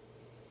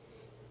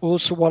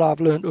also what I've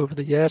learned over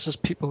the years is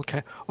people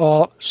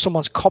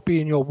someone's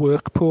copying your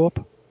work,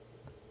 Pope,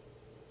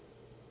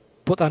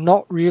 but they're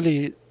not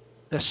really.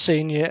 They're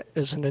seeing it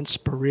as an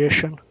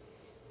inspiration.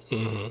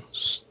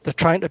 They're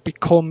trying to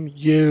become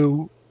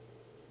you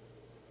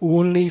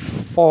only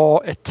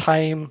for a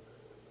time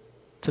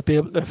to be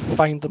able to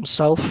find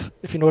themselves,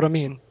 if you know what I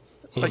mean.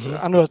 Like,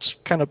 I know it's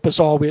kind of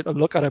bizarre way to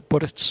look at it,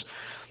 but it's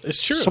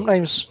true.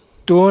 Sometimes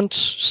don't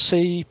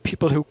see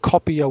people who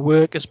copy your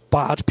work as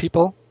bad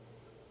people.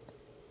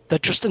 They're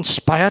just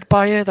inspired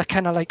by it. They're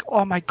kind of like,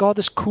 oh my God,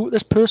 this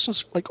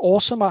person's like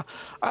awesome. I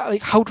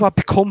like, how do I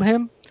become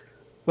him?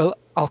 Well,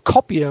 I'll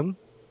copy him,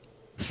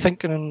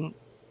 thinking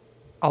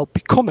I'll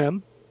become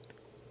him,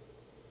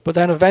 but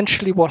then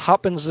eventually what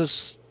happens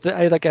is they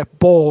either get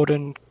bored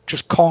and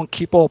just can't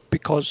keep up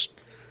because,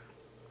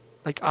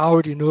 like, I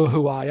already know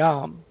who I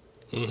am.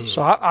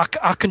 So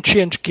I can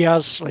change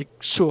gears like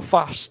so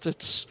fast.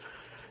 It's,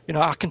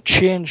 I can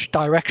change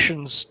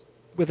directions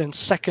within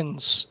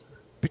seconds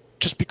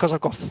just because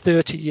I've got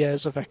 30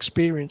 years of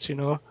experience,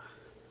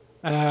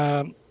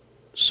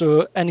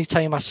 So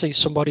anytime I see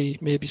somebody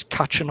maybe's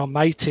catching on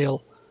my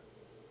tail,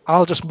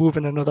 I'll just move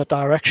in another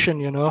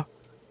direction,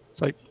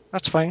 It's like,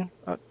 that's fine.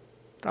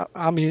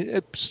 I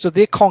mean, so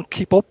they can't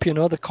keep up, you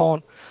know. They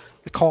can't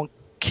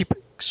keep.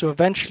 So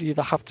eventually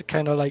they have to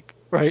kind of like,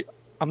 right,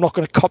 I'm not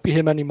going to copy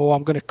him anymore.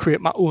 I'm going to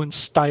create my own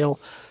style,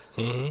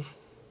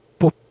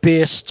 but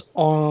based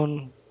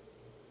on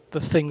the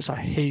things that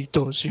he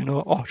does, you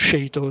know, or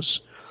she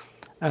does.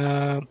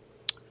 And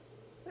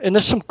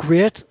there's some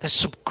great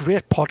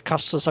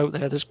podcasters out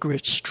there. There's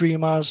great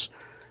streamers.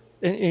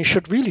 And you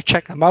should really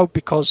check them out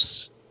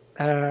because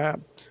they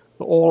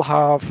all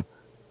have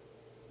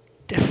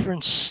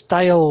different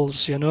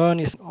styles, you know.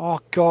 And you think, oh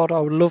God, I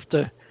would love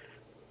to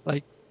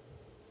like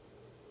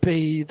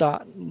be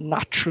that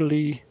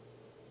naturally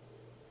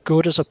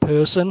good as a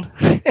person.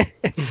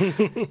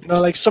 You know,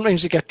 like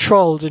sometimes you get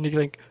trolled and you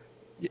think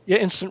your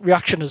instant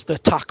reaction is to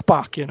attack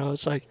back, you know.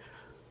 It's like,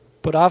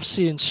 but I've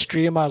seen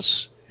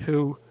streamers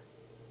who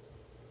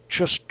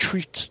just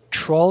treat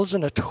trolls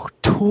in a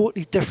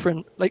totally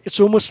different, like it's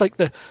almost like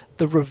the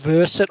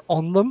reverse it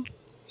on them,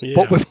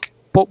 but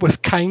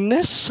with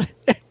kindness.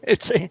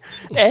 It's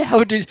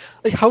how did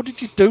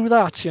you do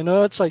that, you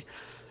know? It's like,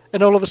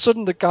 and all of a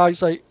sudden the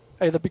guy's like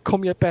either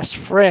become your best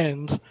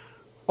friend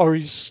or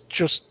he's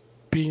just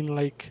been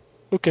like,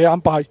 okay, I'm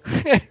bye.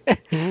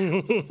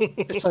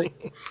 It's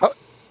like,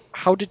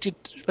 how did you,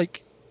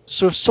 like,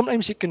 so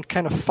sometimes you can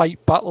kind of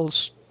fight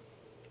battles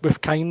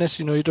with kindness,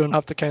 you know. You don't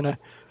have to kind of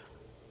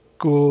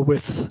go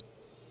with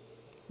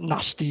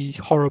nasty,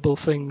 horrible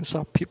things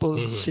that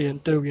people say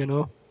and do, you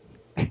know.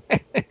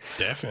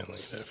 Definitely.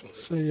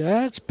 So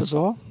yeah, it's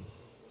bizarre.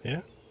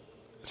 Yeah.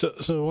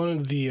 So one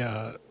of the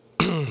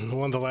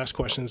one of the last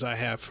questions I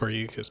have for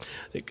you, because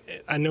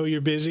I know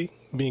you're busy,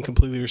 being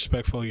completely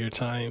respectful of your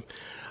time.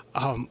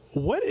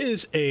 What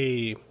is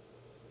a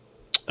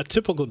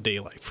typical day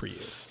like for you,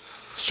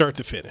 start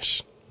to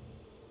finish?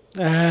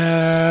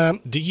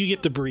 Do you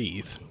get to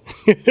breathe?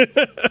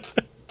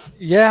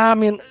 Yeah, I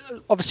mean,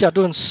 obviously,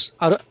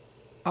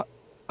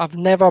 I've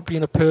never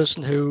been a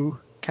person who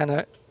kind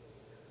of.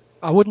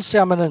 I wouldn't say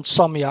I'm an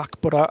insomniac,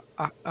 but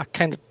I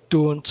kind of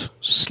don't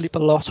sleep a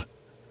lot.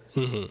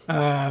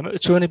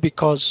 It's only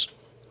because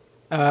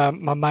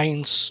my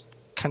mind's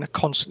kind of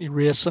constantly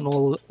racing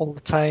all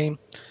the time.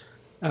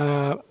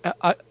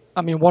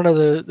 I mean, one of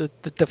the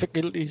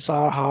difficulties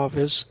I have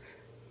is,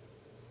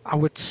 I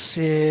would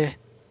say,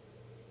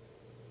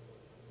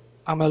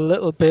 I'm a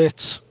little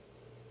bit.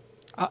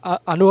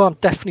 I know I'm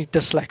definitely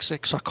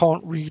dyslexic, so I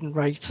can't read and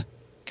write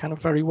kind of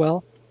very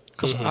well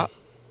because I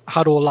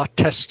had all that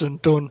testing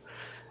done,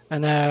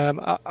 and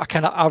I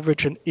kind of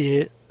average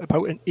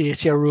about an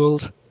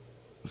 8-year-old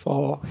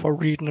for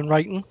reading and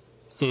writing,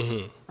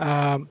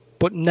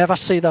 but never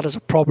see that as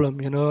a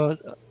problem, you know.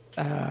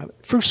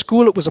 Through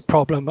school it was a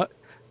problem.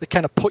 They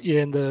kind of put you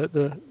in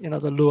the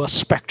lower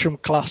spectrum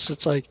class.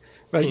 It's like,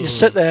 right, you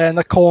sit there in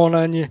the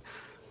corner and you,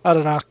 I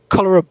don't know,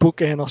 color a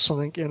book in or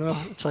something, you know.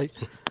 It's like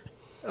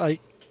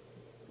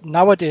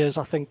nowadays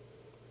I think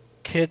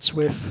kids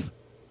with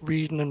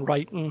reading and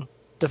writing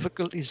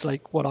difficulties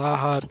like what I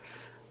had,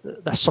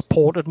 they're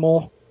supported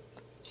more.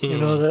 You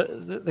know,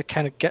 they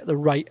kind of get the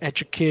right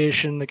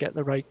education, they get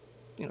the right,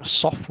 you know,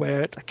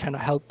 software to kind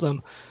of help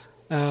them.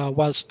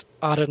 Whilst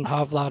I didn't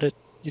have that,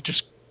 you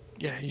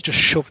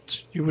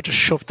were just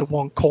shoved to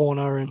one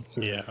corner and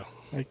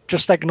like,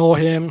 just ignore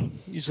him.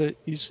 He's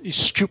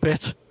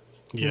stupid.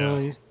 Yeah. You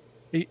know,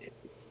 he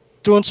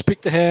don't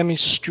speak to him.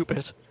 He's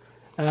stupid.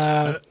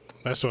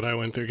 That's what I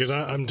went through because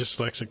I'm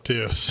dyslexic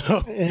too. So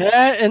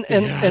and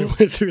I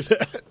went through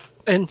that.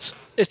 And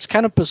it's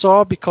kind of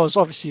bizarre because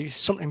obviously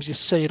sometimes you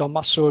see it on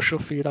my social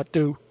feed. I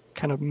do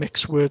kind of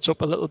mix words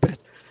up a little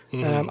bit.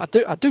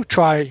 I do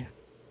try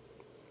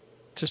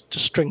to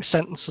string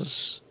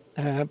sentences,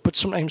 but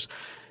sometimes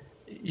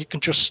you can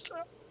just,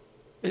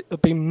 it'll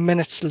be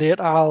minutes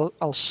later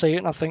I'll say it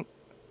and I think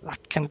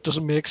that kind of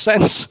doesn't make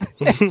sense.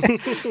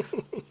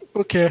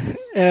 Okay,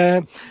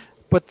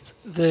 but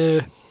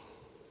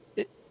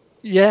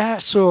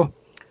so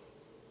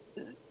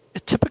a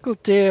typical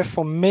day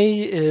for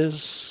me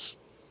is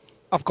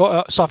I've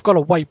got a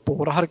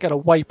whiteboard. I had to get a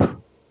like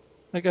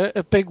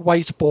a big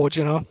whiteboard,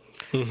 you know,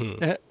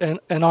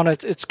 and on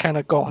it it's kind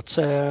of got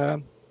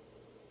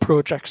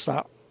projects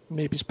that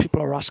maybe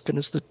people are asking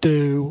us to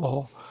do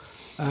or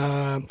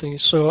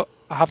things. So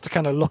I have to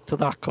kind of look to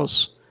that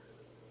because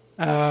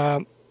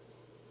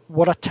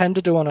what I tend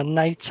to do on a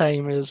night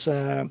time is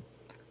I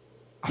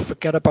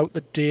forget about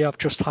the day I've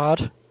just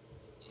had.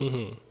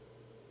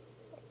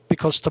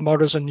 Because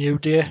tomorrow's a new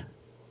day,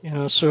 you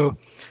know, so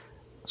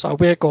I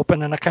wake up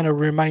and then I kind of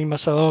remind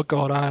myself, oh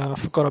God, I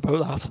forgot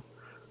about that,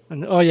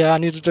 and oh yeah, I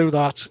need to do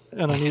that,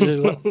 and I need to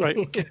do that, right?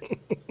 Okay,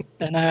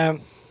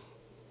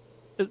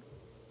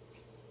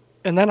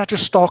 and then I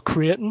just start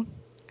creating.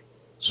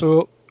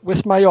 So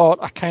with my art,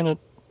 I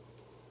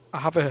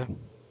have a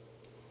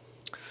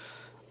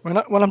when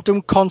I'm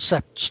doing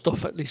concept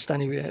stuff, at least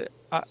anyway,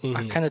 I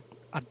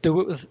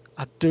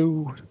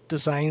do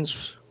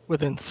designs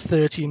within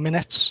 30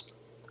 minutes.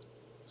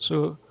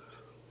 So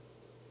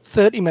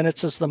 30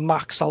 minutes is the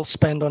max I'll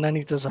spend on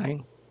any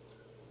design.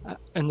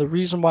 And the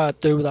reason why I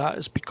do that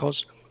is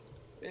because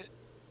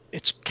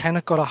it's kind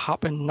of got to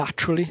happen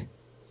naturally.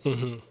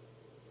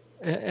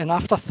 And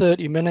after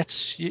 30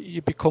 minutes,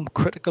 you become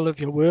critical of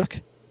your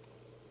work.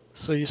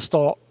 So you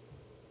start,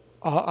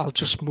 I'll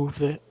just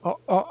move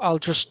I'll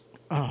just,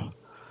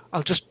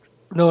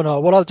 no,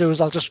 what I'll do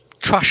is I'll just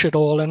trash it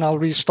all and I'll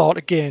restart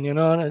again, you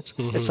know? And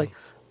it's like,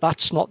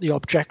 that's not the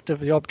objective.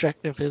 The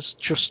objective is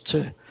just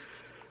to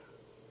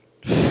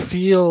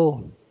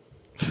feel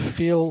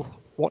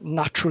what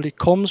naturally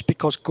comes,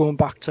 because going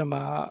back to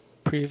my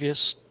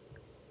previous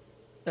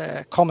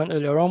comment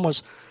earlier on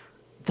was,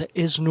 there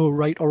is no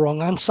right or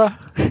wrong answer.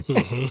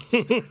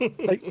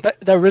 Like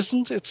there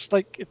isn't. It's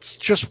like, it's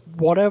just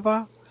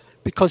whatever,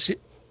 because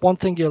one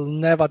thing you'll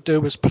never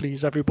do is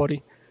please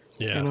everybody.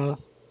 Yeah. You know,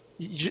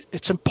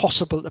 it's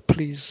impossible to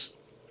please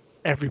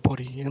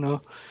everybody, you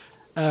know.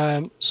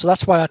 So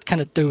that's why I'd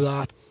kind of do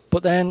that.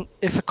 But then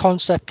if a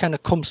concept kind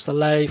of comes to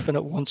life and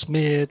it wants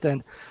made,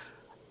 then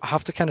I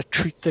have to kind of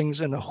treat things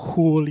in a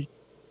wholly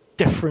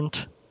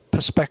different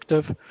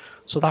perspective.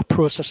 So that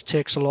process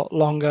takes a lot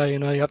longer. You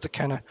know, you have to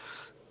kind of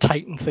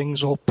tighten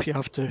things up. You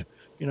have to,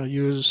 you know,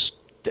 use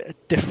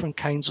different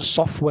kinds of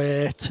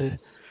software to,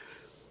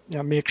 you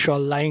know, make sure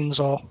lines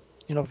are,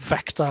 you know,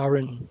 vector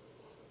and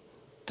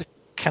the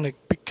kind of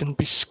can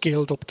be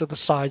scaled up to the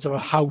size of a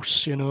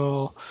house, you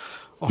know,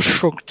 or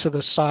shrunk to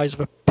the size of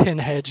a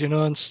pinhead, you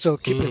know, and still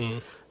keep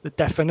it, the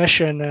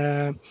definition.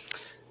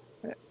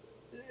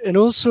 And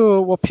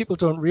also, what people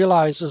don't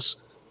realize is,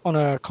 on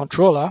a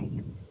controller,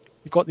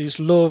 you've got these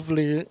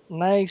lovely,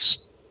 nice,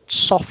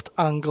 soft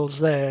angles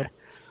there.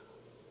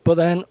 But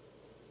then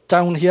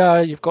down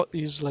here, you've got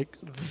these like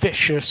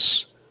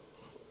vicious,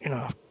 you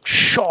know,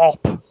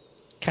 sharp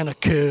kind of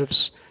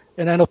curves.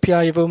 And then up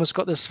here, you've almost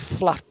got this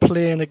flat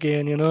plane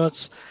again, you know.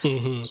 It's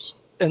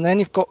and then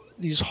you've got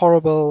these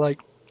horrible, like,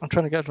 I'm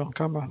trying to get it on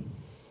camera,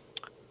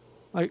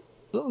 like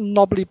little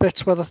knobbly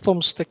bits where the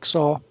thumbsticks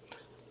are.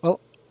 Well,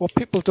 what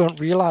people don't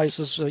realize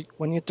is, like,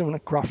 when you're doing a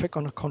graphic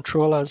on a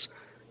controller,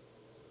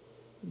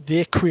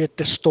 they create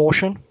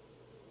distortion.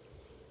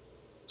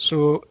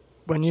 So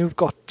when you've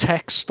got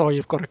text or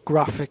you've got a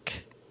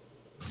graphic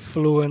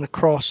flowing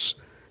across,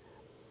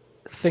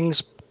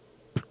 things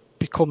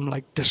become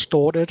like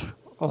distorted,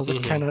 or they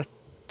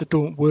they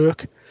don't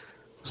work.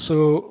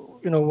 So,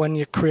 you know, when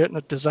you're creating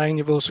a design,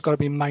 you've also got to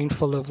be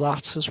mindful of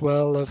that as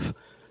well, of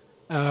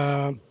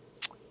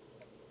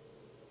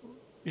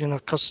you know,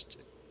 because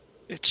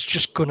it's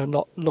just gonna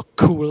not look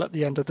cool at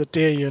the end of the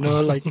day, you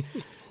know. Like,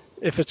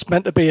 if it's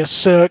meant to be a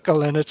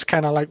circle and it's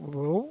kind of like,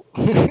 whoa.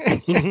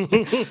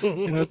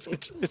 You know,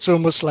 it's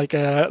almost like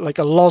a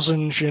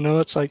lozenge, you know.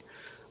 It's like,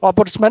 oh,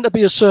 but it's meant to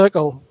be a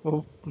circle.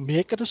 Well,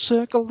 make it a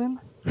circle then.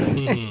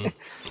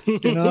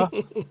 You know.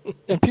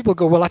 And people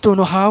go, well, I don't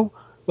know how.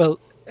 Well,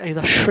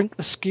 either shrink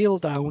the scale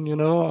down, you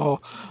know,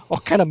 or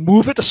kind of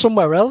move it to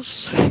somewhere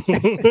else,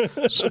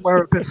 somewhere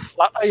a bit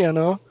flatter, you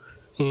know.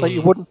 It's like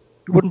you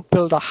wouldn't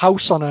build a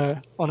house on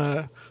a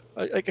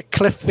like a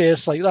cliff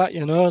face like that,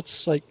 you know.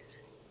 It's like,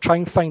 try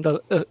and find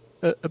a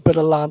bit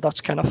of land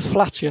that's kind of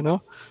flat, you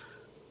know.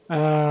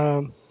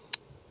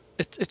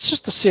 It's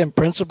just the same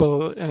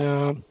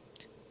principle.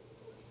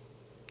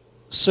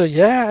 So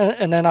yeah,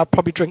 and then I'll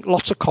probably drink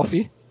lots of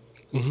coffee,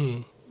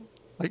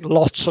 like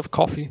lots of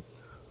coffee,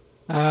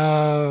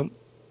 and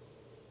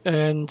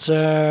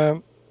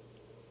I'll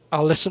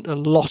listen to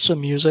lots of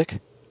music.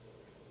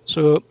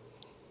 So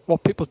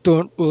what people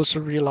don't also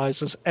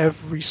realize is,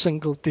 every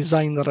single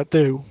design that I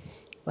do,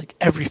 like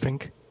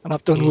everything, and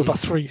I've done over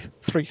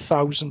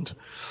 3,000,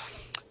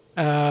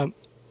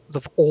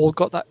 they've all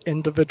got that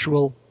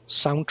individual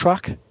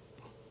soundtrack.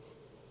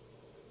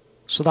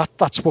 So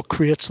that's what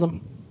creates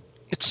them.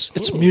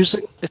 It's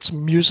music. It's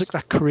music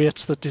that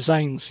creates the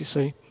designs, you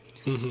see.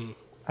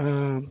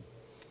 And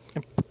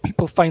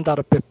people find that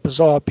a bit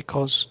bizarre,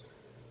 because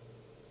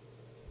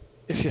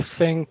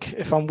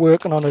if I'm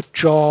working on a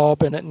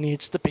job and it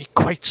needs to be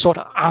quite sort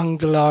of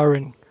angular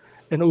and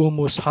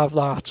almost have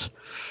that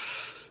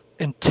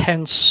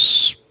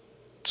intense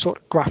sort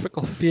of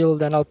graphical feel,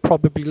 then I'll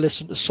probably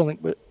listen to something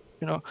with,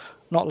 you know,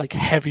 not like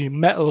heavy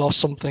metal or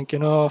something, you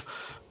know,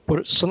 but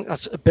it's something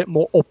that's a bit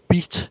more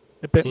upbeat,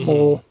 a bit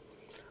more.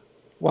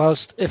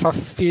 Whilst if I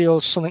feel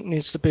something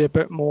needs to be a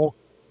bit more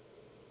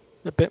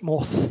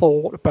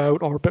thought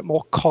about, or a bit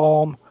more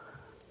calm,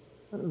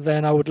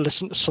 then I would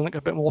listen to something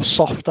a bit more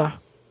softer.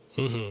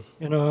 You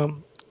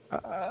know,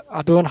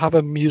 I don't have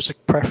a music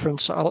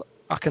preference. I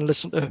can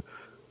listen to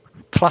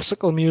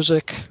classical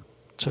music,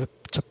 to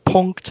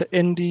punk, to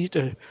indie,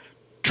 to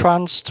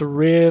trance, to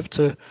rave,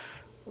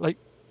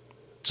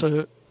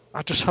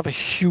 I just have a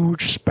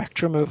huge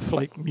spectrum of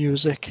like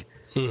music.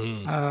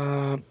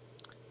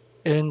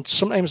 And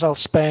sometimes I'll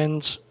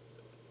spend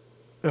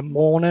a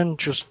morning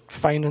just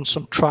finding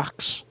some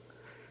tracks,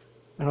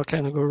 and I'll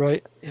kind of go,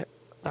 right, yeah,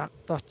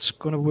 that's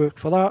going to work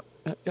for that.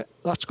 Yeah,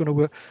 that's going to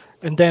work.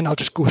 And then I'll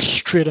just go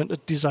straight into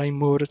design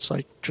mode. It's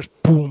like, just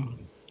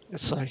boom.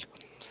 It's like,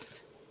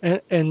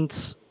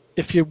 and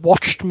if you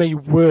watched me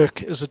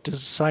work as a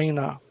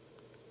designer,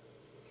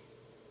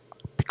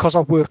 because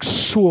I work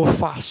so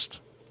fast,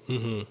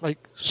 like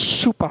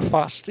super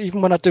fast, even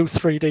when I do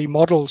 3D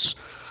models,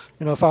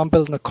 You know, if I'm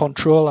building a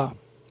controller,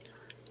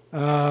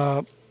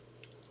 I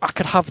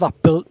could have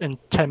that built in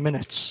 10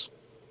 minutes.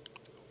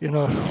 You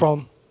know,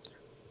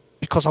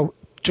 because I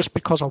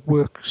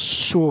work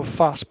so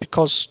fast,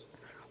 because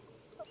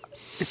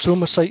it's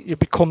almost like you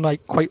become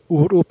like quite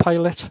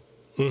autopilot.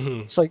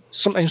 It's like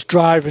sometimes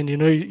driving, you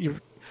know,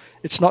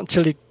 it's not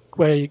until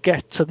where you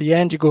get to the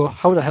end you go,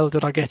 how the hell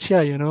did I get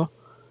here? You know,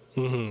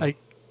 like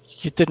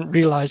you didn't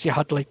realize you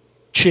had like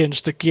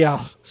changed the gear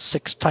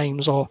 6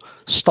 times or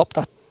stopped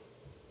at,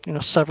 you know,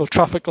 several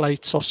traffic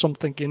lights or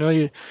something. You know,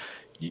 you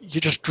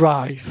just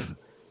drive.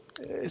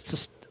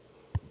 It's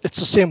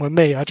the same with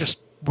me. I just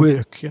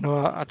work. You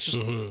know, I just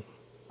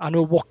I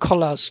know what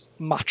colors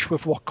match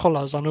with what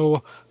colors. I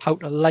know how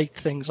to light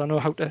things. I know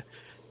how to.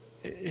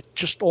 It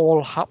just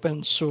all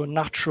happens so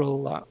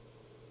natural that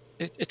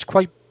it's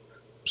quite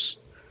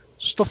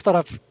stuff that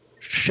I've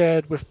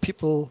shared with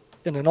people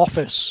in an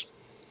office.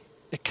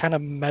 It kind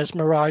of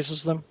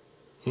mesmerizes them,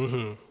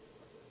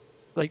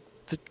 like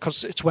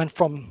because it's went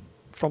from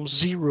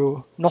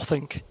zero,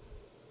 nothing,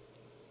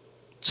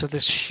 to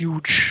this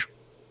huge,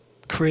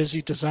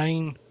 crazy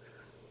design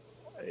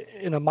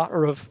in a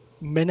matter of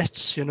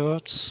minutes. You know,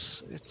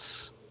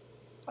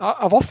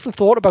 I've often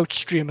thought about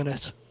streaming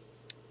it.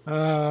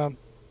 I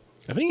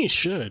think you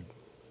should.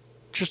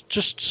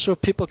 Just so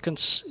people can.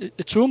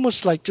 It's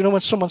almost like, you know, when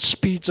someone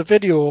speeds a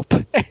video up.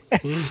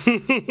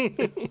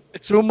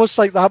 It's almost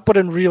like that, but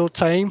in real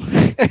time.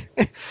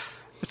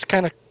 It's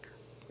kind of.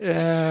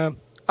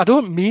 I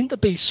don't mean to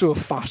be so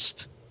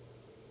fast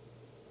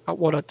at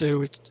what I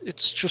do.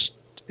 It's just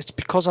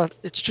because I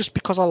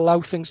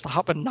allow things to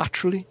happen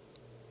naturally.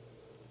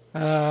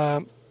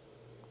 That's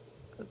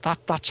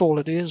all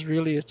it is,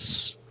 really.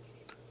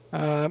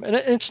 And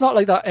it's not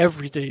like that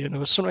every day, you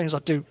know. Sometimes I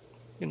do,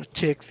 you know,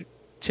 take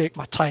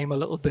my time a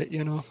little bit,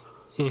 you know.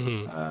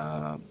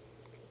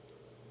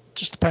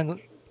 Just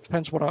depends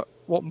what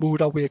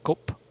mood I wake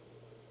up.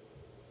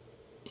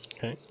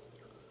 Okay.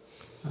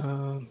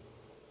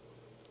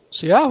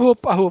 So yeah,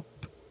 I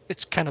hope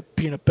it's kind of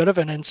been a bit of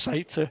an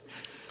insight to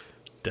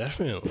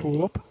Definitely.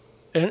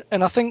 POPeART.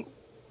 And I think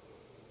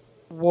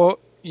what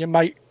you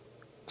might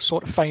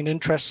sort of find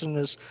interesting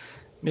is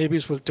maybe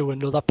we'll do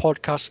another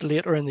podcast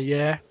later in the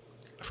year.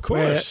 Of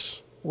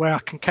course. Where I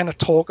can kind of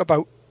talk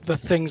about the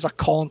things I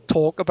can't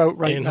talk about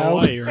right now.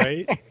 In Hawaii,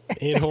 right?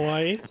 In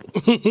Hawaii.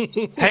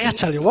 Hey, I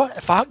tell you what,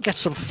 if I get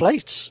some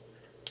flights,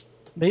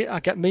 I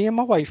get me and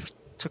my wife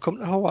to come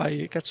to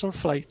Hawaii, get some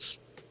flights,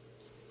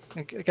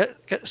 and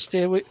get to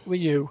stay with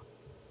you.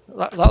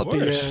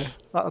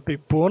 That'll be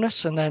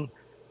bonus, and then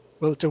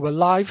we'll do a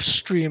live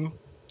stream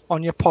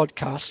on your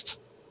podcast,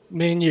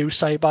 me and you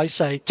side by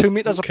side, 2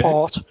 meters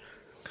apart.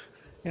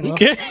 You know?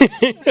 Okay.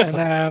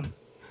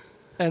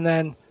 and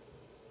then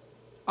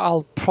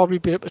I'll probably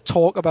be able to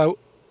talk about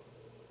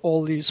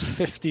all these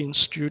 15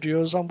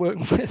 studios I'm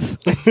working with.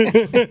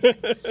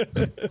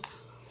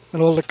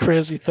 And all the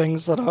crazy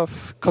things that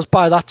because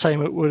by that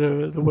time they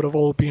would have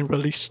all been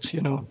released,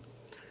 you know.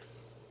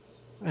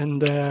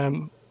 And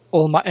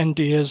all my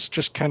NDAs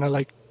just kind of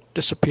like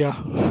disappear.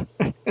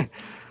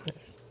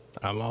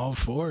 I'm all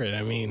for it.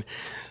 I mean,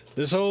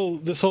 this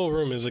whole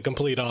room is a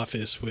complete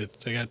office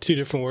I got 2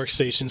 different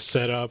workstations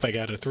set up. I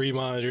got a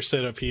 3-monitor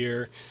set up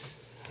here.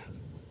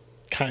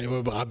 Kind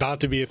of about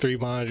to be a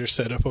 3-monitor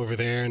setup over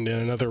there, and then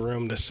another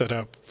room that's set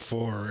up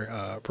for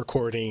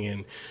recording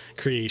and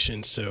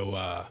creation. So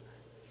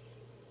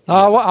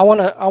I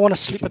want to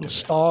sleep in the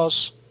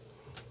stars.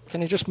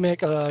 Can you just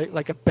make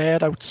a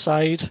bed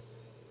outside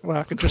where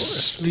I can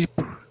just sleep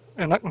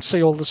and I can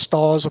see all the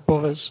stars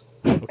above us?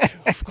 Okay,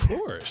 of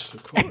course.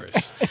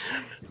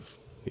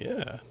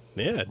 Yeah,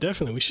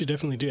 definitely. We should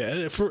definitely do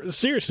that.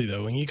 Seriously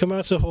though, when you come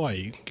out to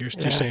Hawaii, you're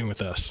staying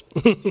with us.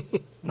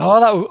 No,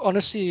 that would,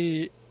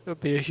 honestly, it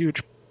would be a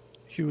huge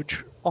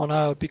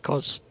honor,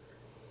 because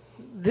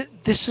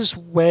this is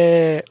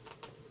where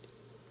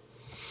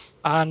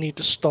I need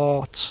to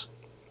start,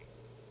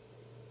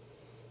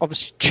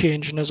 obviously,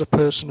 changing as a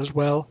person as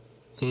well.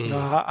 You know,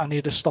 I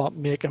need to start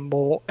making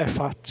more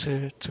effort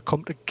to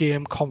come to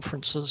game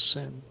conferences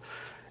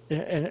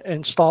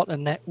and start a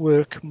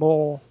network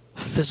more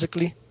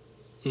physically.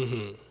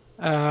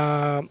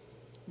 Than,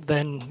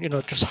 you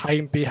know, just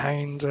hiding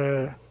behind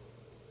a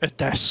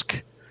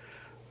desk.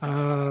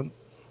 Because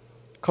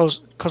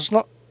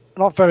not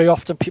very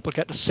often people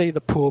get to see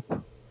the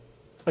Pope,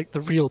 like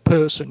the real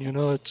person, you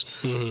know. It's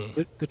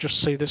they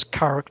just see this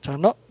character.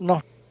 Not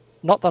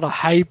that I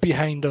hide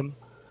behind him.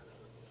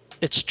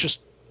 It's just,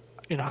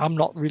 you know, I'm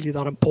not really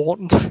that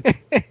important.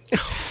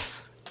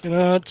 You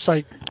know, it's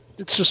like,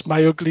 it's just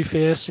my ugly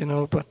face, you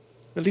know. But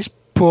at least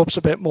Pope's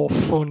a bit more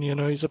fun, you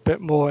know. He's a bit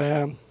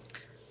more.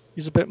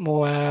 He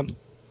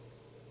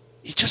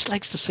just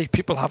likes to see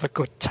people have a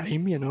good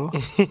time, you know.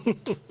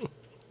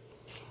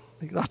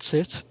 Like, that's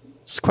it.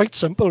 It's quite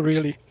simple,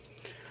 really.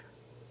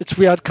 It's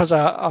weird because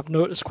I've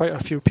noticed quite a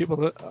few people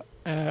that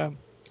I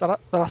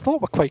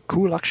thought were quite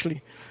cool,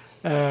 actually.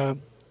 They've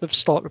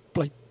started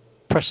like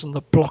pressing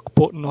the block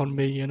button on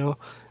me, you know.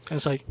 And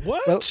it's like,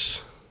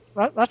 what?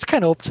 Well, that's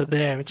kind of up to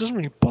them. It doesn't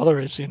really bother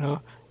us, you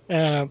know.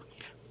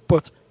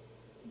 But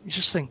you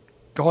just think,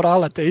 God,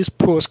 holidays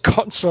post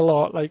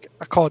consular. Like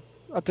I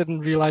didn't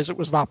realize it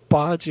was that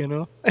bad.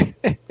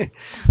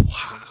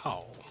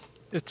 Wow.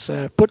 It's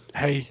but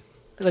hey,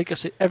 like I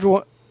said,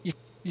 everyone you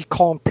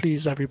can't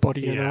please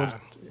everybody. Yeah.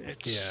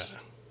 It's. Yeah.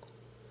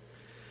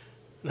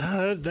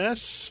 Nah,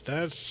 that's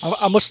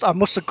I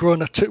must have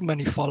grown too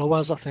many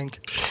followers. I think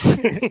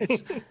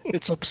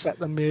it's upset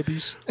them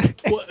maybes.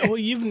 well,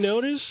 you've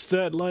noticed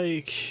that,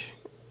 like,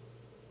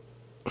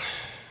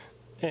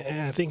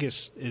 and I think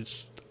it's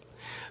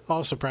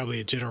also probably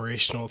a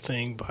generational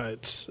thing,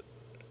 but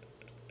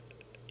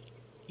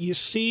you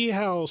see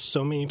how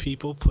so many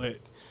people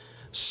put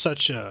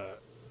such a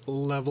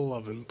level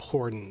of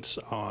importance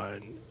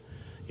on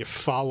your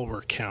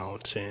follower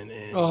count and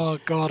Oh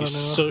God, I your know.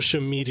 social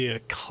media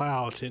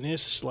clout, and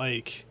it's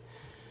like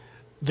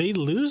they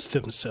lose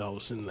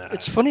themselves in that.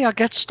 It's funny. I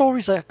get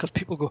stories there because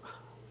people go,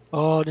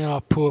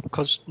 "Oh, poor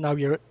because now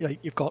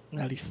you've got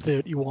nearly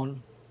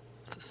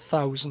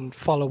 31,000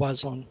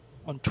 followers on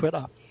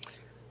Twitter.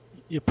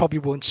 You probably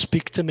won't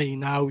speak to me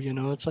now."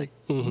 It's like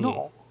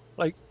no,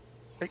 like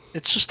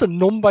it's just a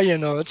number.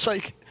 It's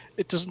like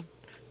it doesn't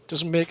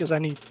make us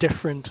any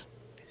different.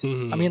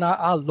 I mean,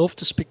 I love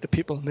to speak to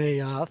people.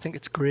 Me, I think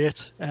it's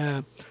great.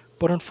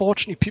 But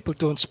unfortunately, people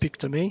don't speak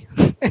to me.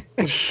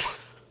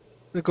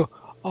 They go,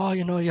 "Oh,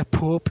 you're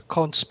poor,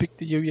 can't speak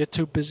to you. You're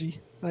too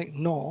busy." Like,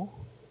 no,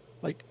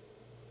 like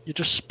you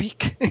just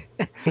speak,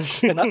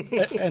 and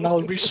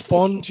I'll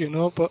respond.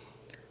 But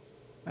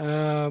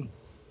I'm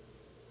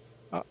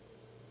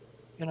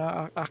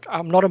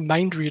not a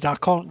mind reader. I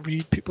can't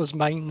read people's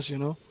minds.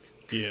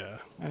 Yeah.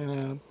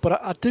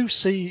 But I do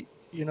see.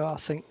 I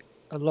think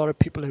a lot of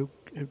people who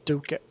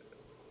do get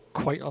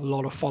quite a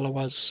lot of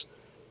followers.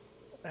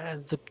 I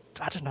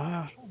don't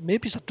know.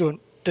 Maybe I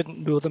didn't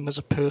know them as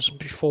a person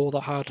before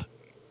they had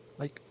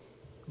like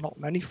not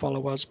many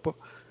followers, but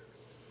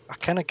I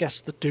kind of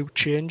guess they do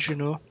change.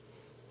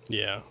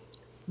 Yeah.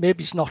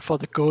 Maybe it's not for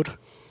the good.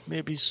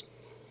 Maybe it's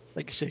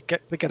like you say,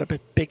 they get a bit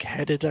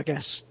big-headed. I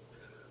guess.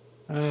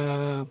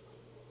 I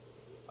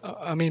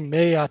mean,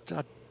 me, I'm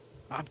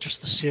just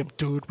the same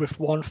dude with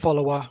one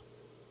follower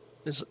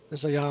as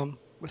I am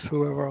with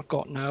whoever I've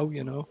got now.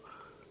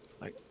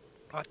 Like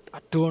I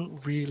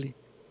don't really.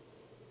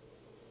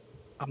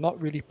 I'm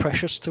not really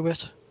precious to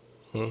it.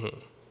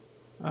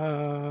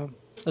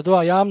 Although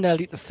I am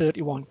nearly to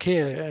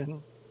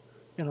 31k,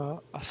 and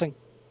I think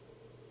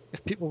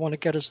if people want to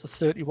get us to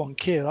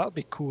 31k, that'd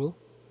be cool.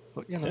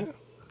 But Yeah,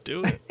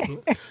 do it.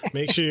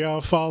 Make sure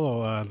y'all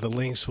follow. The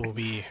links will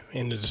be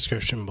in the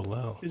description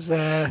below.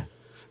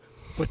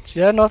 But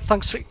yeah, no,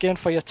 thanks again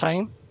for your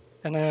time,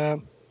 and I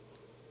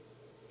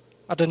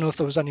don't know if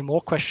there was any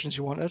more questions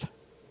you wanted.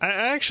 I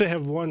actually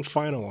have one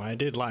final one. I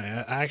did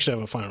lie. I actually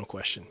have a final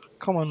question.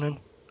 Come on, then.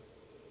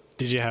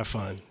 Did you have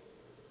fun?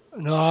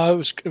 No,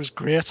 it was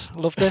great. I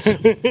loved it.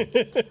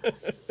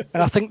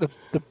 And I think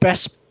the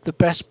best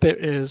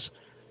bit is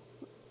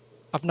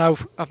I've now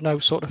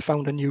sort of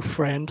found a new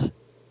friend.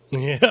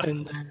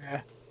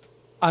 Yeah.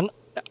 And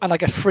I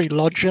get free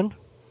lodging.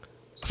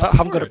 So I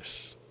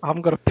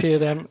haven't got to pay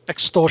them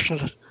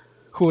extortionate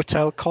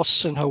hotel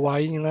costs in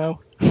Hawaii,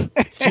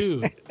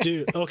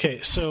 Dude. Okay,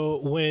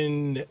 so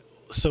when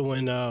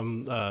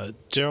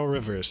Gerald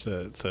Rivers,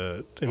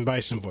 the in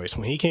Bison Voice,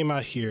 when he came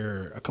out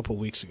here a couple of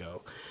weeks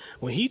ago,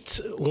 when he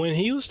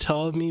was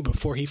telling me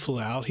before he flew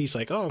out, he's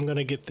like, "Oh, I'm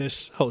gonna get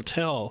this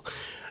hotel,"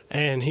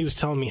 and he was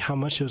telling me how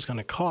much it was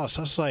gonna cost.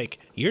 I was like,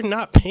 "You're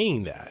not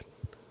paying that.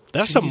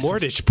 That's a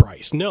mortgage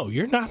price. No,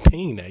 you're not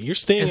paying that. You're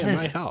staying at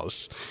my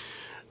house."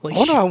 Like, I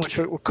wonder how much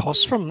it would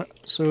cost from where I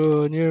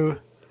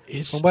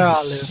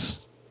live.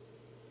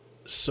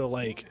 So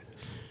like.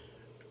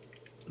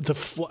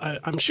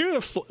 I'm sure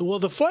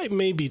the flight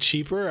may be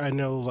cheaper. I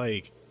know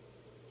like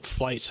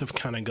flights have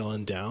kind of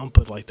gone down,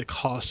 but like the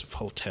cost of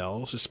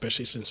hotels,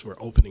 especially since we're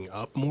opening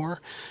up more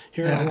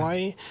here in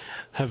Hawaii,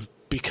 have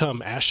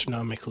become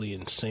astronomically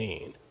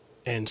insane.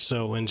 And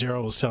so when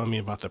Gerald was telling me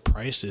about the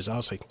prices, I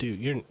was like, dude,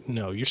 you're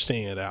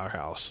staying at our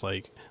house.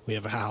 Like we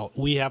have a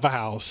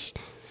house.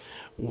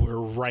 We're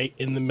right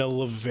in the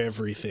middle of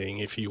everything.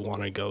 If you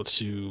want to go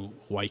to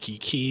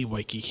Waikiki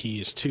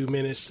is 2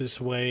 minutes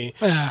this way.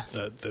 Yeah.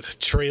 The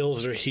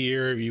trails are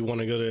here. If you want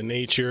to go to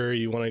nature,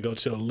 you want to go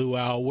to a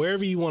luau,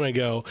 wherever you want to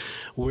go,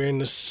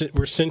 we're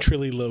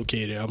centrally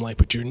located. I'm like,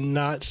 but you're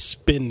not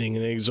spending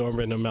an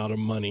exorbitant amount of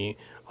money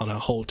on a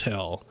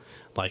hotel.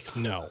 Like,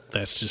 no,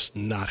 that's just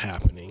not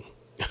happening.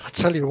 I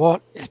tell you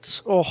what,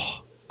 it's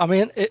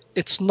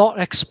not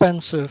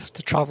expensive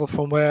to travel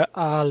from where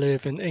I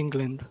live in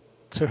England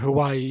to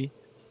Hawaii.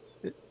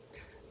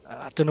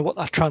 I don't know what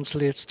that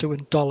translates to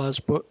in dollars,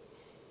 but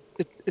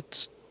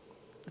it's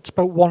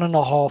about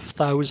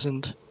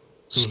 1,500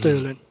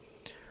 sterling.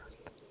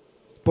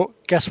 But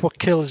guess what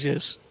kills you?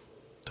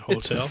 The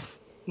hotel?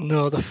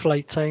 No, the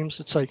flight times.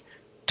 It's like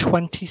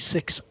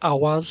 26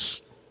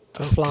 hours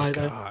to fly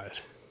there. God.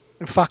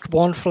 In fact,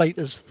 one flight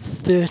is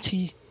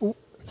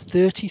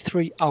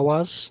 33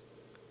 hours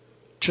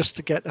just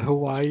to get to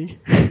Hawaii.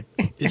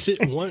 Is it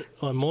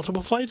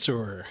multiple flights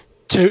or?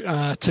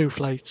 Two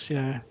flights,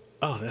 yeah.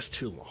 Oh, that's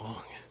too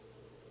long.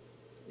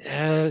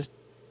 Yeah.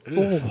 Ugh.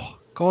 Oh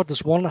God,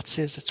 there's one that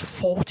says it's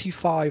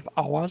 45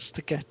 hours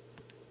to get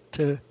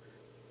to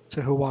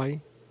Hawaii.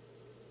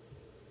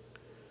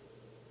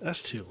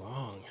 That's too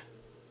long.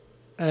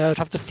 I'd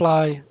have to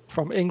fly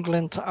from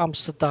England to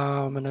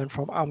Amsterdam and then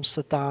from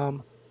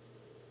Amsterdam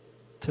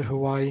to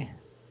Hawaii.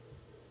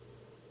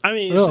 I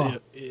mean, No.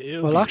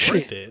 it'll Well, be actually,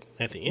 worth it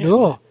at the end.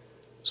 no.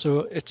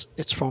 So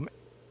it's from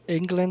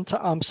England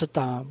to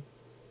Amsterdam,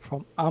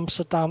 from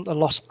Amsterdam to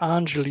Los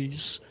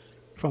Angeles,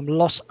 from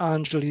Los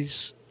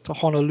Angeles to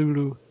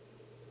Honolulu.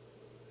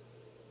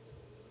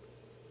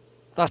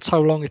 That's how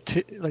long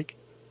like.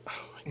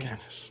 Oh my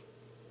goodness.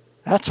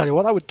 I tell you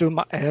what, that would do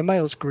my air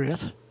miles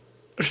great.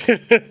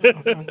 Get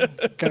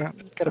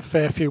a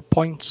fair few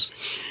points.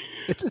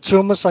 It's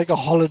almost like a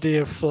holiday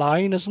of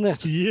flying, isn't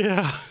it?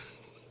 Yeah.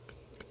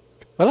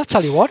 Well, I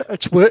tell you what,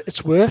 it's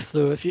worth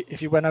though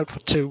if you went out for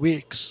 2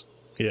 weeks.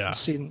 Yeah.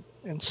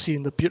 And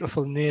seeing the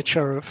beautiful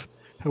nature of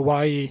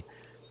Hawaii.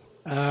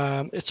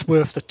 It's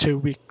worth the 2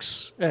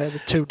 weeks,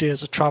 the 2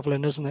 days of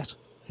traveling, isn't it?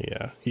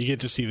 Yeah. You get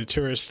to see the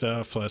tourist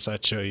stuff, plus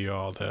I'd show you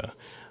all the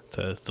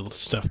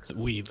stuff that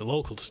we, the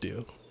locals,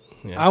 do.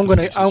 Yeah, I'm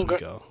gonna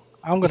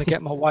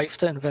get my wife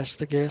to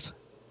investigate,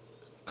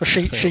 because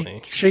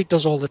she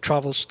does all the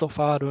travel stuff.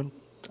 I don't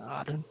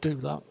do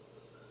that.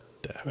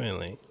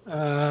 Definitely.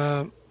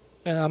 And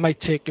I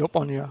might take you up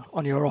on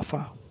your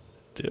offer.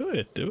 Do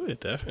it,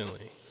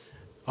 definitely.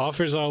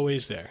 Offer's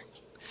always there.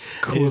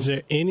 Cool. Is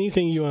there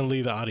anything you want to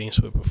leave the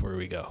audience with before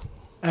we go?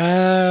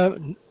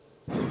 Other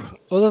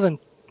than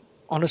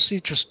honestly,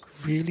 just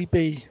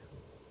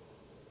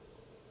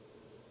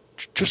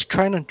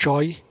try and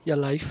enjoy your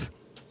life.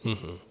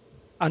 Mm-hmm.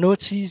 I know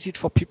it's easy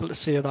for people to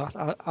say that.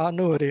 I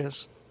know it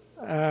is,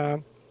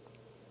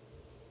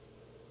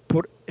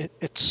 but it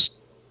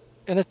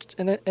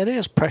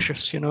is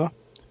precious,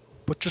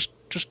 But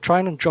just try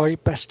and enjoy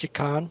it best you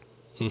can,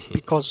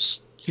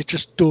 because you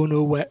just don't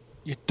know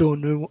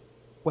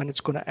when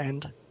it's going to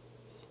end.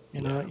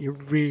 You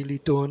really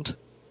don't.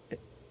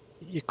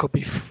 You could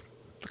be.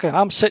 Look,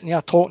 I'm sitting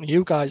here talking to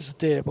you guys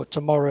today, but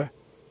tomorrow,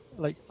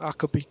 like, I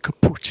could be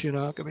kaput.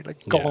 I could be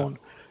like gone.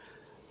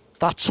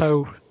 That's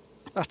how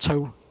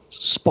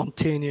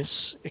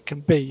spontaneous it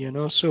can be.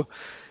 So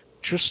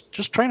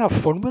just try and have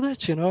fun with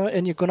it.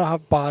 And you're gonna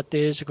have bad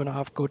days. You're gonna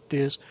have good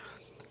days,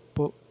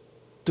 but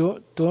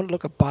don't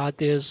look at bad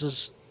days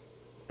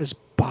as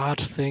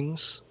bad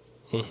things.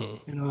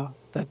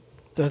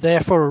 They're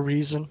there for a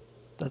reason.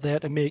 They're there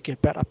to make you a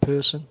better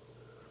person.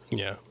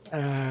 Yeah.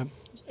 And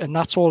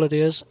that's all it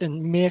is.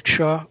 And make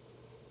sure,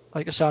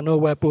 like I said, I know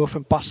we're both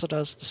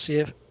ambassadors to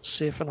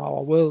safe in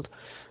our world.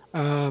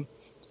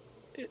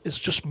 Is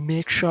just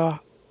make sure,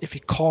 if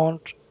you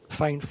can't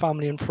find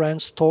family and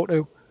friends to talk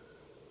to,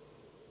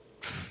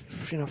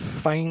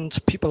 find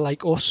people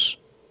like us,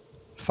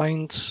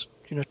 find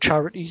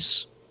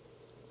charities.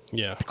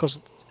 Yeah.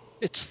 Because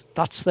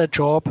that's their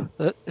job.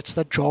 It's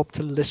their job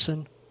to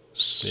listen,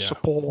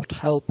 support,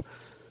 help.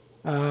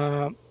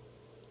 And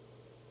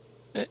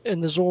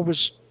there's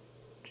always,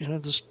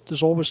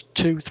 there's always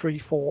 2, 3,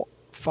 4,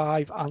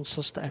 5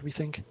 answers to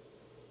everything.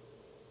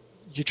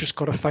 You just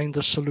got to find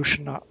the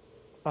solution that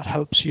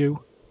helps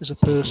you as a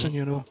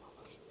person,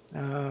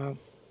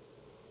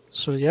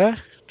 So yeah,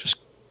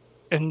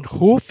 and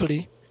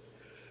hopefully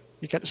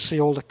you get to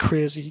see all the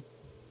crazy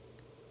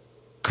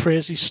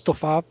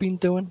stuff I've been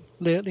doing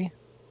lately.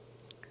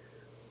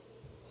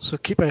 So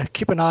keep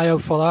an eye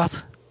out for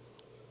that.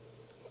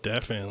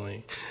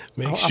 Definitely.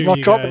 I'm not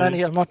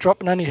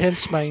dropping any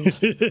hints, mind.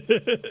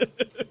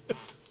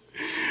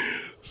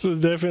 So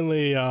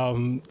definitely,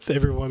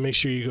 everyone, make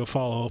sure you go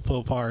follow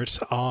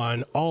POPeART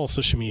on all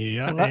social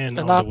media and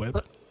on the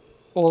web.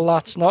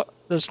 Well,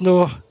 there's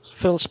no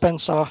Phil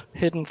Spencer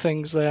hidden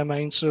things there,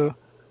 mind. So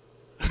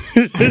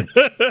you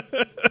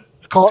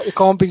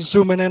can't be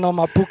zooming in on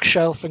my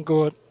bookshelf and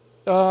going,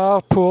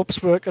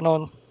 Pope's working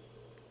on.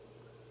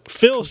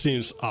 Phil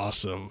seems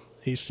awesome.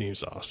 He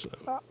seems awesome.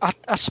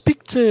 I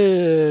speak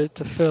to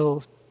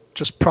Phil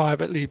just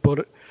privately,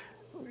 but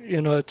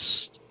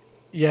it's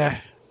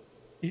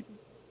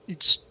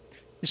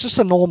just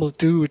a normal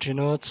dude,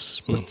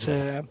 But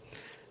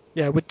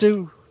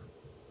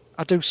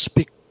I do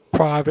speak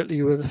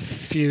privately with a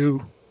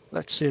few,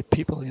 let's say,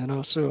 people,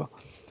 So,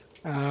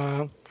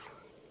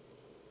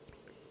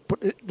 but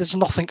there's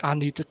nothing I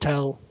need to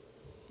tell,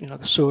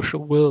 the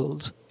social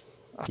world.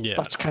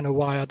 That's kind of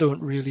why I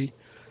don't really.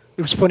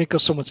 It was funny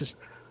because someone says,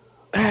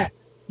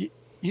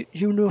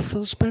 you know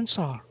Phil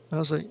Spencer? And I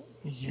was like,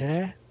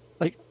 yeah.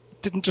 Like,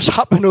 it didn't just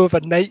happen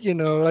overnight,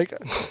 Like,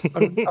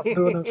 I've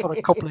known him for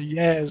a couple of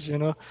years,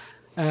 It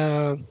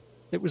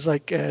was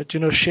like, do you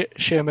know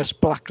Seamus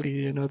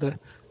Blackley, the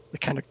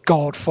kind of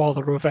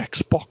godfather of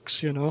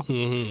Xbox,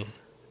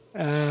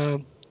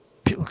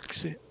 People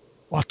say,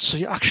 what, so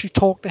you actually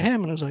talk to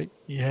him? And I was like,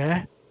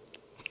 yeah.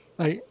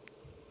 Like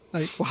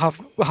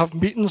we'll have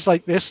meetings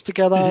like this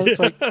together. It's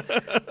like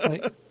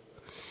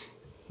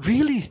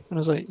really? And I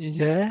was like,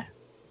 yeah.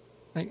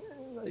 Like,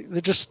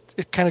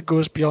 it kind of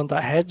goes beyond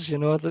their heads,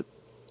 that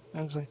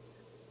I was like,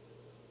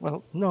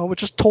 well, no, we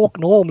just talk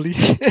normally.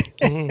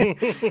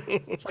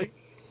 It's like,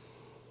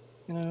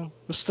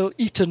 we still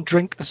eat and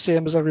drink the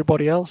same as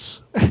everybody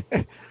else.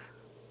 But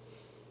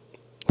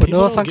People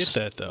no, don't thanks. get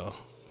that though.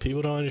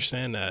 People don't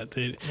understand that.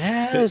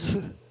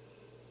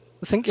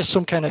 I think you're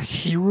some kind of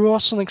hero or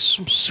something,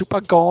 some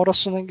super god or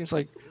something. It's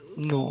like,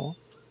 no.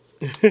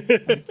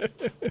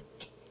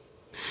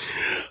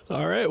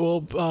 All right.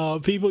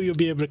 Well, people, you'll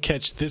be able to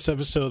catch this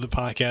episode of the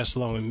podcast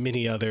along with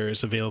many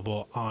others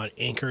available on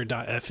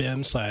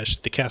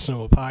anchor.fm/the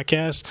Casanova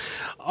Podcast.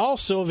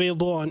 Also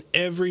available on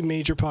every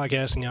major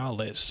podcasting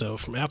outlet. So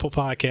from Apple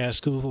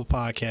Podcasts, Google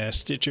Podcasts,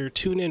 Stitcher,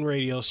 TuneIn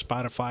Radio,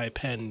 Spotify,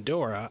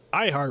 Pandora,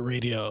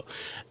 iHeartRadio,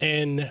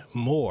 and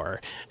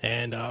more.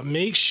 And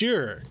make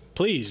sure,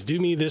 please do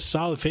me this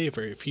solid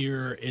favor. If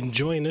you're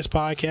enjoying this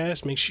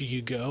podcast, make sure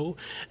you go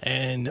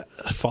and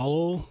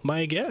follow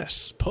my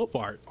guests,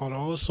 POPeART, on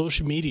all the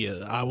social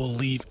media. I will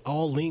leave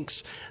all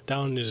links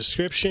down in the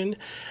description.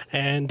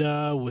 And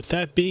with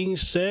that being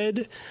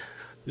said,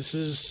 this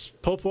is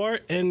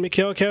POPeART and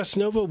Mikhail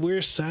Casanova.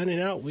 We're signing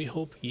out. We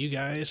hope you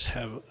guys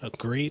have a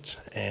great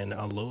and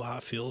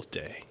aloha-filled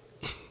day.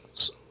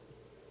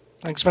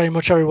 Thanks very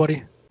much,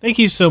 everybody. Thank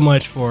you so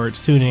much for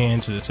tuning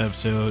into this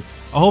episode.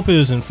 I hope it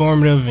was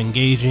informative,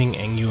 engaging,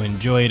 and you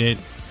enjoyed it.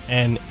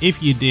 And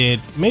if you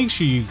did, make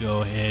sure you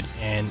go ahead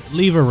and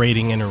leave a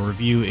rating and a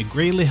review. It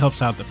greatly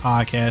helps out the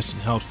podcast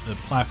and helps the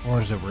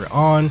platforms that we're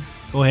on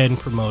go ahead and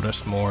promote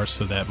us more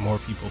so that more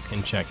people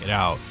can check it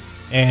out.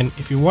 And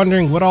if you're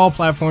wondering what all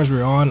platforms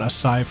we're on,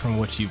 aside from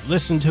what you've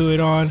listened to it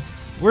on,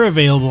 we're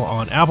available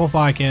on Apple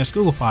Podcasts,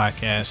 Google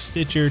Podcasts,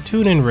 Stitcher,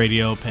 TuneIn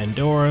Radio,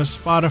 Pandora,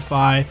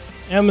 Spotify,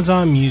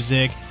 Amazon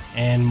Music,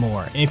 and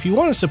more. And if you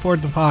want to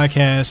support the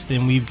podcast,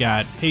 then we've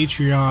got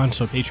Patreon,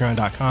 so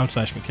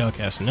patreon.com/Mikhail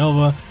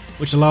Casanova,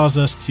 which allows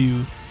us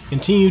to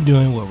continue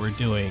doing what we're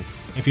doing.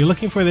 If you're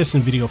looking for this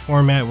in video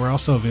format, we're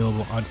also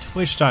available on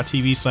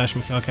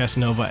twitch.tv/Mikhail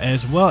Casanova,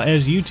 as well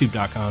as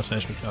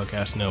youtube.com/Mikhail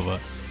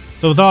Casanova.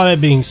 So with all that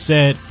being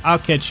said, I'll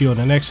catch you on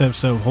the next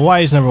episode of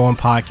Hawaii's #1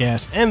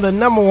 podcast and the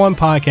 #1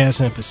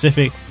 podcast in the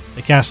Pacific,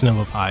 the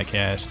Casanova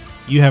Podcast.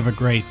 You have a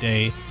great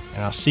day,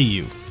 and I'll see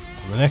you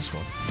on the next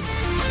one.